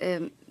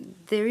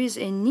 there is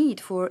a need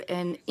for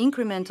an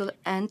incremental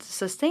and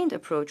sustained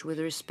approach with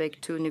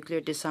respect to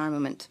nuclear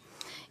disarmament.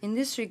 In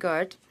this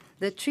regard,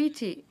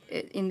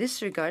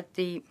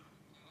 the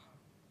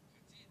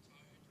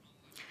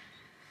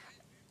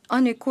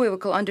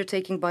unequivocal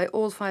undertaking by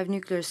all 5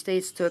 nuclear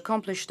states to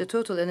accomplish the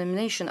total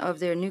elimination of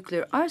their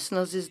nuclear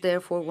arsenals is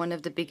therefore one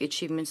of the big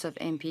achievements of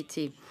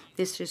NPT.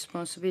 This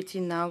responsibility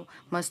now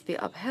must be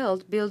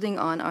upheld, building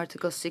on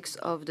Article 6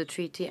 of the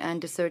treaty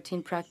and the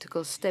 13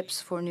 practical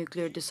steps for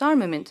nuclear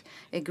disarmament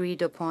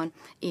agreed upon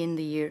in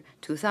the year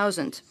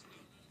 2000.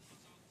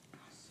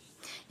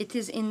 It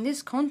is in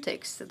this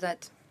context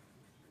that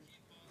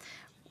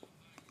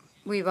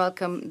we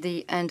welcome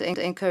and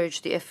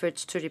encourage the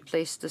efforts to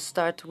replace the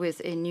START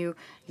with a new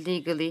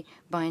legally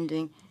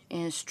binding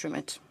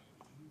instrument.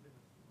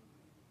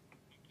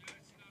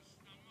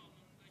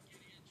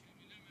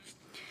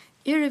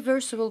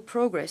 Irreversible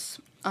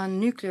progress on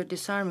nuclear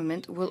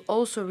disarmament will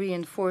also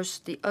reinforce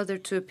the other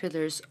two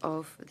pillars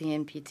of the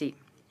NPT.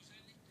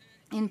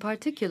 In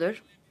particular,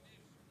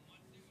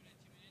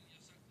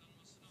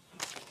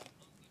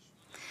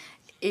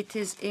 it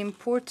is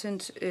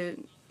important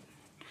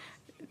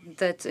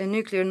that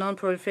nuclear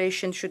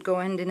non-proliferation should go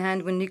hand in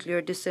hand with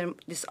nuclear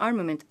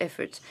disarmament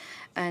efforts,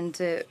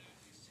 and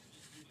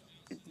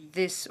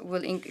this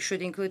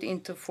should include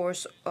into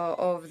force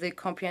of the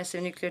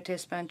Comprehensive Nuclear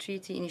Test Ban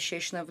Treaty,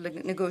 initiation of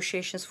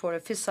negotiations for a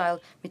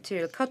fissile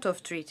material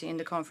cutoff treaty in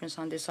the Conference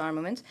on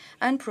Disarmament,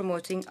 and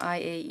promoting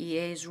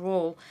IAEA's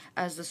role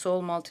as the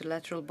sole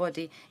multilateral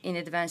body in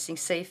advancing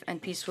safe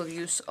and peaceful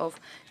use of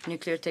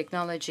nuclear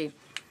technology.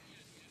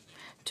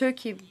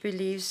 Turkey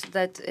believes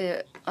that,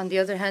 on the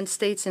other hand,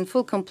 states in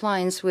full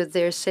compliance with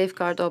their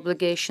safeguard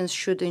obligations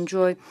should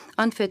enjoy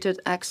unfettered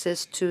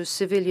access to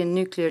civilian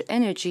nuclear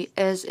energy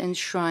as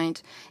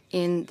enshrined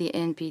in the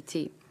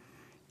NPT.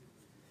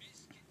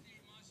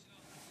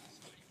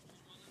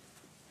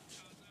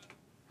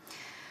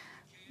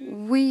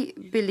 We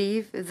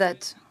believe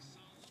that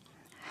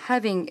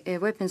having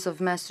weapons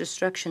of mass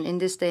destruction in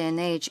this day and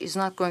age is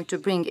not going to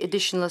bring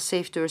additional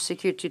safety or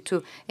security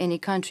to any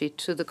country.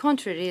 To the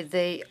contrary,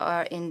 they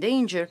are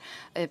endanger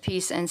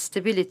peace and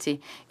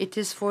stability. It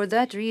is for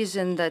that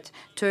reason that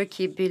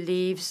Turkey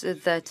believes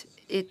that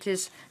it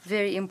is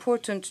very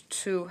important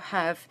to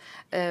have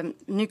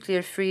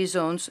nuclear-free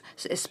zones,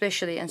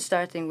 especially and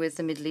starting with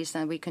the Middle East,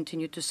 and we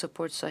continue to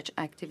support such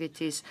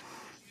activities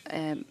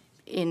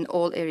in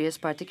all areas,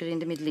 particularly in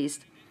the Middle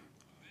East.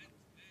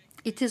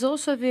 It is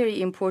also very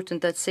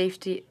important that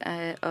safety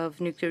of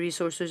nuclear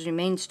resources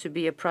remains to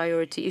be a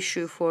priority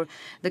issue for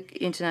the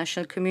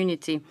international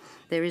community.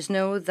 There is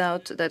no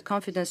doubt that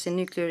confidence in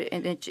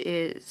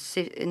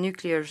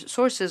nuclear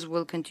sources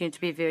will continue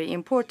to be very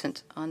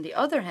important. On the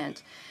other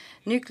hand,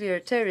 nuclear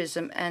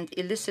terrorism and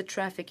illicit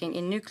trafficking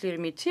in nuclear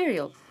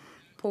material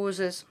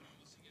poses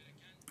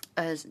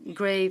a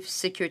grave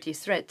security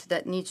threat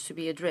that needs to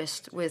be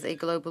addressed with a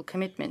global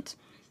commitment.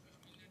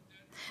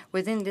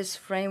 Within this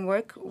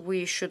framework,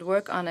 we should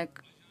work on a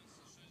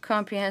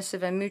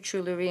comprehensive and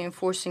mutually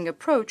reinforcing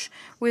approach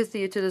with the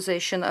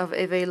utilization of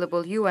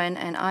available UN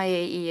and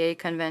IAEA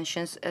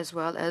conventions as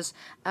well as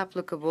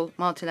applicable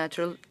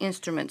multilateral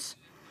instruments.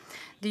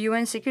 The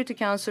UN Security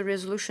Council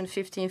Resolution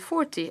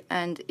 1540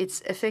 and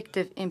its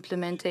effective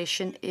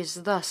implementation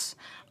is thus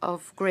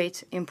of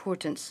great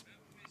importance.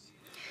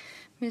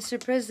 Mr.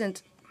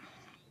 President,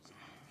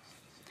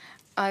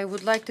 I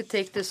would like to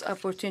take this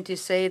opportunity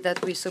to say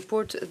that we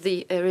support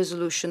the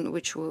resolution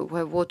which we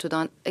have voted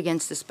on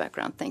against this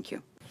background. Thank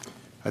you.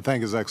 I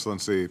thank His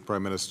Excellency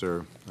Prime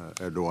Minister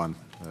Erdogan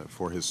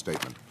for his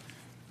statement.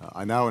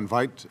 I now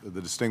invite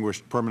the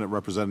distinguished permanent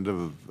representative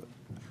of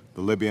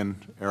the Libyan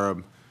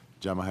Arab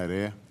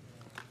Jamahiriya,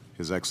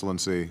 His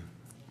Excellency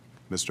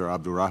Mr.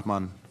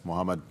 Abdurrahman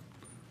Mohammed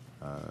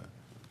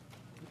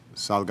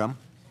Salgam,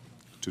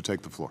 to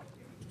take the floor.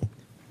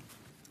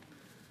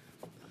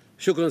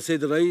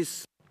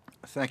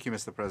 Thank you,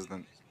 Mr.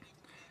 President.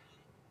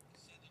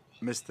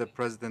 Mr.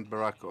 President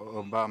Barack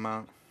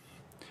Obama,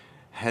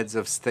 heads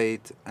of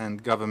state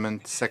and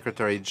government,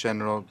 Secretary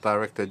General,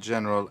 Director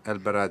General El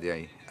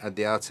Baradei. At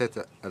the outset,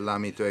 allow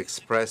me to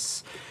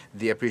express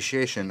the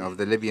appreciation of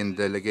the Libyan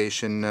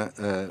delegation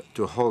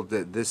to hold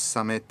this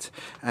summit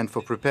and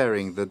for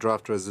preparing the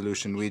draft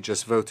resolution we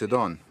just voted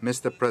on.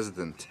 Mr.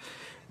 President,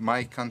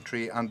 my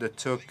country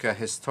undertook a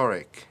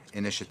historic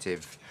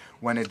initiative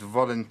when it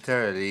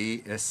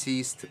voluntarily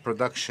ceased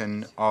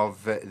production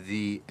of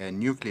the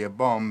nuclear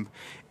bomb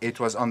it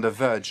was on the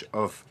verge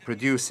of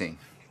producing.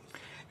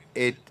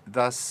 It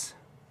thus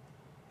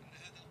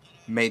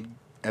made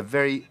a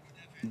very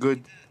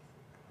good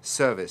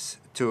service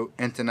to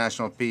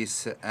international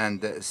peace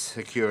and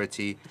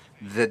security.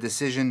 The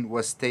decision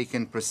was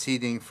taken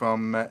proceeding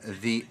from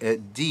the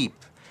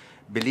deep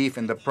belief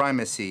in the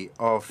primacy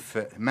of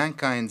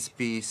mankind's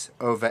peace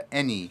over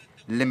any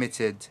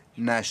limited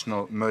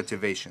national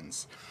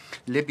motivations.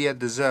 Libya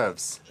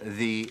deserves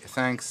the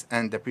thanks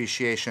and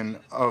appreciation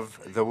of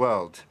the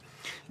world.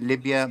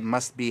 Libya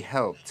must be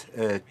helped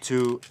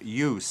to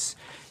use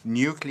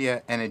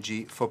nuclear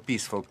energy for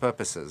peaceful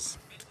purposes.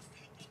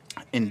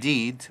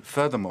 Indeed,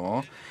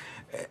 furthermore,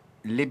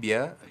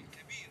 Libya,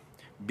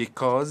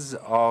 because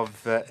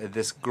of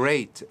this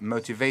great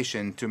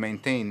motivation to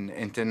maintain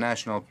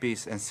international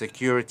peace and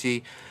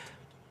security,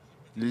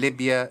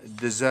 Libya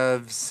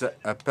deserves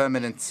a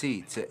permanent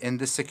seat in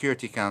the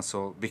Security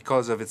Council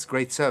because of its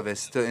great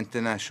service to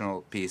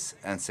international peace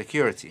and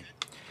security.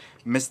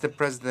 Mr.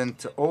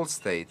 President, all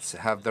states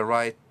have the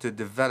right to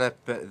develop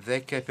their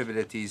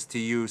capabilities to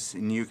use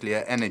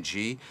nuclear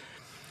energy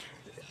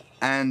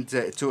and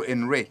to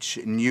enrich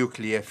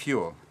nuclear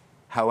fuel,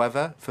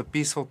 however, for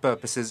peaceful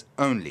purposes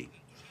only.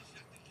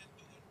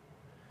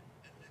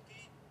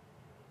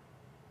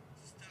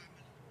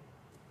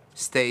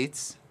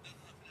 States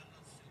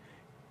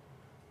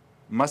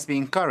must be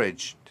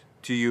encouraged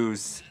to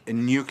use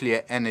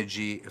nuclear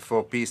energy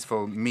for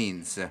peaceful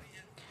means.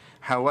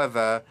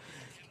 However,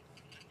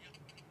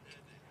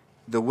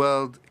 The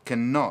world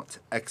cannot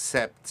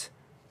accept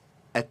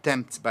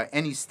attempts by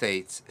any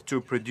state to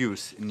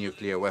produce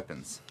nuclear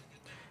weapons.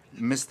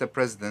 Mr.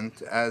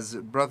 President, as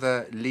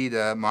brother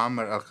leader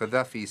Muammar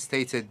al-Gaddafi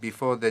stated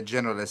before the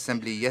General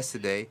Assembly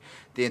yesterday,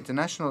 the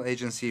International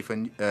Agency for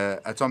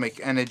Atomic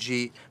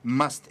Energy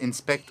must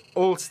inspect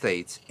all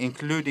states,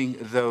 including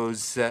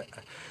those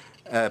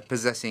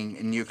possessing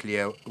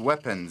nuclear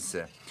weapons.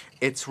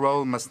 Its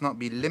role must not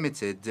be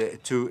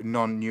limited to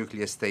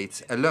non-nuclear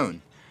states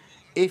alone.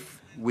 If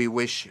we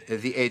wish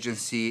the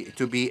agency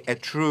to be a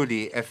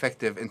truly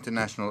effective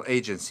international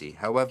agency.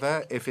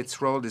 However, if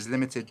its role is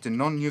limited to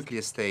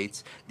non-nuclear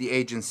states, the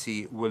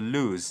agency will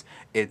lose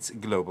its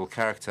global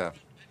character.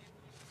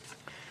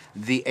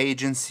 The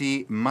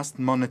agency must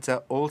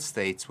monitor all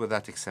states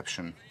without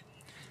exception.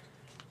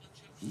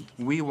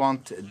 We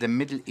want the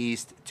Middle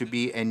East to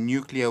be a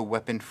nuclear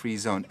weapon-free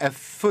zone, a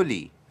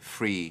fully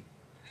free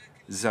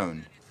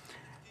zone.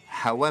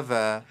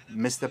 However,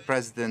 Mr.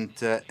 President,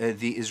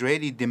 the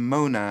Israeli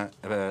Dimona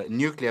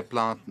nuclear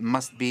plant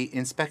must be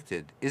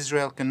inspected.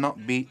 Israel cannot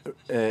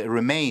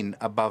remain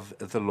above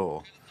the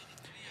law.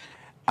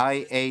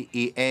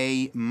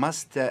 IAEA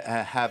must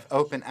have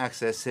open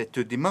access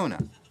to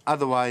Dimona.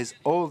 Otherwise,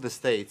 all the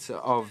states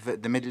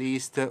of the Middle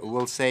East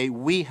will say,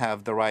 we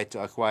have the right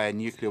to acquire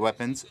nuclear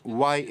weapons.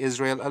 Why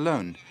Israel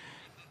alone?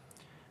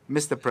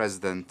 Mr.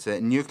 President,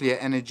 nuclear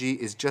energy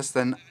is just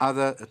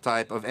another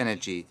type of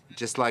energy,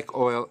 just like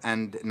oil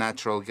and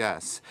natural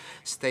gas.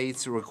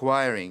 States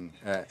requiring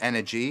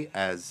energy,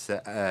 as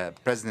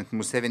President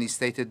Museveni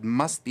stated,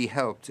 must be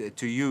helped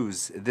to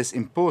use this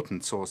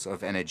important source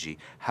of energy,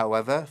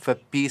 however, for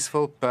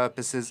peaceful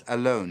purposes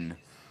alone.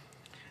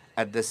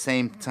 At the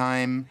same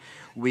time,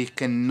 we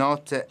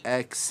cannot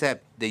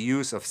accept the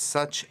use of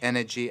such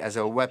energy as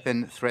a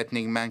weapon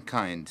threatening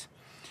mankind.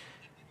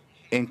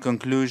 In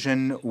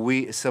conclusion,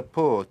 we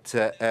support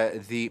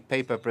the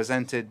paper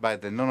presented by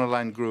the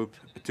non-aligned group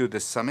to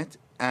the summit,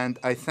 and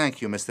I thank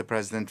you, Mr.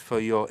 President, for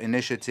your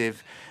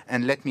initiative,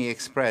 and let me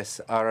express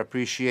our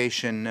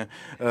appreciation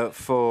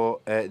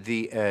for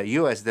the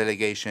U.S.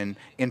 delegation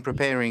in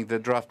preparing the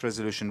draft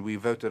resolution we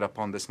voted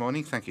upon this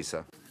morning. Thank you,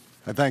 sir.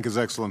 I thank His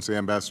Excellency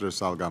Ambassador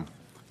Salgam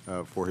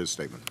for his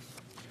statement.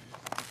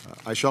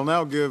 I shall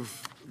now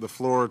give the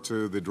floor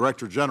to the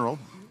Director General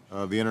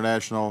of the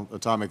International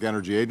Atomic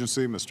Energy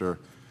Agency, Mr.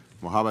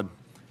 Mohammed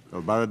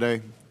El-Baradei,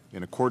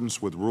 in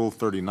accordance with Rule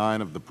 39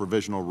 of the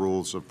Provisional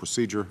Rules of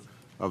Procedure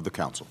of the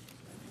Council.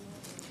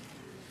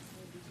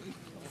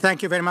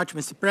 Thank you very much,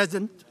 Mr.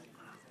 President.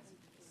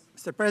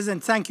 Mr.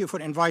 President, thank you for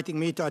inviting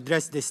me to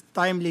address this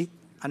timely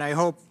and, I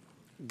hope,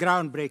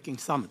 groundbreaking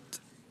summit.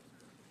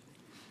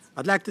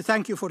 I'd like to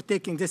thank you for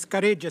taking this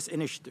courageous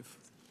initiative,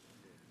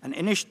 an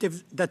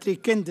initiative that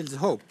rekindles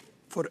hope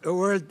for a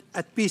world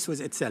at peace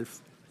with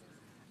itself,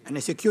 and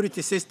a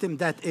security system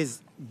that is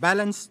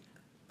balanced,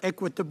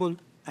 equitable,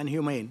 and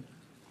humane.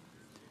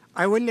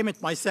 I will limit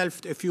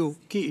myself to a few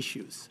key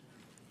issues.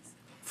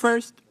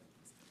 First,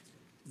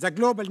 the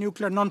global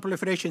nuclear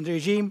non-proliferation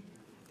regime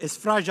is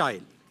fragile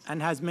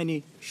and has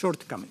many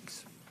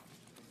shortcomings.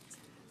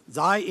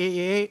 The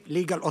IAEA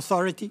legal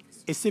authority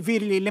is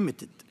severely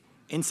limited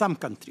in some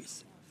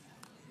countries.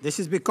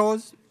 This is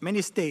because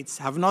many states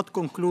have not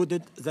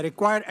concluded the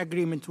required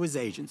agreement with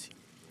the agency.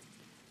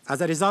 As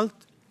a result,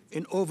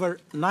 in over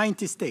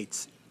 90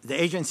 states,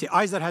 the agency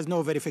either has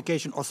no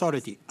verification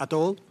authority at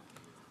all,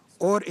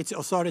 or its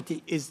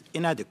authority is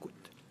inadequate.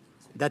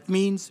 That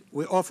means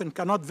we often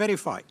cannot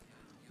verify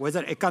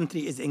whether a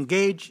country is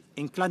engaged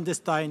in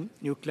clandestine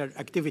nuclear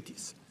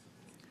activities.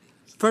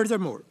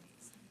 Furthermore,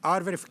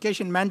 our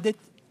verification mandate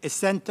is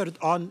centered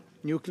on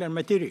nuclear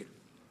material.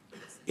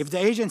 If the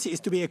agency is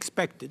to be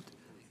expected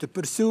to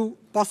pursue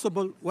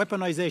possible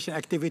weaponization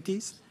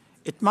activities,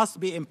 it must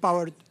be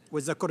empowered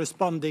with the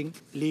corresponding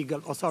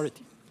legal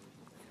authority.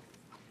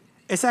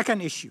 A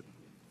second issue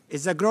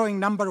is the growing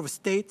number of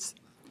states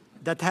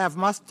that have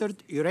mastered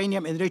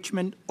uranium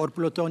enrichment or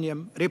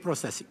plutonium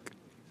reprocessing.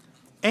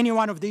 Any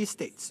one of these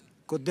states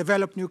could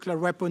develop nuclear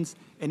weapons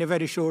in a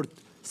very short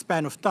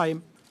span of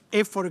time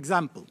if, for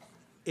example,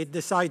 it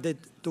decided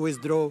to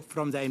withdraw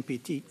from the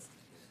NPT.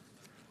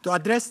 To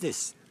address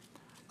this,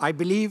 I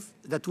believe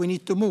that we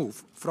need to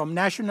move from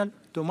national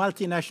to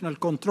multinational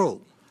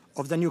control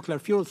of the nuclear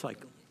fuel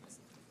cycle.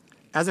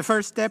 As a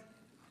first step,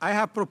 I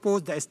have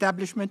proposed the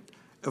establishment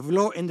of a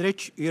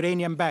low-enriched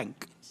uranium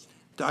bank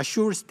to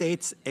assure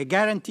states a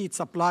guaranteed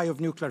supply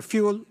of nuclear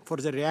fuel for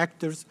the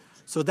reactors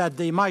so that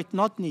they might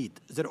not need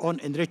their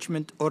own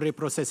enrichment or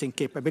reprocessing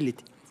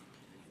capability.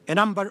 A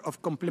number of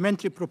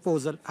complementary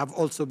proposals have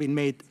also been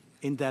made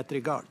in that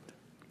regard.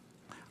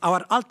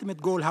 Our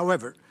ultimate goal,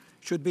 however,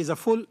 should be the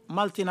full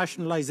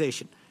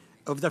multinationalization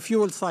of the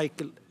fuel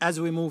cycle as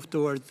we move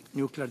towards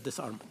nuclear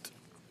disarmament.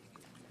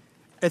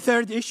 A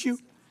third issue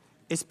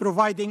is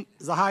providing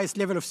the highest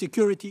level of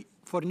security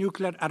for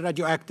nuclear and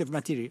radioactive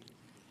material.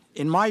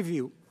 In my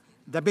view,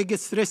 the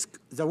biggest risk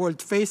the world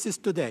faces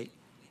today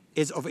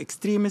is of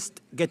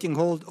extremists getting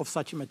hold of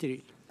such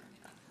material.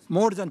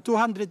 More than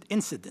 200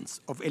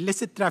 incidents of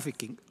illicit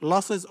trafficking,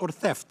 losses, or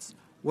thefts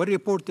were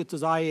reported to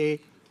the IAEA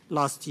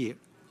last year,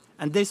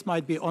 and this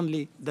might be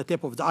only the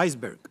tip of the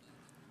iceberg.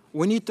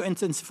 We need to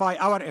intensify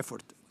our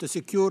effort to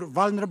secure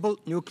vulnerable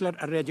nuclear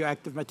and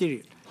radioactive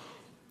material,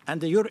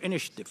 and your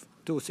initiative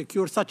to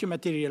secure such a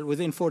material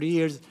within 4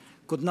 years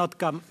could not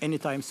come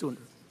anytime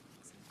sooner.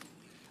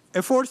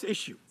 A fourth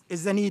issue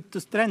is the need to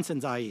strengthen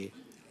the IAEA.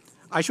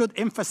 I should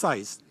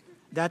emphasize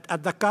that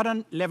at the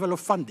current level of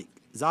funding,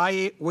 the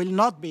IAEA will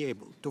not be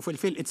able to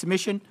fulfill its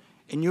mission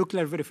in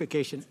nuclear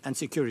verification and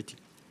security.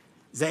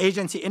 The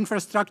agency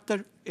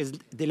infrastructure is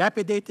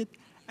dilapidated,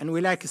 and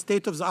we lack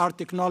state-of-the-art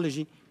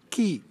technology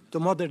key to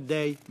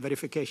modern-day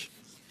verification.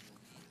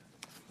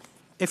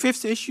 A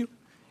fifth issue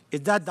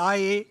is that the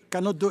IAEA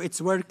cannot do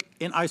its work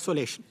in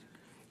isolation.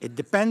 It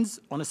depends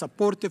on a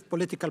supportive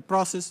political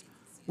process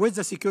with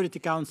the Security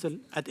Council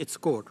at its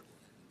core.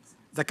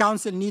 The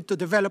Council needs to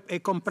develop a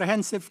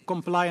comprehensive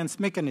compliance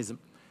mechanism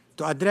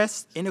to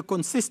address in a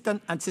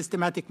consistent and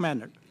systematic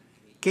manner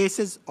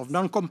cases of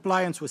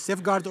non-compliance with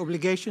safeguard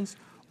obligations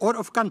or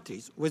of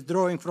countries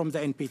withdrawing from the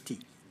NPT.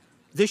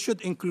 This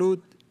should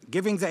include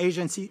giving the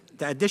agency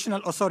the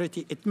additional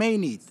authority it may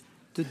need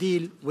to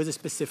deal with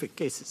specific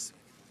cases.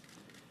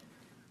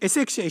 A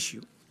sixth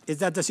issue is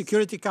that the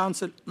Security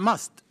Council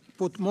must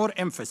put more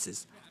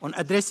emphasis on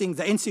addressing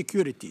the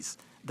insecurities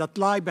that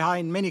lie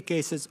behind many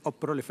cases of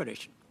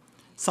proliferation,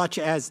 such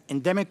as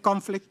endemic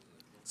conflict,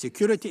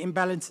 security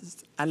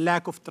imbalances, and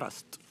lack of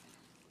trust.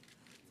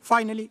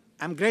 Finally,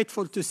 I'm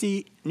grateful to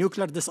see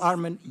nuclear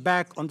disarmament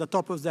back on the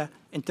top of the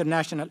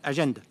international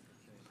agenda.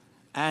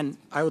 And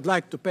I would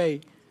like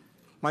to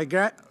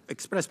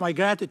express my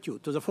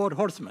gratitude to the four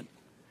horsemen,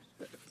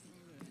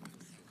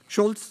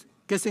 Schultz,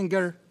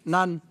 Kissinger,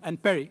 Nunn,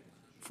 and Perry,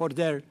 for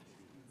their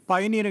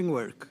pioneering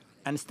work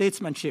and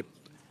statesmanship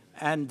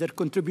and their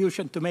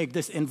contribution to make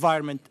this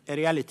environment a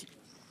reality.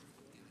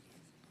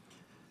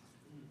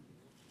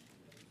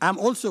 I'm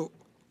also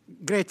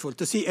grateful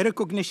to see a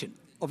recognition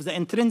of the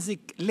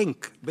intrinsic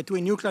link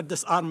between nuclear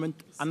disarmament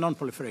and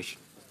non-proliferation,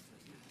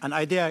 an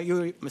idea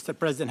you, Mr.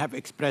 President, have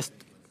expressed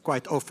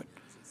quite often.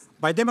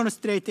 By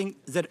demonstrating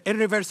their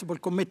irreversible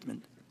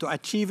commitment to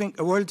achieving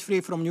a world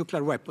free from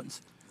nuclear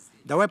weapons,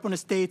 the weapon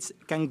states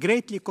can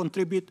greatly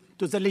contribute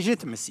to the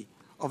legitimacy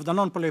of the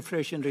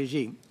non-proliferation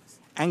regime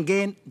and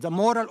gain the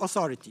moral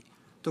authority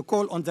to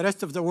call on the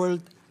rest of the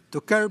world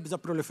to curb the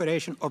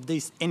proliferation of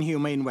these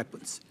inhumane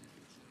weapons.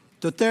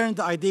 To turn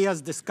the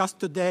ideas discussed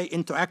today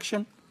into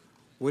action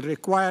will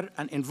require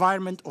an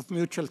environment of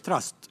mutual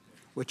trust,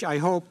 which I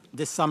hope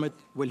this summit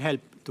will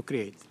help to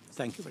create.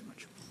 Thank you very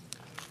much.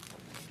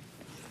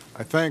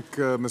 I thank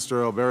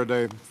Mr.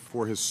 Alverde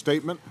for his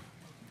statement.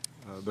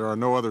 There are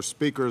no other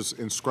speakers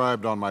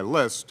inscribed on my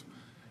list.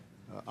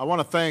 I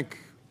want to thank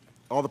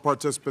all the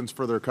participants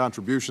for their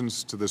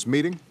contributions to this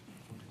meeting.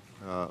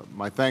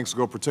 My thanks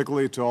go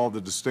particularly to all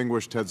the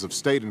distinguished heads of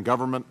state and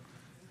government,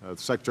 the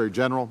Secretary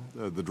General,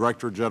 the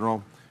Director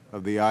General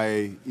of the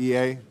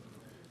IAEA.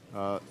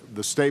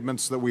 The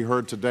statements that we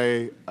heard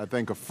today, I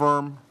think,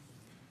 affirm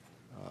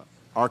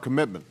our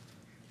commitment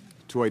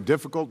to a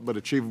difficult but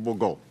achievable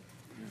goal.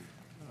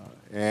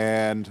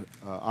 And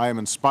I am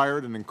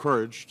inspired and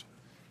encouraged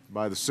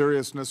by the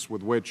seriousness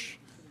with which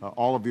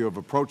all of you have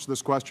approached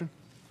this question.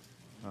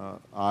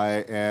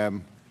 I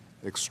am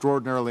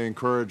extraordinarily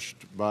encouraged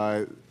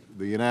by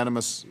the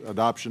unanimous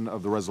adoption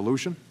of the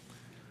resolution.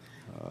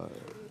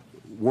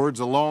 Words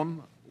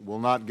alone will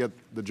not get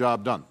the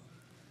job done,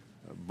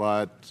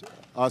 but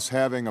us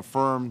having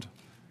affirmed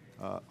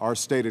our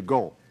stated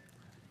goal,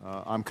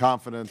 I'm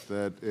confident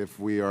that if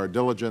we are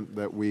diligent,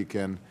 that we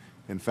can,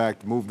 in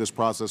fact, move this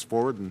process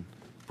forward and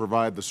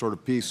provide the sort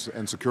of peace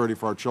and security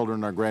for our children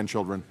and our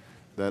grandchildren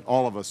that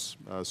all of us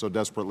so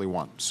desperately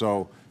want.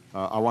 So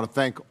I want to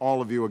thank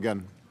all of you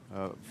again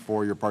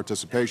for your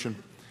participation.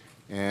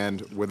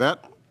 And with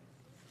that,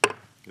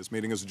 this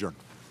meeting is adjourned.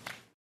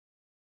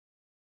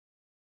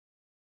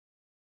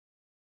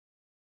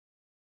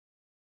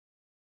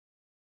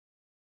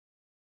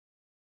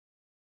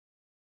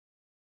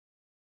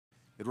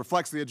 It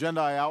reflects the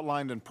agenda I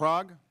outlined in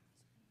Prague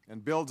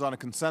and builds on a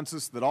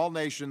consensus that all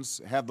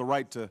nations have the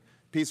right to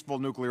peaceful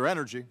nuclear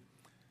energy,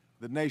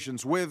 that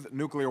nations with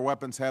nuclear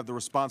weapons have the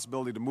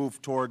responsibility to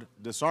move toward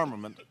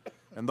disarmament,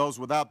 and those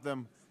without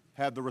them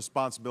have the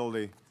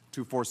responsibility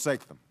to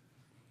forsake them.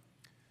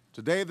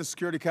 Today, the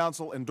Security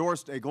Council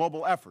endorsed a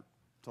global effort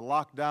to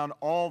lock down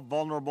all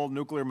vulnerable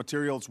nuclear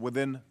materials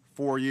within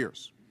 4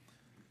 years.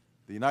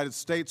 The United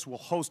States will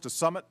host a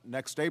summit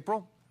next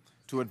April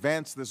to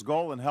advance this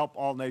goal and help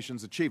all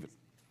nations achieve it.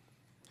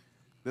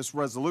 This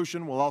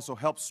resolution will also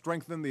help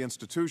strengthen the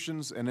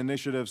institutions and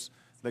initiatives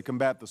that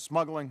combat the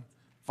smuggling,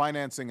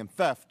 financing, and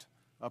theft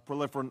of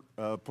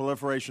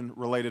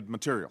proliferation-related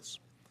materials.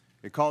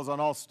 It calls on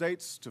all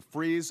states to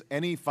freeze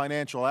any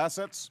financial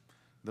assets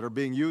that are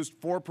being used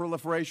for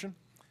proliferation,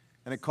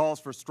 and it calls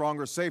for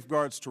stronger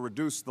safeguards to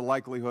reduce the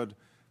likelihood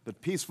that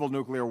peaceful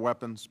nuclear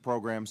weapons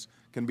programs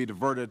can be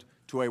diverted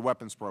to a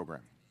weapons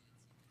program.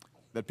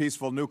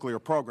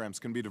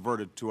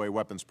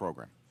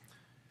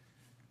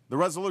 The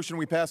resolution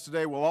we pass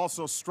today will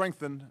also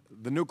strengthen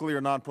the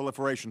Nuclear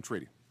Non-Proliferation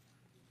Treaty.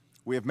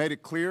 We have made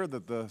it clear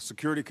that the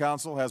Security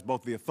Council has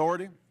both the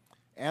authority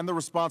and the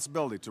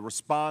responsibility to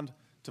respond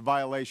to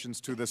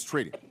violations to this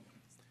treaty.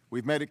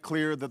 We've made it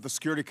clear that the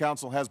Security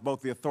Council has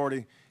both the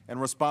authority and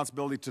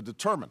responsibility to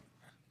determine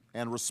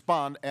and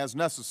respond as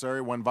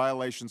necessary when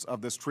violations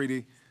of this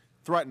treaty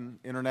threaten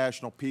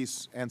international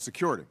peace and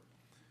security.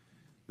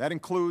 That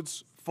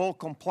includes full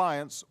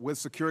compliance with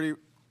Security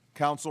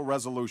Council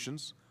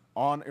resolutions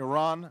on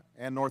Iran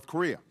and North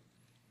Korea.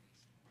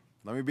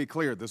 Let me be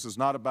clear, this is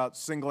not about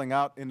singling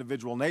out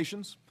individual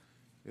nations.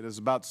 It is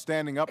about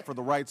standing up for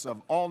the rights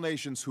of all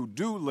nations who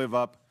do live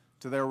up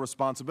to their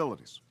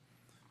responsibilities.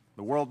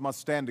 The world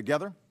must stand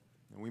together,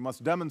 and we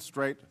must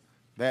demonstrate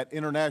that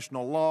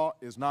international law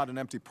is not an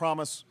empty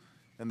promise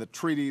and that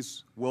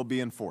treaties will be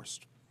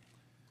enforced.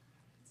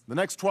 The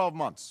next 12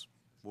 months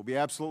will be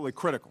absolutely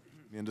critical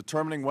in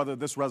determining whether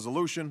this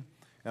resolution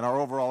and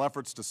our overall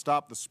efforts to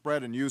stop the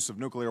spread and use of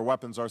nuclear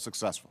weapons are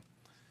successful.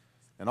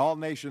 And all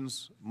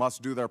nations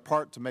must do their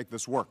part to make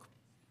this work.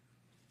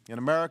 In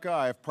America,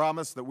 I have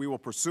promised that we will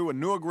pursue a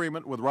new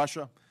agreement with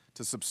Russia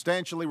to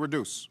substantially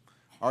reduce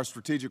our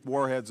strategic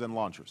warheads and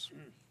launchers.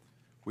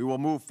 We will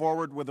move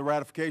forward with the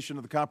ratification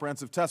of the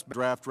comprehensive test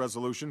draft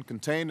resolution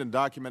contained in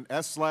document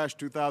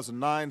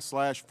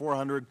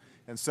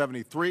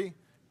S/2009/473.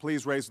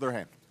 Please raise their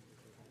hand.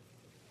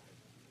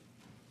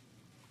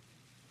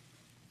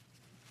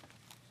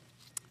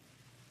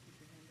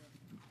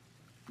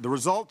 The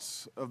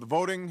results of the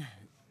voting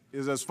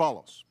is as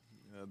follows.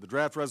 The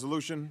draft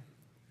resolution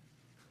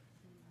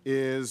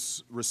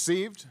is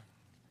received.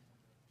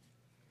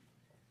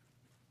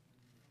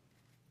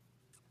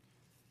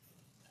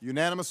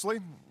 Unanimously,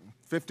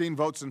 15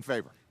 votes in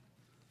favor.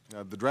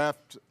 The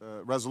draft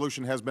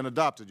resolution has been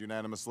adopted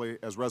unanimously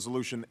as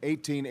Resolution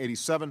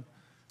 1887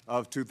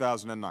 of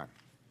 2009.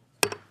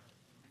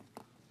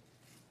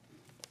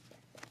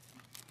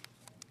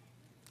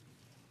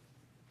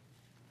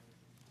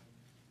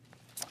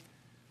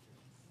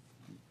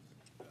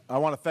 I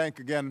want to thank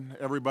again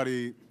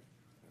everybody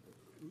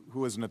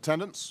who is in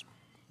attendance.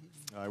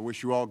 I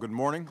wish you all good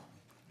morning.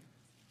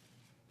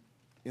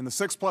 In the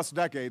 6+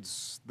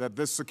 decades that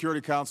this Security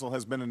Council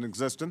has been in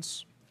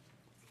existence,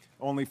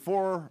 only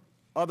 4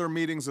 other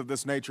meetings of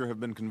this nature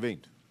have been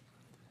convened.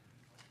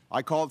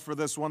 I called for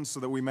this one so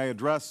that we may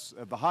address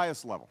at the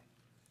highest level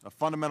a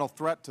fundamental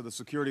threat to the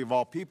security of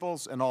all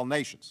peoples and all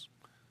nations,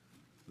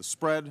 the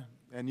spread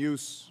and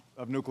use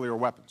of nuclear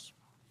weapons.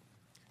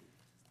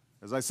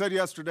 As I said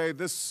yesterday,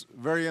 this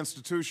very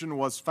institution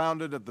was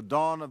founded at the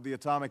dawn of the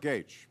atomic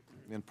age,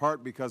 in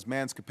part because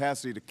man's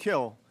capacity to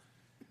kill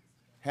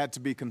had to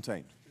be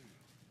contained.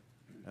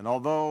 And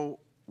although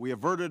we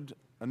averted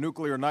a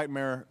nuclear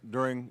nightmare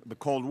during the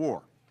Cold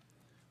War,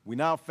 we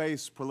now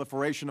face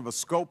proliferation of a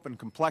scope and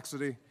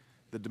complexity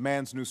that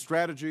demands new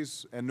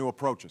strategies and new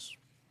approaches.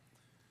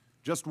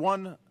 Just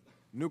one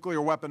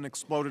nuclear weapon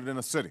exploded in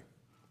a city,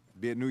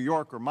 be it New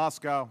York or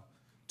Moscow,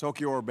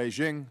 Tokyo or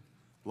Beijing,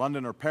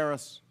 London or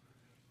Paris,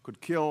 could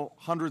kill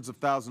hundreds of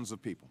thousands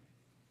of people,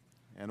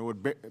 and it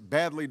would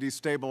badly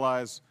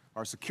destabilize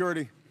our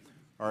security,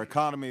 our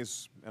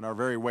economies, and our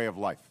very way of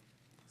life.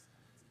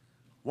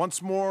 Once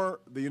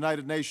more, the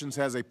United Nations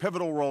has a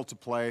pivotal role to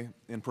play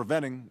in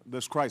preventing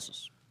this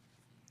crisis.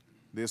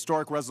 The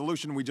historic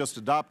resolution we just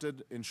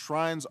adopted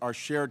enshrines our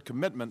shared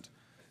commitment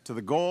to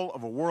the goal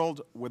of a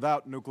world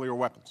without nuclear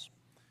weapons,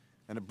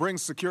 and it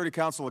brings Security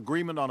Council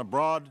agreement on a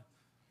broad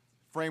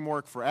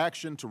framework for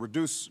action to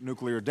reduce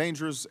nuclear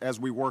dangers as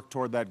we work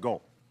toward that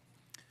goal.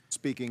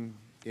 Speaking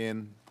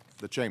in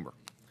the chamber.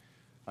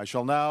 I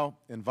shall now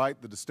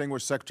invite the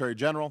distinguished Secretary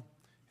General,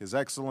 His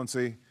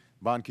Excellency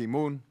Ban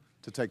Ki-moon,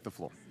 to take the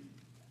floor.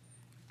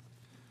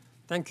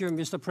 Thank you,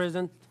 Mr.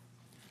 President.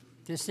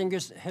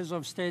 Distinguished heads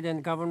of state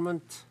and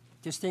government,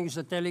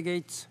 distinguished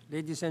delegates,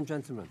 ladies and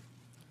gentlemen.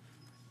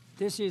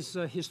 This is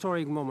a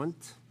historic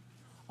moment,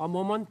 a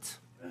moment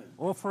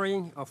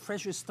offering a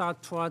fresh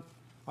start toward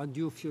a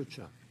new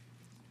future.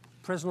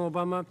 President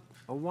Obama,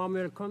 a warm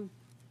welcome,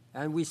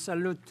 and we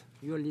salute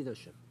your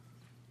leadership.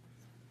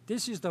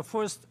 This is the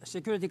first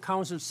Security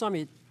Council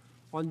summit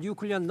on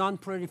nuclear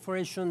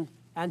non-proliferation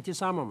and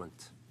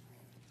disarmament.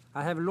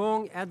 I have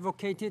long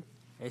advocated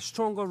a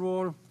stronger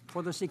role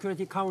for the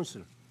Security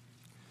Council.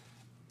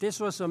 This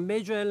was a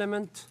major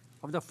element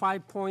of the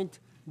 5-point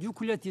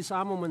nuclear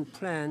disarmament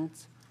plan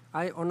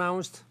I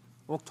announced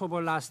October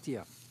last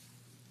year.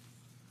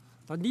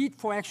 The need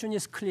for action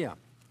is clear.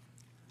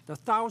 The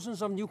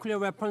thousands of nuclear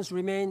weapons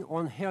remain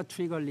on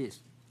hair-trigger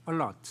list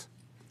alert.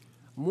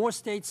 More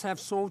states have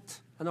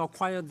sought and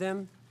acquired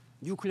them.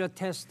 Nuclear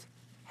tests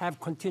have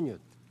continued.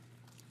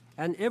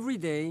 And every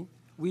day,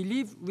 we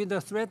live with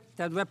the threat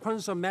that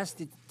weapons of mass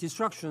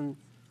destruction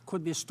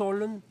could be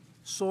stolen,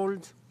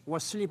 sold, or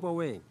slip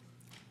away.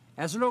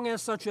 As long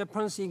as such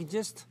weapons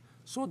exist,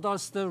 so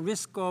does the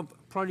risk of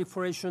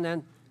proliferation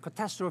and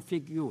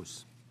catastrophic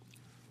use.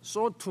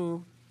 So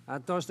too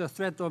does the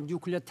threat of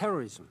nuclear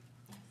terrorism.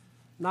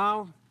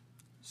 Now,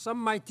 some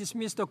might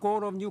dismiss the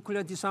goal of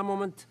nuclear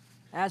disarmament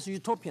as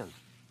utopian.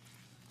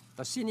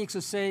 The cynics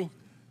say,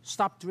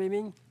 stop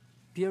dreaming,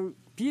 be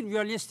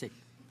realistic.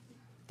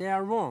 They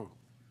are wrong.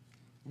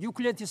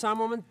 Nuclear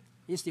disarmament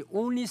is the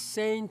only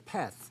sane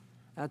path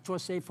to a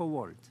safer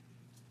world.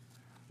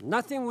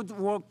 Nothing would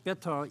work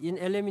better in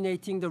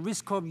eliminating the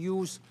risk of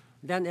use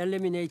than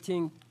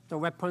eliminating the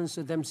weapons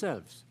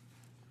themselves.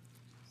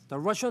 The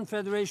Russian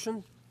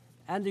Federation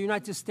and the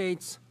United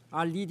States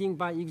are leading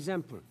by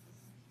example.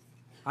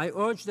 I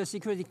urge the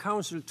Security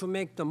Council to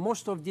make the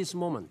most of this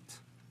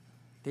moment.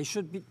 They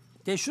should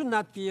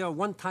not be a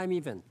one-time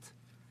event.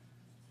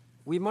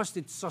 We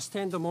must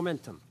sustain the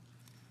momentum.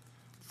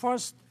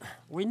 First,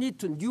 we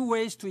need new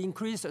ways to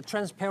increase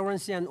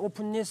transparency and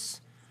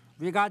openness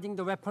regarding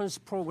the weapons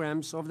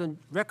programs of the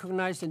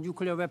recognized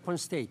nuclear weapon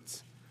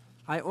states.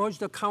 I urge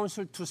the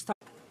Council to start.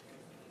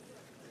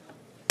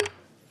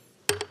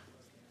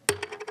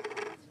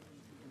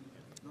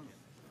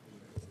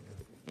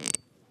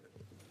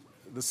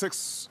 The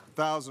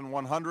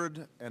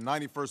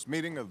 6,191st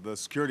meeting of the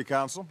Security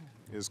Council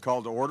is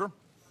called to order.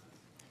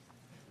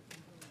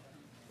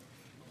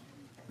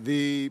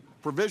 The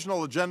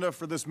provisional agenda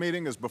for this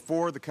meeting is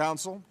before the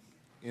Council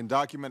in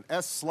document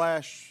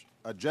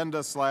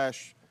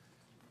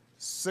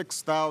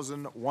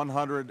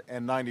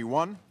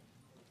S/agenda/6191,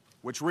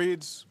 which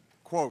reads,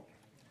 quote,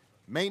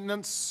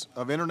 maintenance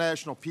of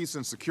international peace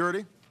and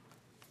security,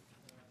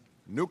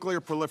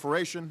 nuclear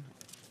proliferation,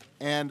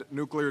 and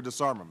nuclear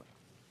disarmament.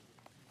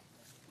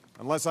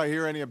 Unless I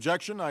hear any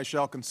objection, I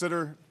shall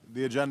consider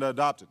the agenda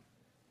adopted.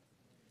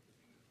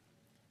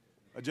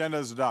 Agenda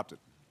is adopted.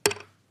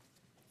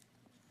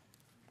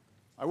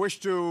 I wish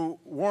to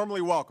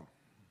warmly welcome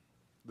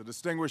the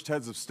distinguished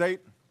heads of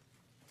state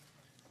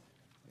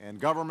and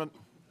government,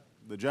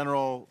 the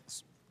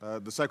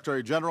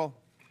Secretary General,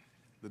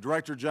 the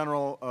Director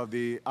General of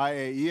the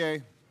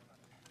IAEA,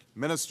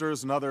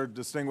 ministers, and other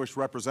distinguished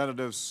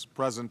representatives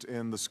present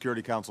in the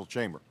Security Council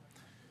chamber.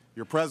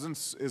 Your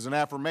presence is an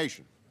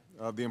affirmation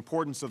of the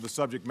importance of the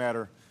subject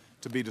matter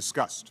to be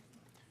discussed.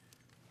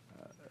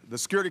 The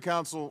Security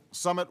Council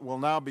Summit will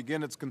now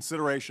begin its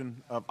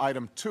consideration of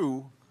item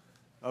 2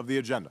 of the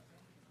agenda.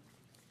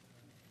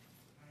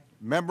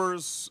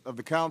 Members of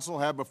the Council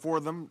have before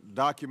them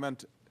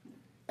document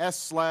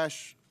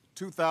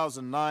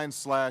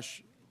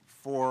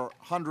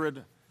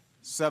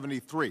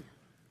S/2009/473,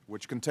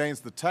 which contains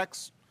the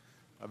text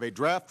of a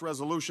draft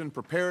resolution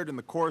prepared in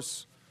the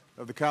course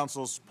of the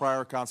Council's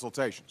prior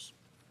consultations.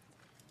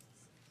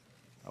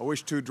 I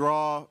wish to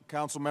draw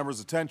Council members'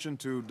 attention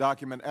to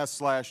document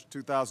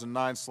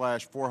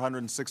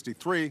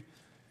S/2009/463,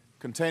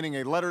 containing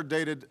a letter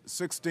dated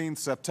 16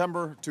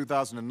 September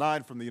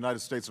 2009 from the United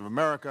States of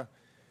America,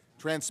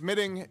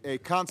 transmitting a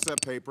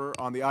concept paper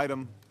on the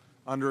item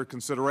under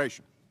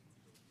consideration.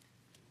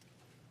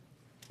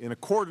 In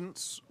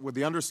accordance with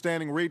the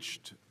understanding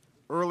reached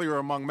earlier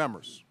among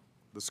members,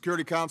 the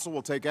Security Council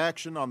will take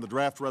action on the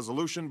draft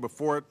resolution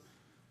before it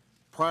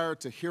prior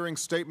to hearing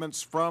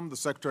statements from the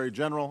Secretary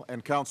General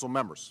and Council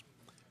members.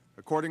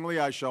 Accordingly,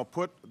 I shall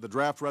put the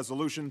draft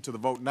resolution to the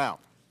vote now.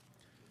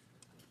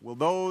 Will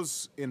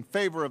those in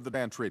favor of the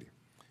ban treaty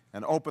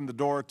and open the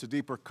door to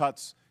deeper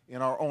cuts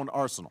in our own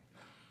arsenal?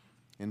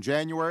 In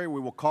January,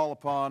 we will call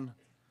upon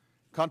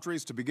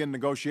countries to begin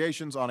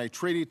negotiations on a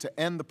treaty to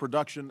end the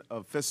production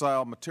of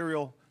fissile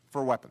material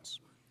for weapons.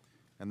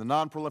 And the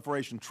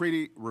Non-Proliferation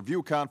Treaty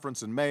Review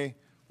Conference in May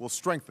will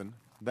strengthen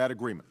that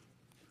agreement.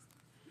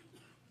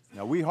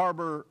 Now, we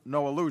harbor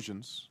no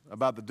illusions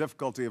about the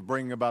difficulty of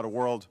bringing about a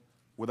world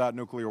without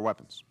nuclear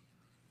weapons.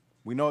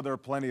 We know there are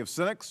plenty of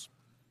cynics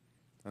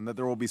and that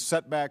there will be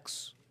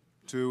setbacks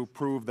to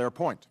prove their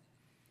point.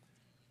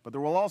 But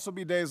there will also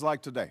be days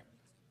like today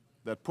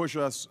that push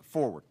us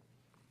forward,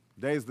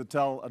 days that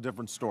tell a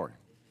different story.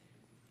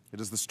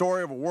 It is the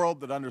story of a world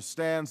that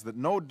understands that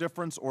no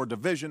difference or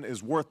division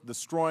is worth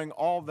destroying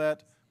all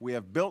that we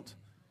have built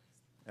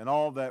and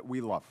all that we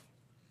love.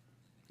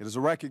 It is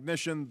a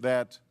recognition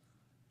that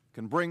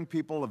can bring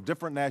people of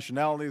different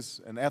nationalities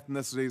and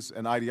ethnicities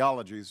and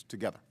ideologies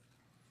together.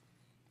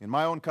 In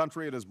my own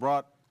country, it has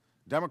brought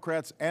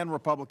Democrats and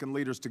Republican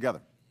leaders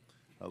together.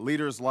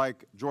 Leaders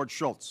like George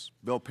Shultz,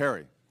 Bill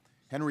Perry,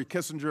 Henry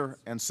Kissinger,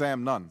 and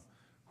Sam Nunn,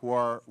 who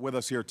are with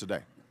us here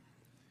today.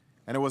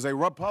 And it was a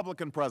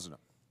Republican president,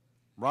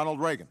 Ronald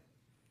Reagan,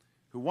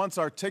 who once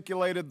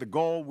articulated the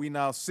goal we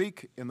now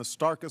seek in the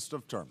starkest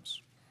of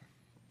terms.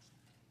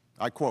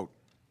 I quote,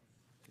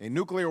 "A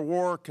nuclear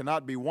war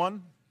cannot be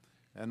won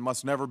and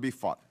must never be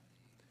fought.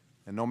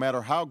 And no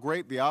matter how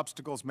great the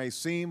obstacles may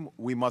seem,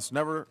 we must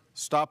never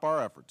stop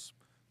our efforts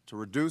to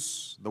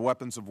reduce the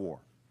weapons of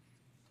war.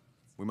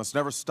 We must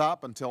never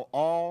stop at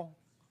all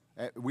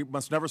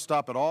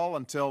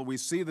until we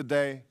see the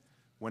day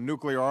when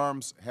nuclear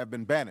arms have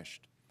been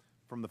banished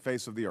from the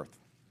face of the earth."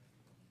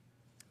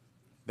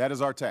 That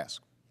is our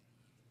task.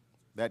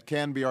 That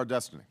can be our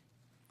destiny.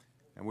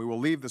 And we will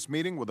leave this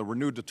meeting with a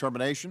renewed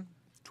determination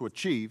to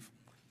achieve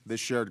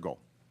this shared goal.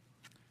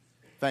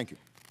 Thank you.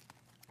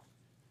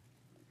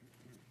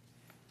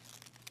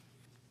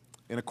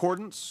 In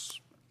accordance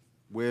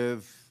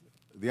with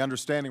the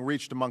understanding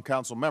reached among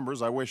Council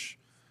members, I wish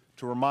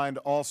to remind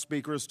all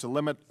speakers to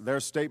limit their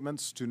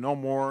statements to no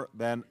more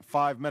than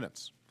 5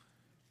 minutes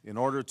in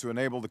order to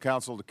enable the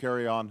Council to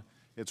carry on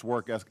its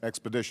work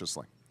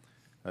expeditiously.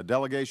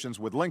 Delegations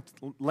with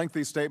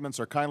lengthy statements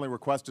are kindly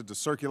requested to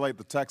circulate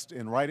the text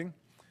in writing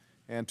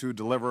and to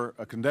deliver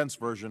a condensed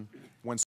version when